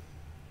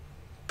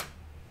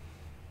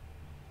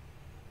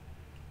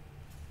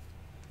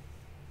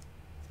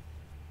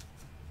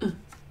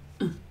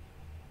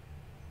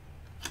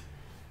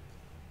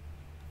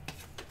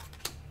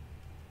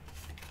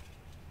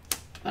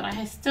 But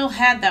I still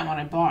had that when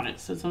I bought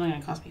it, so it's only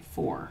going to cost me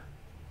 4.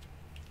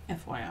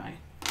 FYI.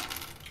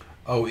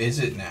 Oh, is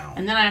it now?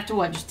 And then I have to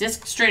what?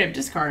 Just straight up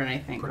discard it, I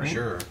think, Pretty right?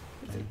 sure.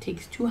 It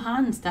takes 2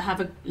 hands to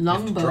have a You have to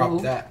longbow.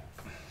 drop that.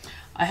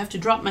 I have to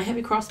drop my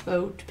heavy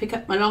crossbow to pick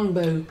up my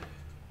longbow.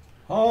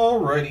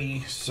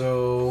 Alrighty,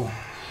 so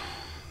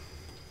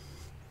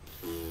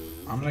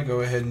I'm gonna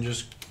go ahead and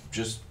just.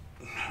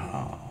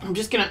 I'm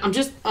just gonna. Yeah,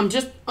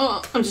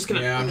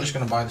 I'm just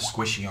gonna buy the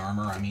squishy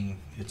armor. I mean,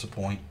 it's a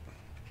point.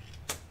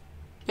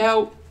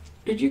 Now,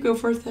 did you go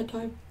first that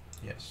time?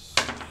 Yes.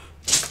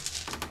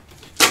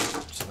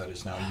 So that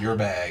is now your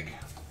bag.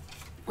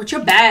 What's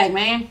your bag,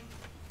 man?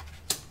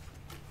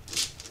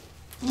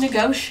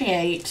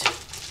 Negotiate.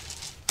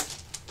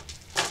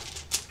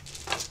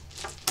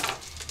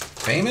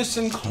 Famous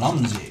and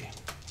clumsy.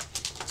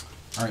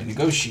 Alright,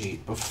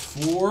 negotiate.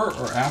 Before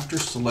or after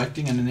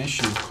selecting an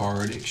initiative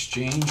card,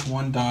 exchange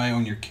 1 die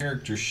on your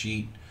character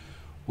sheet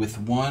with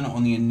 1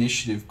 on the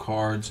initiative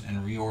cards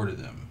and reorder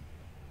them.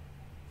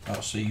 Oh,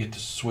 so you get to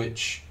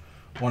switch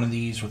one of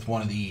these with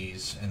one of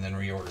these and then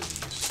reorder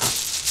these.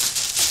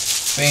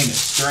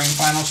 Famous. During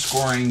final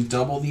scoring,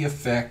 double the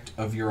effect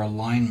of your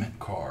alignment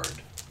card.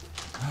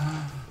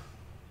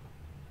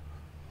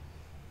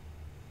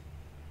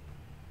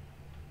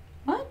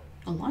 What?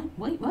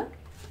 Wait, what?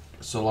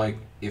 So, like,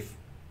 if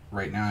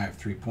right now I have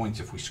 3 points,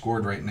 if we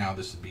scored right now,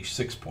 this would be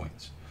 6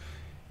 points.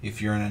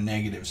 If you're in a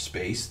negative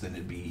space, then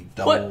it'd be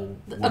double.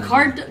 A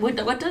card.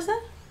 What does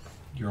that?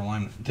 Your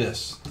alignment.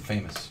 This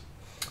famous.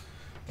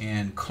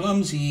 And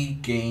clumsy,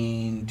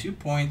 gain 2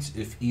 points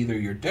if either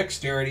your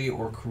dexterity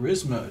or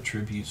charisma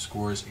attribute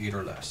scores 8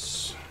 or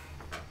less.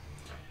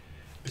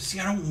 But see,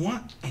 I don't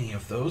want any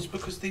of those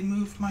because they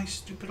moved my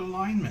stupid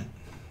alignment.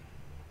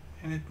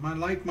 And I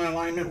like my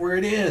alignment where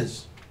it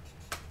is.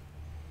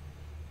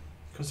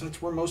 Because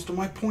that's where most of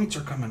my points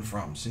are coming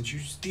from, since you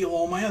steal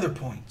all my other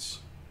points.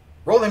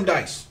 Roll them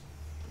dice.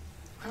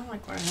 I don't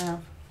like what I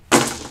have.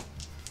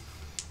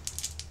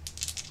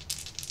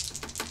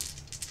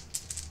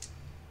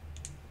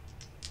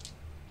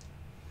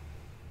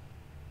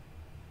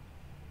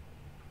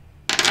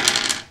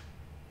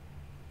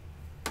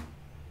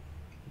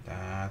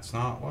 That's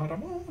not what I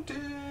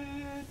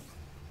wanted.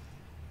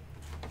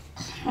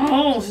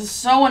 Oh, this is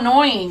so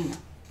annoying.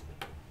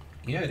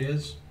 Yeah, it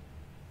is.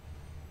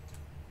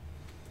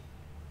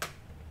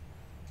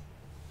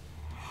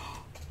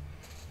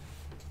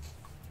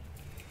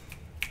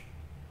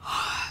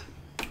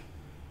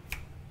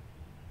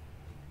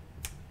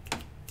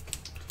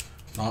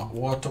 Not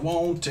what I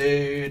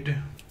wanted.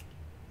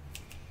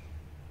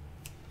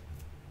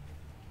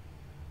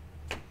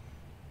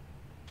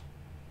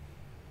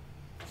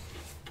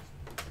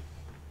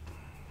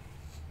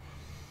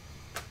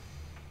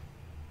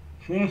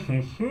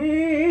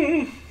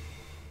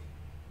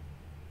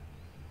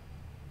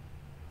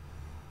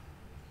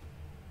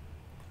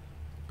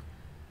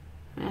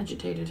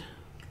 Agitated.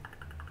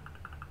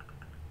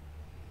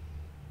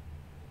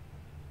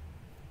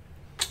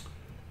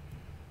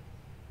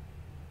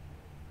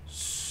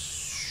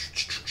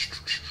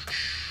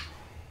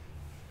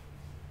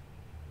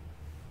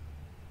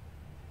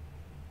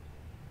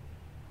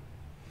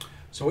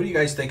 So what are you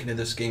guys thinking of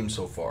this game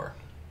so far?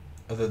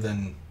 Other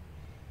than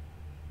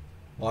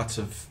lots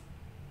of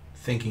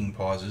thinking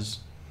pauses.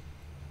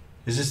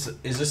 Is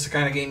this the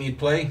kind of game you'd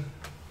play?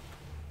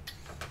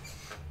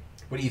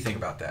 What do you think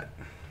about that?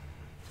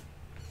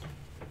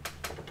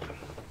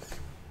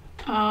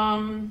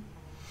 I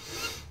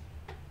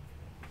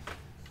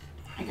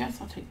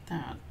guess I'll take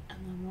that and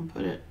then we'll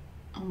put it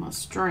on my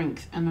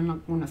strength and then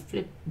I'm going to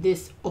flip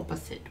this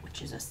opposite,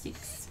 which is a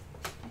 6.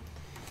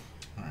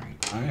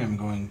 Alright, I am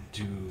going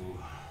to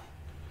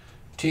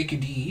take a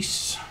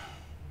dice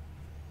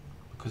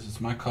because it's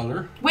my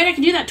color. Wait, I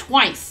can do that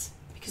twice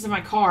because of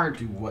my card.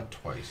 Do what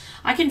twice?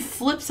 I can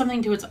flip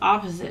something to its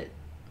opposite.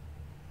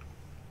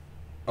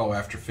 Oh,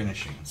 after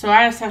finishing. So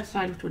I just have to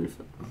decide which one to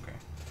flip. Okay.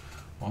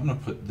 Well, I'm going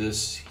to put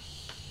this here.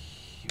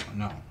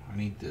 No, I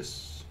need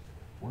this.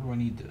 Where do I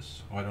need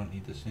this? Oh, I don't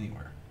need this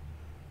anywhere.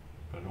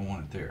 But I don't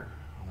want it there.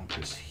 I want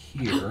this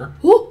here.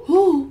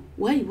 Ooh,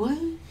 wait, what?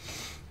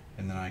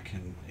 And then I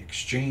can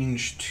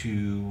exchange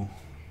to...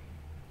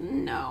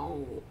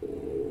 No.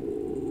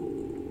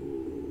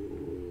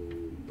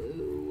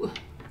 Boo.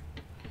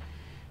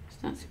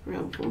 It's not super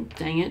helpful.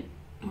 Dang it.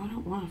 Oh, I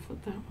don't want to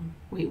flip that one.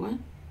 Wait, what?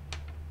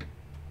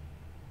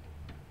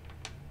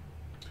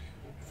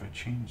 If I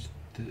change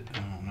the...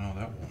 Oh, no,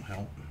 that won't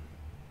help.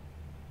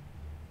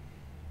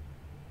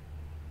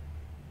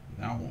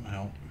 That won't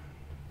help.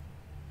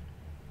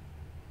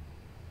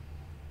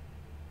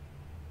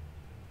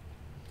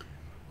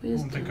 Wisdom. I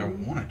don't think I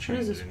want to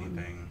change anything.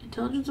 One?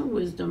 Intelligence or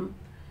wisdom?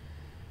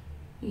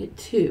 You get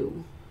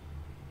 2.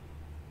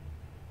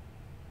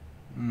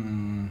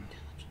 Intelligence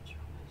or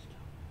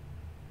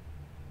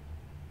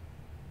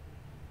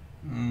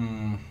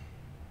wisdom?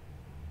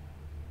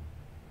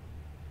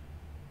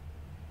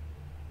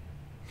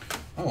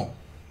 Oh,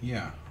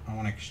 yeah. I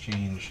want to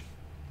exchange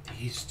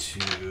these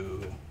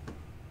two.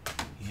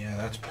 Yeah,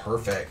 that's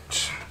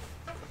perfect.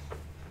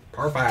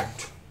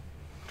 Perfect.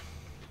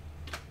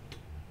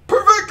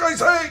 Perfect, I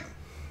say!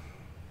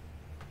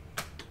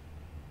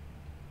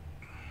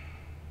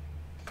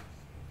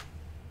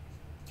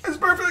 It's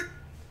perfect.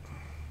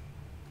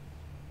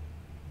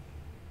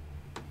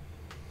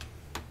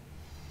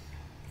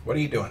 What are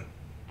you doing?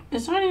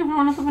 Deciding if I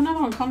want to flip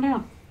another one. Calm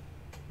down.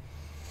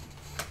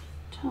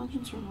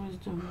 Intelligence or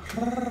wisdom?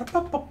 Intelligence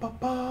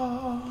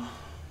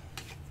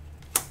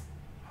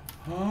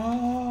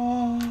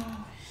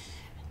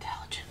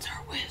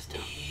or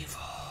wisdom?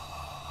 Evil.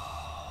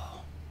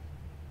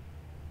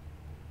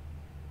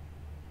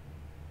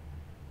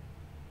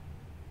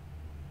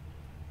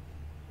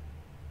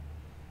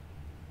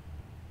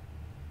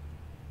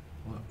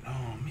 Look,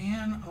 oh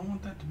man, I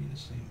want that to be the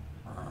same.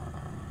 I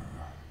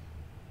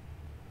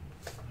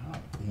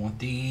don't want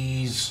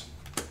these.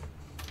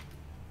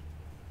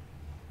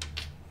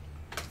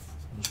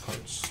 Those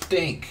cards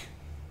stink.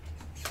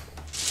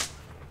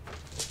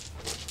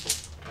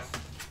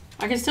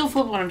 I can still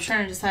flip one. I'm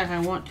trying to decide if I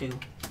want to.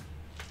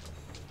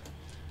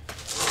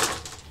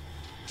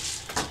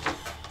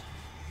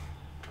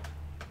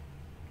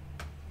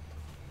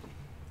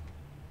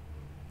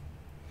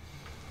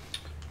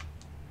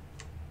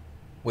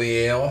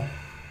 Well,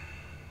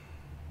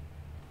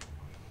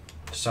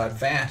 decide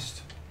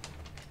fast.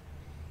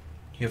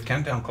 You have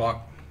countdown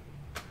clock.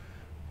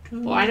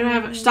 Well, I don't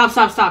have...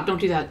 Stop. Don't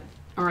do that.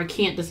 Or I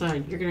can't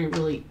decide. You're going to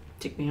really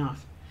tick me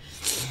off.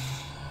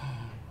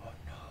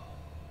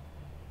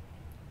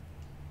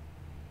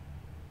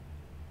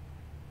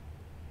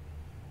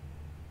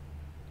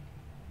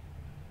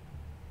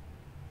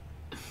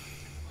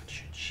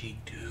 she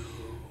do?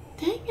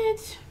 Dang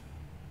it.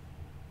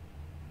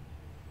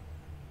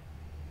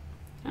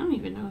 I don't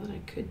even know that I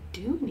could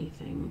do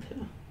anything to...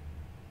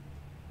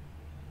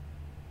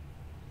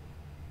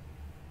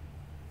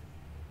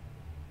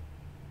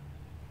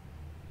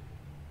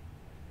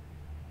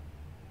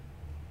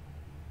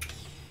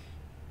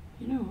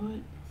 You know what?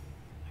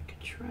 I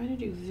could try to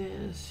do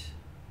this.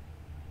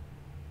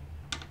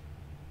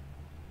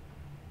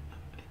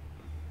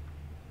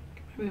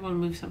 Maybe I want to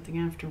move something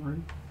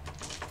afterward.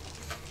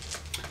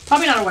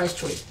 Probably not a wise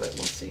choice, but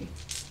we'll see.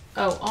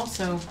 Oh,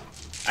 also,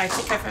 I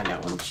think I found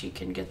out when she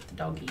can get the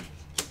doggy.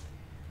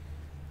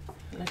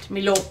 Let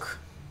me look.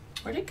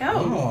 Where'd it go?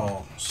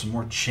 Oh, some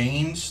more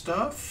chain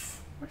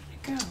stuff. Where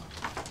did it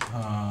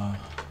go?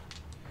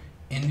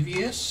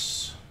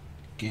 Envious.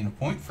 Gain a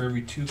point for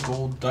every 2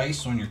 gold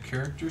dice on your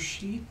character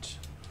sheet.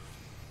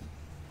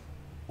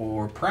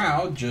 Or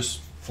proud,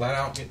 just flat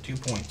out get 2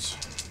 points.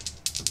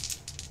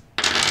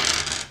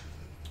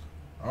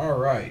 All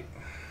right.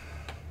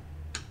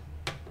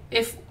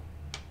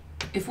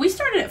 If we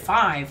started at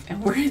 5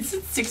 and we're at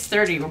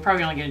 6:30, we're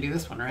probably only going to do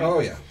this one, right? Oh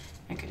yeah.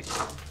 Okay.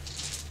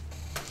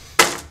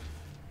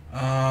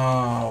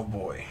 Oh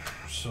boy.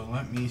 So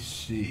let me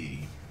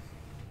see.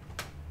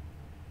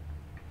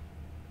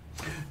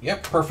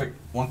 Yep, perfect.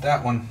 Want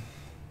that one.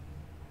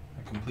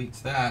 That completes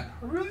that.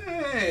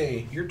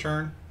 Hooray! Your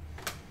turn.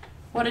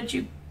 What did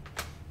you...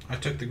 I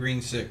took the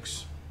green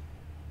 6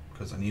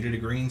 because I needed a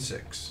green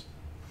 6.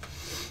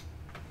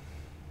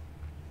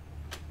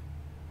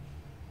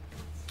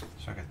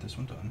 So I got this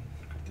one done.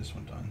 Got this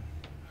one done.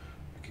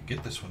 I could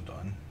get this one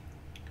done.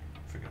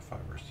 If I got 5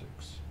 or 6.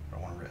 I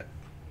want red.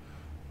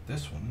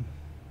 This one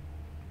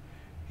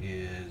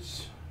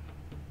is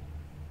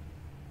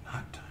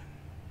not done.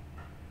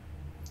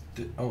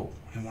 Oh,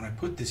 and when I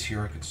put this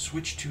here, I could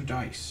switch 2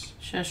 dice.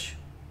 Shush.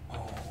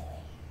 Oh.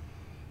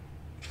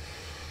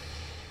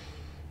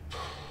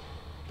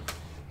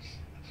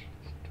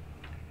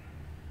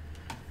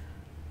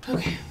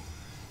 Okay.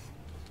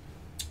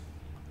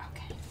 I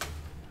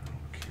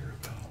don't care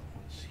about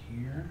what's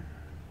here.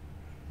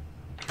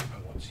 I don't care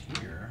about what's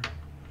here.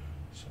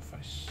 So if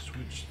I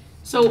switch...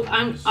 So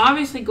I'm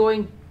obviously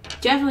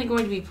definitely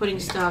going to be putting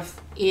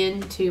stuff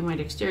into my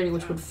dexterity,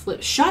 which would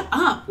flip... Shut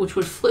up! Which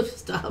would flip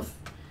stuff.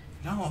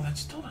 No, that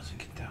still doesn't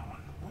get that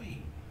one.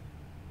 Wait.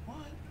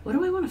 What? What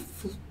do I want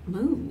to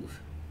move?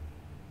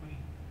 Wait.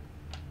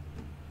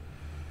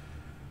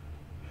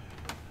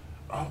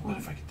 Oh, what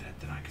if I get that?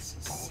 Then I could...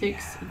 Oh, 6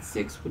 yeah. and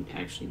 6 would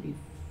actually be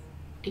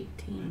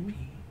 18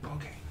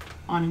 Okay.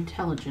 on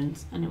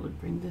intelligence, and it would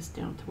bring this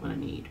down to what I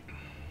need.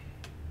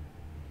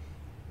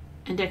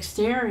 And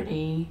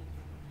dexterity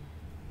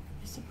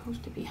is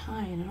supposed to be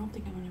high, and I don't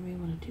think I'm going to be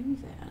able to do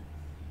that.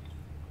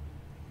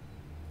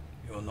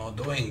 You're not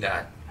doing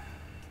that.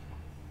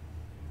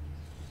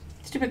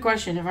 Stupid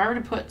question. If I were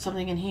to put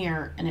something in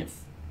here and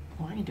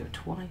well, I can do it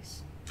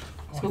twice.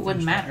 Oh, So it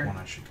wouldn't matter. One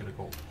I should get a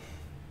gold.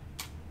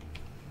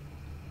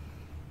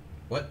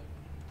 What?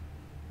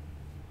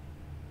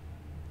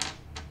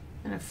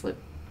 And I flip.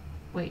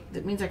 Wait,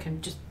 that means I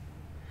can just.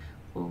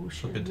 Oh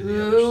shit! Flip it to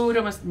the other Ooh,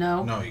 almost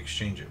no. No, you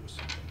exchange it with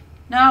something.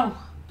 No,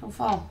 don't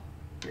fall.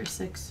 You're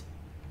 6.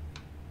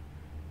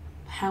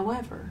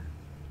 However,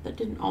 that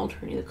didn't alter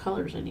any of the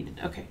colors I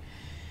needed. Okay,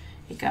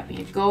 it got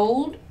me a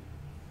gold,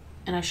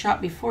 and I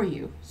shot before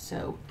you,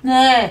 so.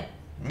 And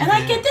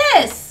I get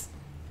this.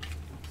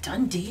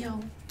 Done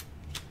deal.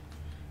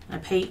 I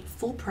pay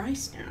full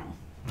price now.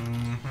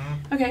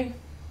 Mm-hmm. Okay,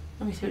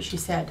 let me see what she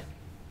said.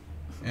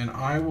 And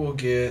I will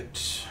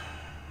get...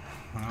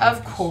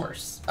 Of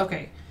course.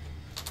 Okay.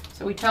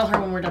 So we tell her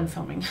when we're done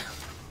filming.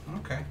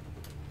 Okay.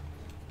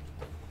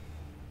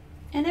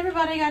 And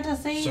everybody got to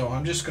see. So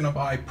I'm just going to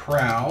buy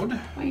Proud.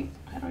 Wait,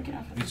 how do I get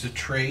off of It's a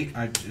trait.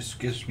 It just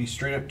gives me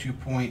straight up 2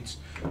 points.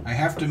 I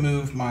have to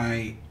move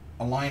my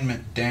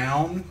alignment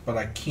down, but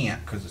I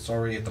can't because it's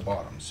already at the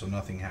bottom, so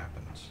nothing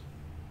happens.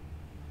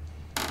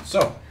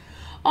 So...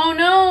 Oh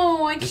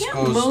no, I This can't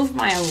goes move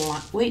my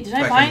alignment. Wait, did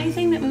I back buy in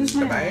anything that moves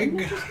my the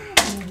bag.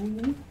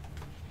 alignment?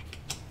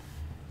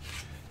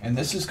 And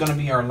this is going to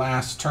be our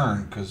last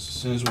turn, because as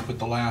soon as we put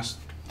the last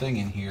thing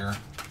in here...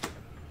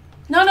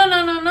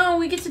 No.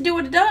 We get to do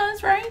what it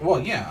does, right? Well,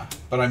 yeah.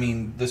 But I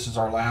mean, this is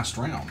our last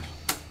round.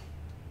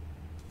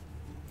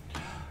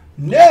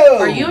 No!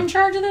 Are you in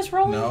charge of this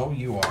roll? No,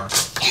 you are.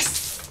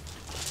 Yes!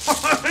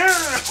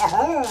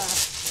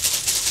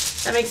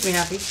 That makes me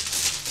happy.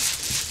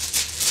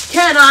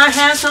 Can I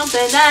have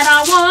something that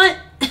I want?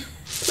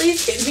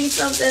 Please give me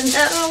something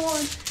that I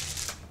want.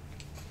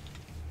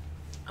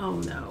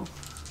 Oh no.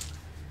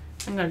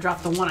 I'm gonna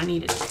drop the one I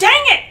needed.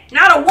 Dang it!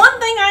 Not a one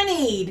thing I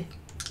need!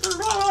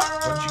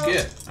 What'd you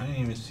get? I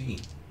didn't even see.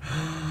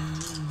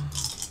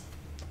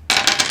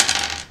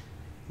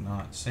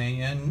 Not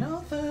saying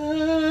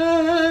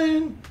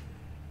nothing.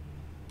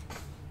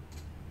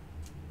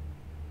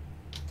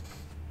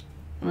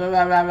 Blah,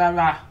 blah, blah, blah,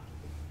 blah.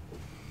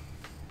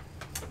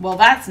 Well,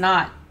 that's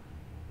not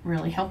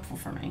really helpful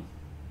for me,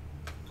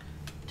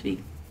 to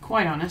be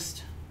quite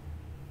honest.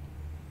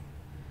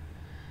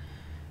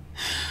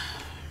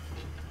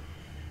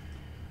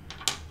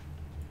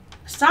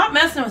 Stop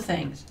messing with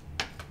things.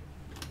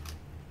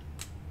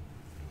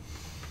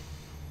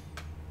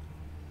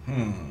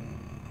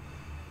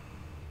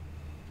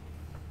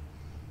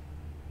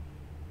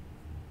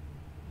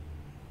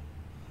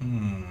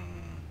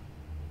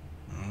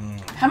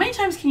 How many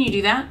times can you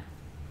do that?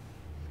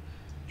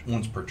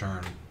 Once per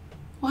turn.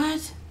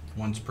 What?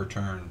 Once per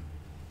turn.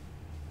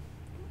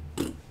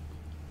 You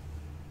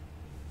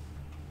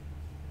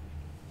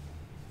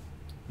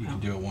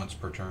can do it once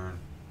per turn.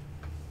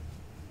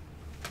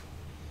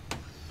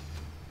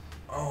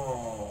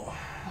 Oh.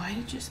 Why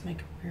did it just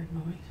make a weird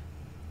noise?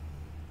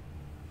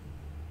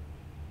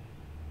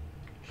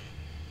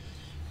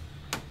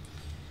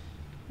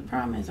 The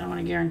problem is I want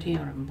to guarantee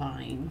what I'm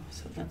buying,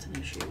 so that's an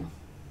issue.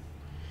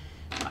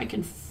 I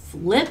can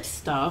flip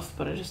stuff,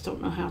 but I just don't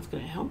know how it's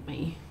going to help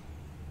me.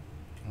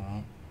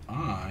 Well,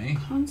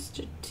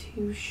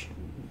 Constitution.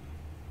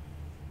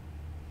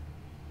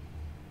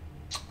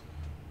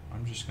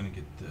 I'm just going to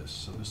get this.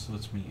 So this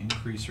lets me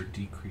increase or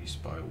decrease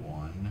by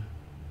 1.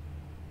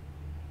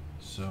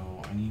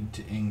 So I need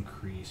to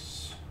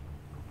increase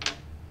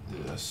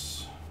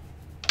this.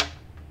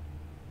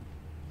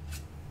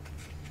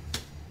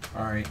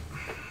 All right.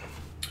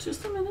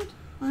 Just a minute.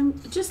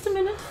 I'm just a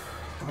minute.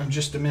 I'm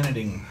just a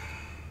minuting.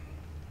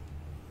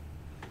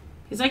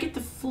 Because I get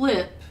the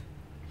flip,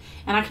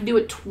 and I can do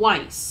it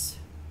twice.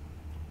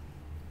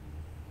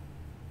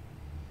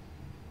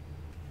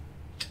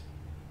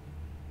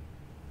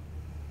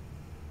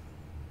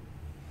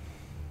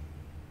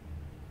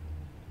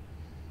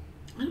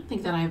 I don't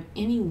think that I have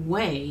any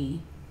way.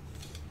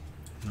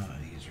 None of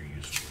these are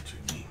useful to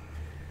me.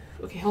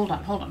 Okay, hold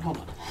on. I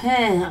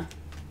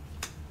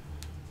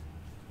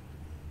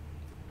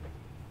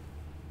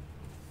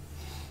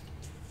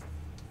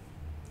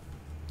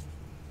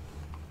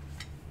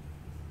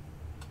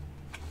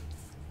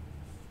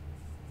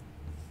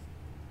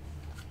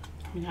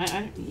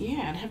mean,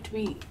 yeah, I'd have to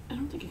be. I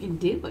don't think I can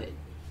do it.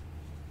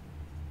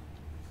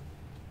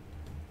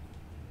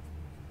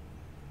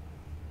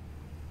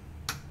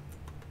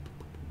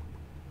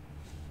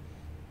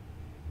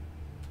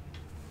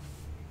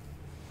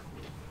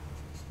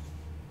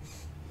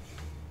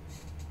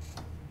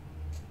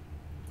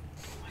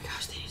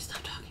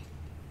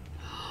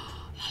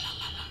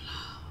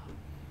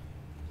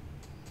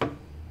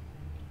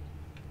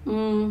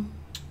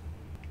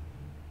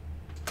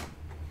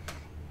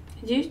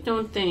 I just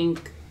don't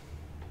think,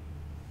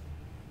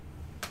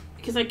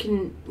 because I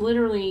can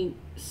literally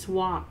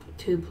swap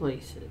 2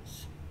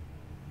 places.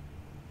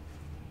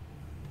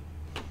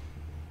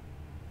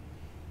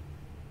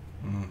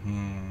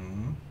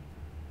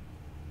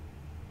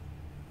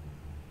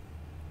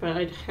 But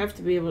I'd have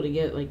to be able to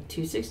get like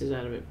 2 6s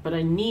out of it. But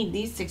I need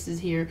these 6s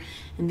here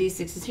and these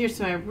 6s here,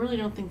 so I really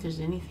don't think there's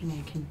anything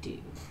I can do.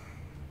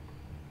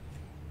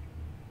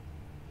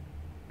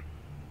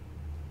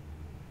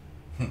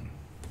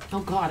 Oh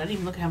God, I didn't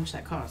even look at how much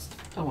that cost.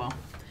 Oh well.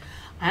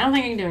 I don't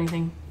think I can do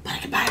anything, but I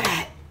can buy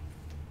that.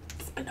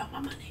 Spend all my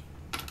money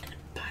and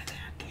buy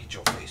that. Eat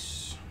your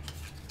face.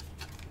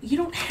 You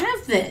don't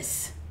have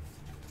this.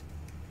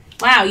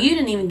 Wow, you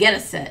didn't even get a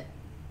set.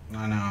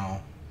 I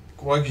know.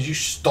 Why? Because you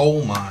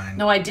stole mine.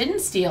 No, I didn't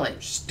steal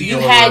it. Stealer.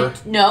 You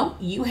had no.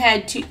 You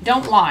had 2.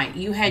 Don't lie.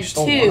 You had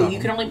 2. You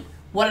could only.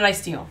 What did I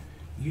steal?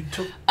 You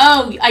took.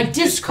 Oh, I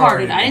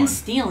discarded. I didn't one.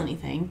 steal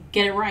anything.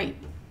 Get it right.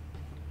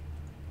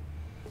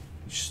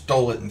 You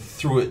stole it and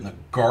threw it in the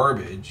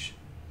garbage.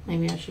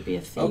 Maybe I should be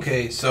a thief.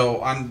 Okay,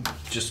 so I'm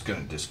just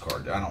gonna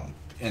discard. I don't,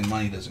 and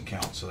money doesn't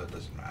count, so that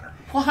doesn't matter.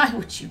 Why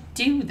would you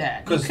do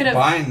that? Because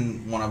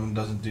buying one of them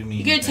doesn't do me.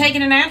 You could have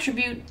taken an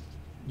attribute.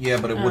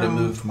 Yeah, but it would have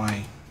moved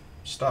my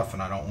stuff,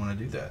 and I don't want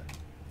to do that.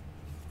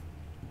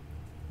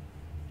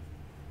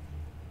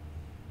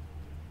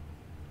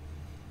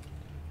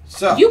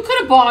 So You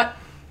could have bought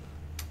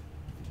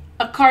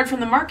a card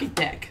from the market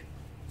deck.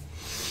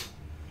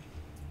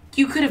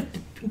 You could have.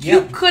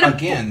 You could have.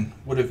 Again,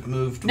 would have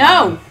moved.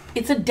 No,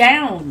 it's a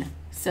down,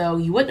 so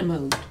you wouldn't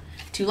have moved.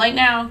 Too late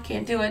now.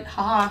 Can't do it.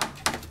 Haha.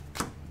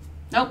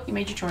 Nope, you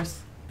made your choice.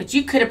 But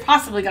you could have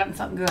possibly gotten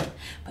something good.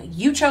 But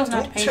you chose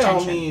not to pay attention.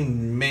 Don't tell me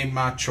made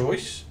my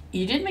choice.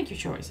 You did make your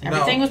choice.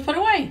 Everything was put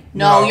away.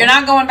 No, you're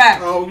not going back.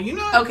 Oh, you're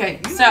not. Okay,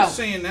 You're so not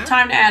saying that.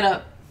 time to add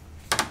up.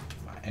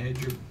 Add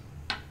your.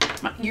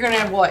 You're gonna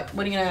add what?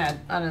 What are you gonna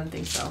add? I don't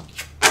think so.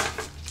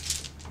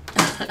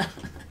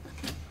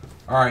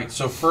 All right.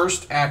 So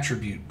first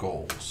attribute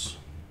goals.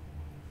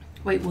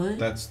 Wait, what?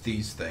 That's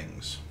these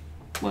things.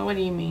 What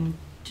do you mean?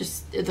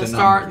 Just the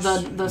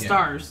numbers.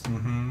 stars.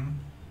 Mm-hmm.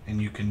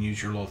 And you can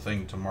use your little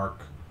thing to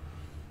mark.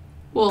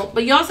 Well,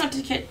 but you also have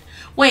to get.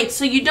 Wait,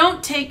 so you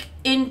don't take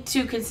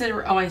into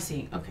consider. Oh, I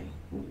see. Okay,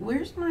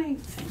 where's my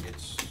thing?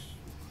 It's.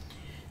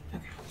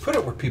 Okay. Put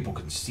it where people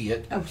can see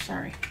it. Oh,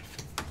 sorry.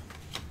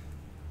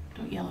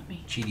 Don't yell at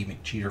me. Cheaty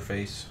McCheater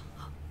face.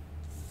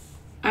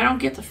 I don't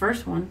get the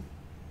first one.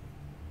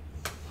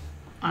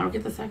 I don't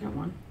get the second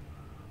one.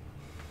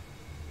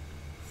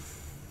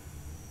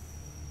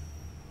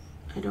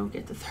 I don't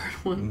get the third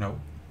one. Nope.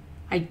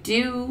 I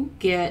do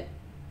get.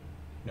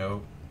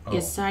 Nope. Oh,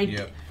 Yes, I.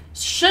 Yep.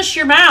 Shush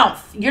your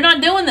mouth. You're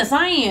not doing this.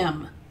 I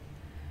am.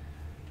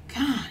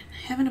 God,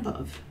 heaven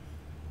above.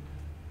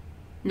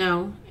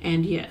 No,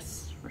 and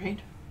yes, right?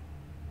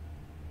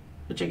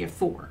 Which I get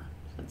 4.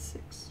 That's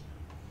 6.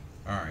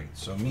 Alright,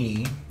 so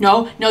me.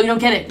 No, you don't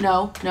get it.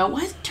 No.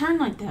 Why is it turned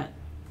like that?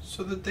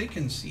 So that they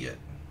can see it.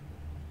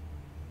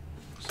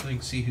 So they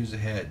can see who's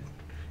ahead.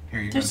 Here,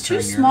 you're It's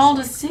gonna too turn small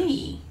yours to like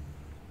see.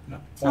 No,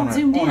 It's not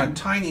zoomed on in. a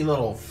tiny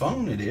little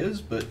phone it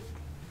is, but...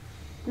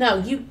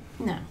 No.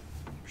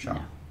 Shut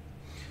up.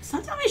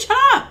 Stop telling me shut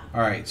up.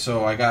 Alright,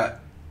 so I got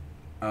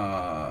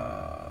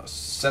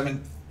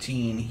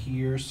 17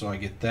 here, so I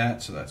get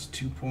that, so that's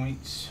 2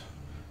 points.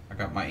 I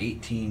got my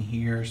 18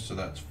 here, so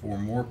that's 4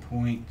 more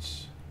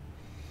points.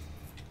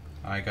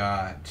 I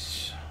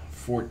got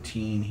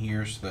 14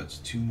 here, so that's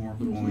 2 more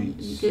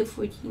points. You get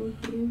 14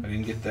 here. I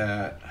didn't get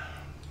that.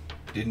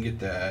 Didn't get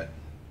that.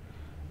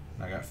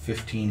 I got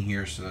 15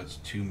 here, so that's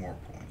 2 more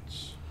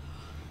points.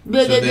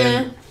 So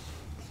then,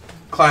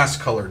 class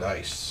color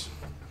dice.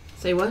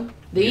 Say what? You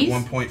These? get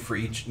 1 point for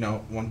each.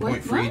 No, 1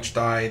 point for each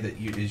die that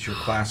is your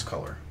class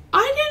color.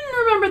 I didn't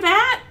remember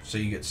that. So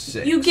you get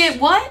 6. You get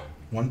what?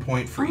 1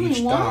 point for Only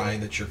each one? die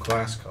that's your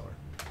class color.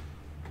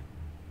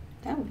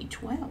 That would be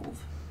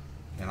 12.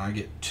 And I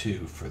get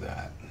 2 for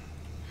that.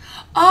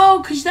 Oh,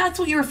 because that's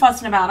what you were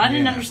fussing about. I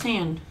didn't Yeah.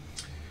 understand.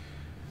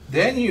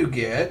 Then you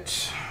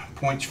get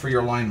points for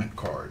your alignment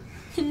card.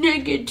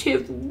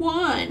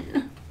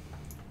 -1.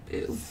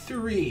 Boo.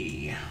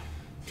 3.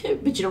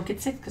 But you don't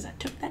get 6 because I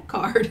took that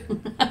card.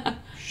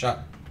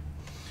 Shut.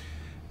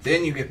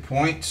 Then you get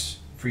points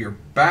for your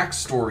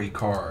backstory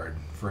card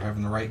for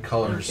having the right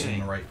colors Okay. in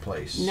the right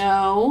place.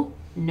 No.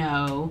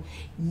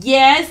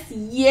 Yes.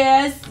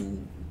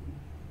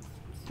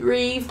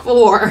 3,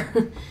 4.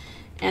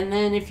 And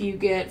then if you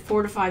get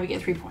 4 to 5, you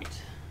get 3 points.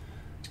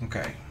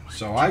 Okay,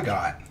 so I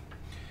got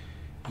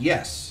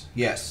yes,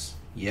 5,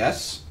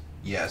 yes.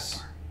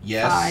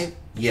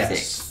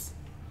 6.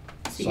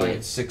 So you I get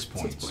get 6 6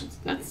 points. points.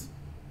 That's...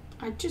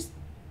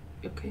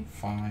 Okay.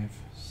 5,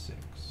 6.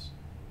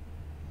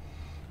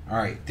 All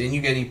right, then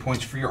you get any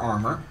points for your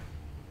armor.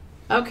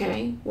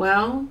 Okay,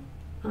 well,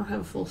 I don't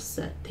have a full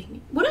set. Dang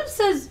it. What if it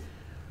says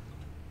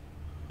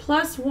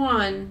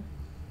 +1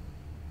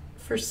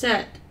 for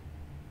set?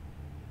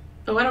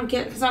 Oh, I don't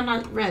get it because I'm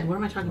not red. What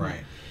am I talking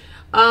Right.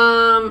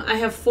 about? I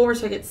have 4,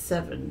 so I get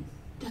 7.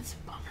 That's a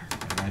bummer.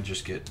 And I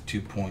just get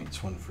 2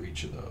 points, 1 for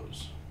each of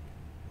those.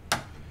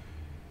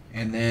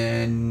 And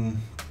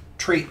then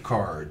trait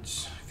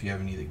cards, if you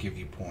have any that give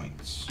you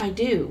points. I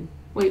do.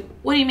 Wait,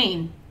 what do you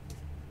mean?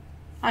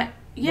 I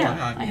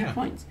yeah. have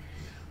points.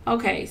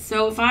 Okay,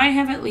 so if I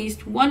have at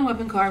least 1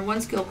 weapon card,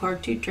 1 skill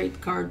card, 2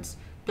 trait cards,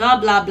 blah,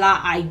 blah, blah,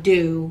 I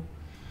do.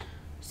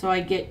 So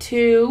I get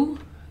 2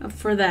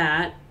 for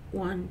that.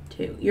 1,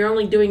 2. You're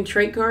only doing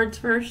trait cards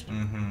first?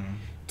 Mm-hmm.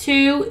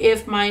 2,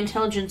 if my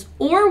intelligence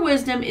or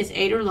wisdom is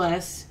 8 or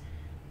less.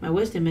 My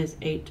wisdom is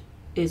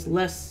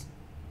less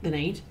than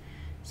 8.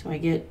 So I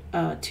get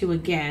 2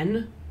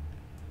 again.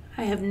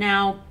 I have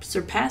now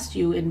surpassed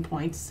you in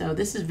points, so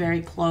this is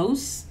very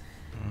close.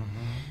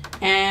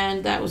 Mm-hmm.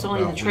 And that was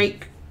only the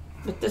trait.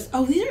 But this,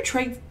 oh, these are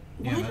traits.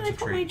 Why did I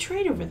put my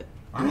trait over there?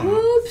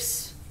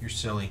 Oops. You're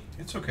silly.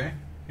 It's okay.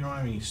 You don't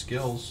have any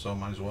skills, so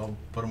might as well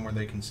put them where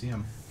they can see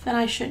them. Then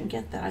I shouldn't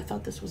get that. I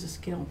thought this was a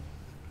skill.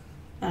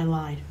 I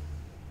lied.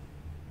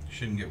 You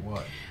shouldn't get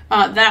what?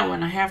 That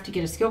one. I have to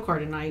get a skill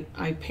card, and I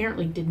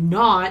apparently did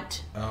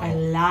not. Oh. I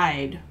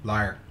lied.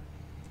 Liar.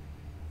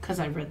 Because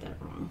I read that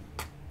wrong.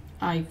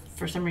 I,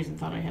 for some reason,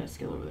 thought I had a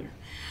skill over there.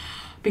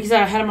 Because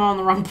I had them all in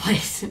the wrong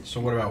place. So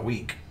what about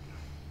weak?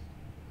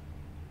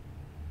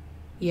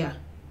 Yeah.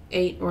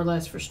 8 or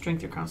less for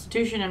strength or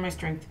constitution, and my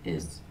strength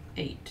is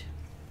 8.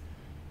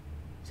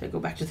 So I go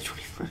back to the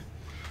 24.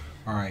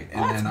 All right,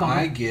 and then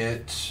I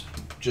get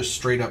just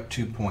straight up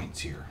 2 points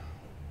here.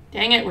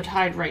 Dang it, we're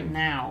tied right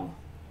now.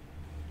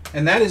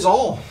 And that is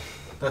all.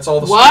 That's all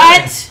the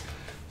What? scoring.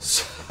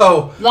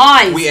 So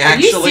Lies. we Are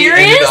you actually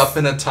serious? ended up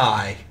in a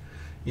tie.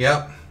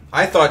 Yep.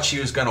 I thought she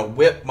was going to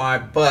whip my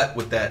butt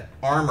with that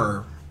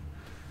armor,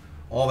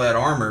 all that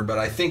armor, but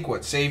I think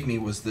what saved me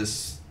was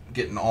this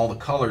getting all the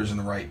colors in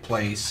the right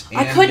place. And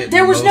I couldn't.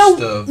 There was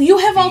no. You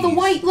have all the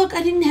white. Look,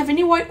 I didn't have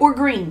any white or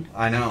green.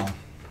 I know.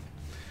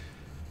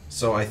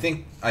 So I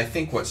think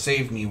what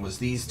saved me was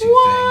these 2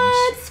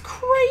 What? things. That's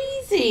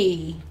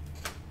crazy.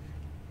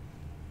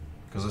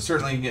 Because I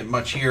certainly didn't get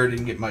much here,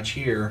 didn't get much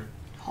here.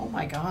 Oh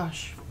my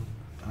gosh.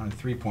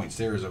 3 points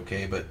there is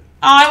okay, but...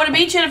 Oh, I would have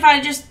beat you if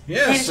I just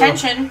paid so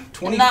attention.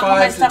 25 to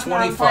in the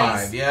wrong 25.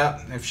 place.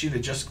 Yeah, if she'd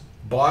have just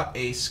bought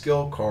a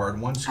skill card,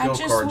 one skill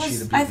card, she'd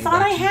have beat I me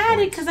thought by I 2 had it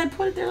points. because I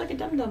put it there like a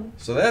dum-dum.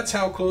 So that's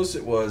how close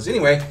it was.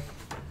 Anyway.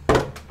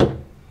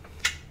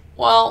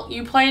 Well,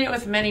 you played it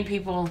with many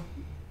people,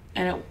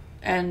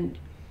 and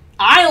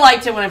I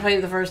liked it when I played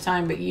it the first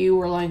time, but you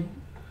were like,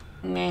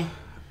 meh.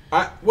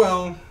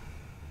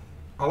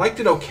 I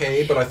liked it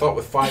okay, but I thought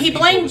with 5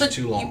 people it was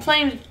too long. You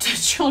blamed the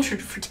children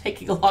for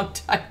taking a long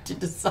time to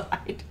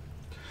decide.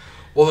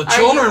 Well, the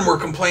children were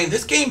complaining,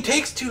 this game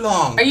takes too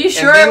long. Are you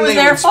sure it was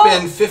their fault?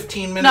 Spend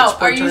 15 minutes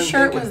per turn. No, are you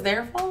sure it was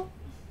their fault?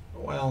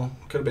 Well,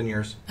 could have been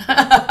yours.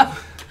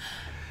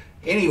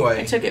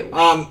 Anyway, I took it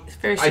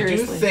very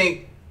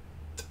seriously.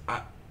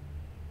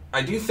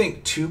 I do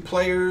think 2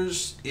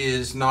 players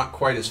is not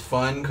quite as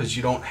fun because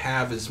you don't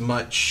have as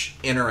much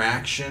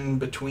interaction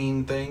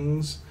between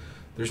things.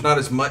 There's not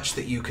as much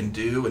that you can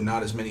do and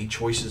not as many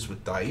choices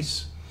with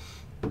dice.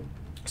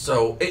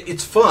 So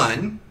it's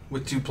fun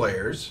with 2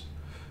 players,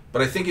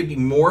 but I think it'd be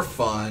more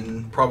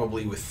fun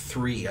probably with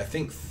 3. I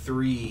think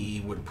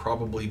 3 would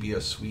probably be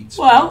a sweet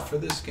spot for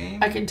this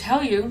game. I can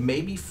tell you.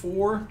 Maybe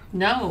 4?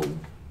 No.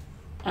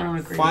 I don't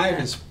agree with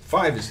that.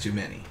 5 is too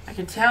many. I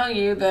can tell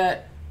you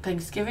that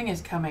Thanksgiving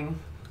is coming,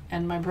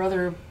 and my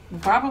brother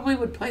probably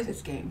would play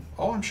this game.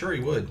 Oh, I'm sure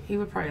he would. He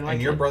would probably like it.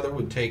 And your brother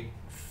would take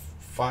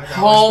 5 hours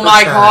Oh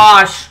my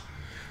gosh.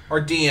 Our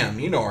DM.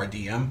 You know our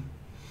DM.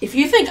 If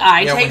you think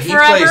I take when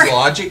forever... he plays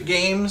logic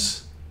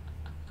games,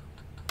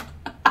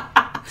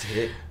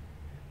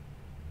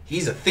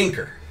 he's a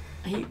thinker.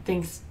 He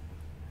thinks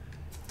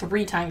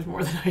 3 times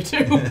more than I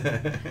do.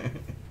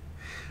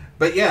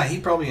 But yeah,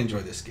 he'd probably enjoy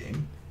this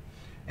game.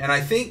 And I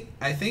think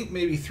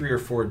maybe 3 or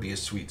 4 would be a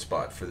sweet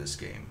spot for this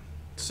game.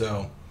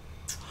 So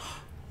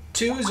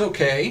 2 is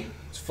okay.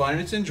 It's fun.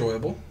 It's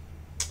enjoyable.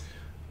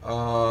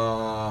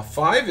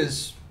 5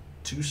 is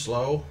too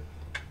slow,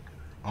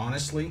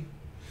 honestly.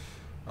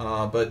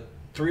 But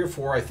 3 or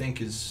 4, I think,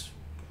 is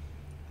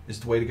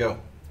the way to go.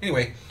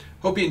 Anyway,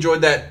 hope you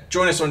enjoyed that.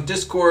 Join us on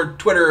Discord,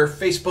 Twitter,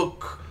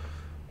 Facebook.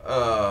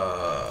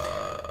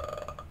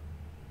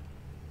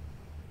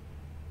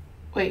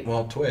 Wait.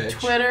 Well, Twitch.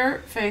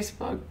 Twitter,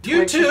 Facebook,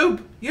 YouTube.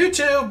 Twitch.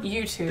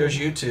 YouTube. There's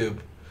YouTube.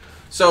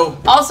 So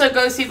also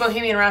go see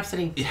Bohemian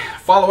Rhapsody. Yeah,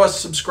 follow us,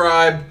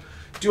 subscribe,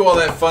 do all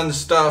that fun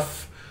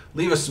stuff.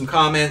 Leave us some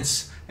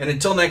comments. And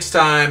until next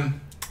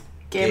time,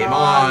 game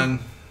on.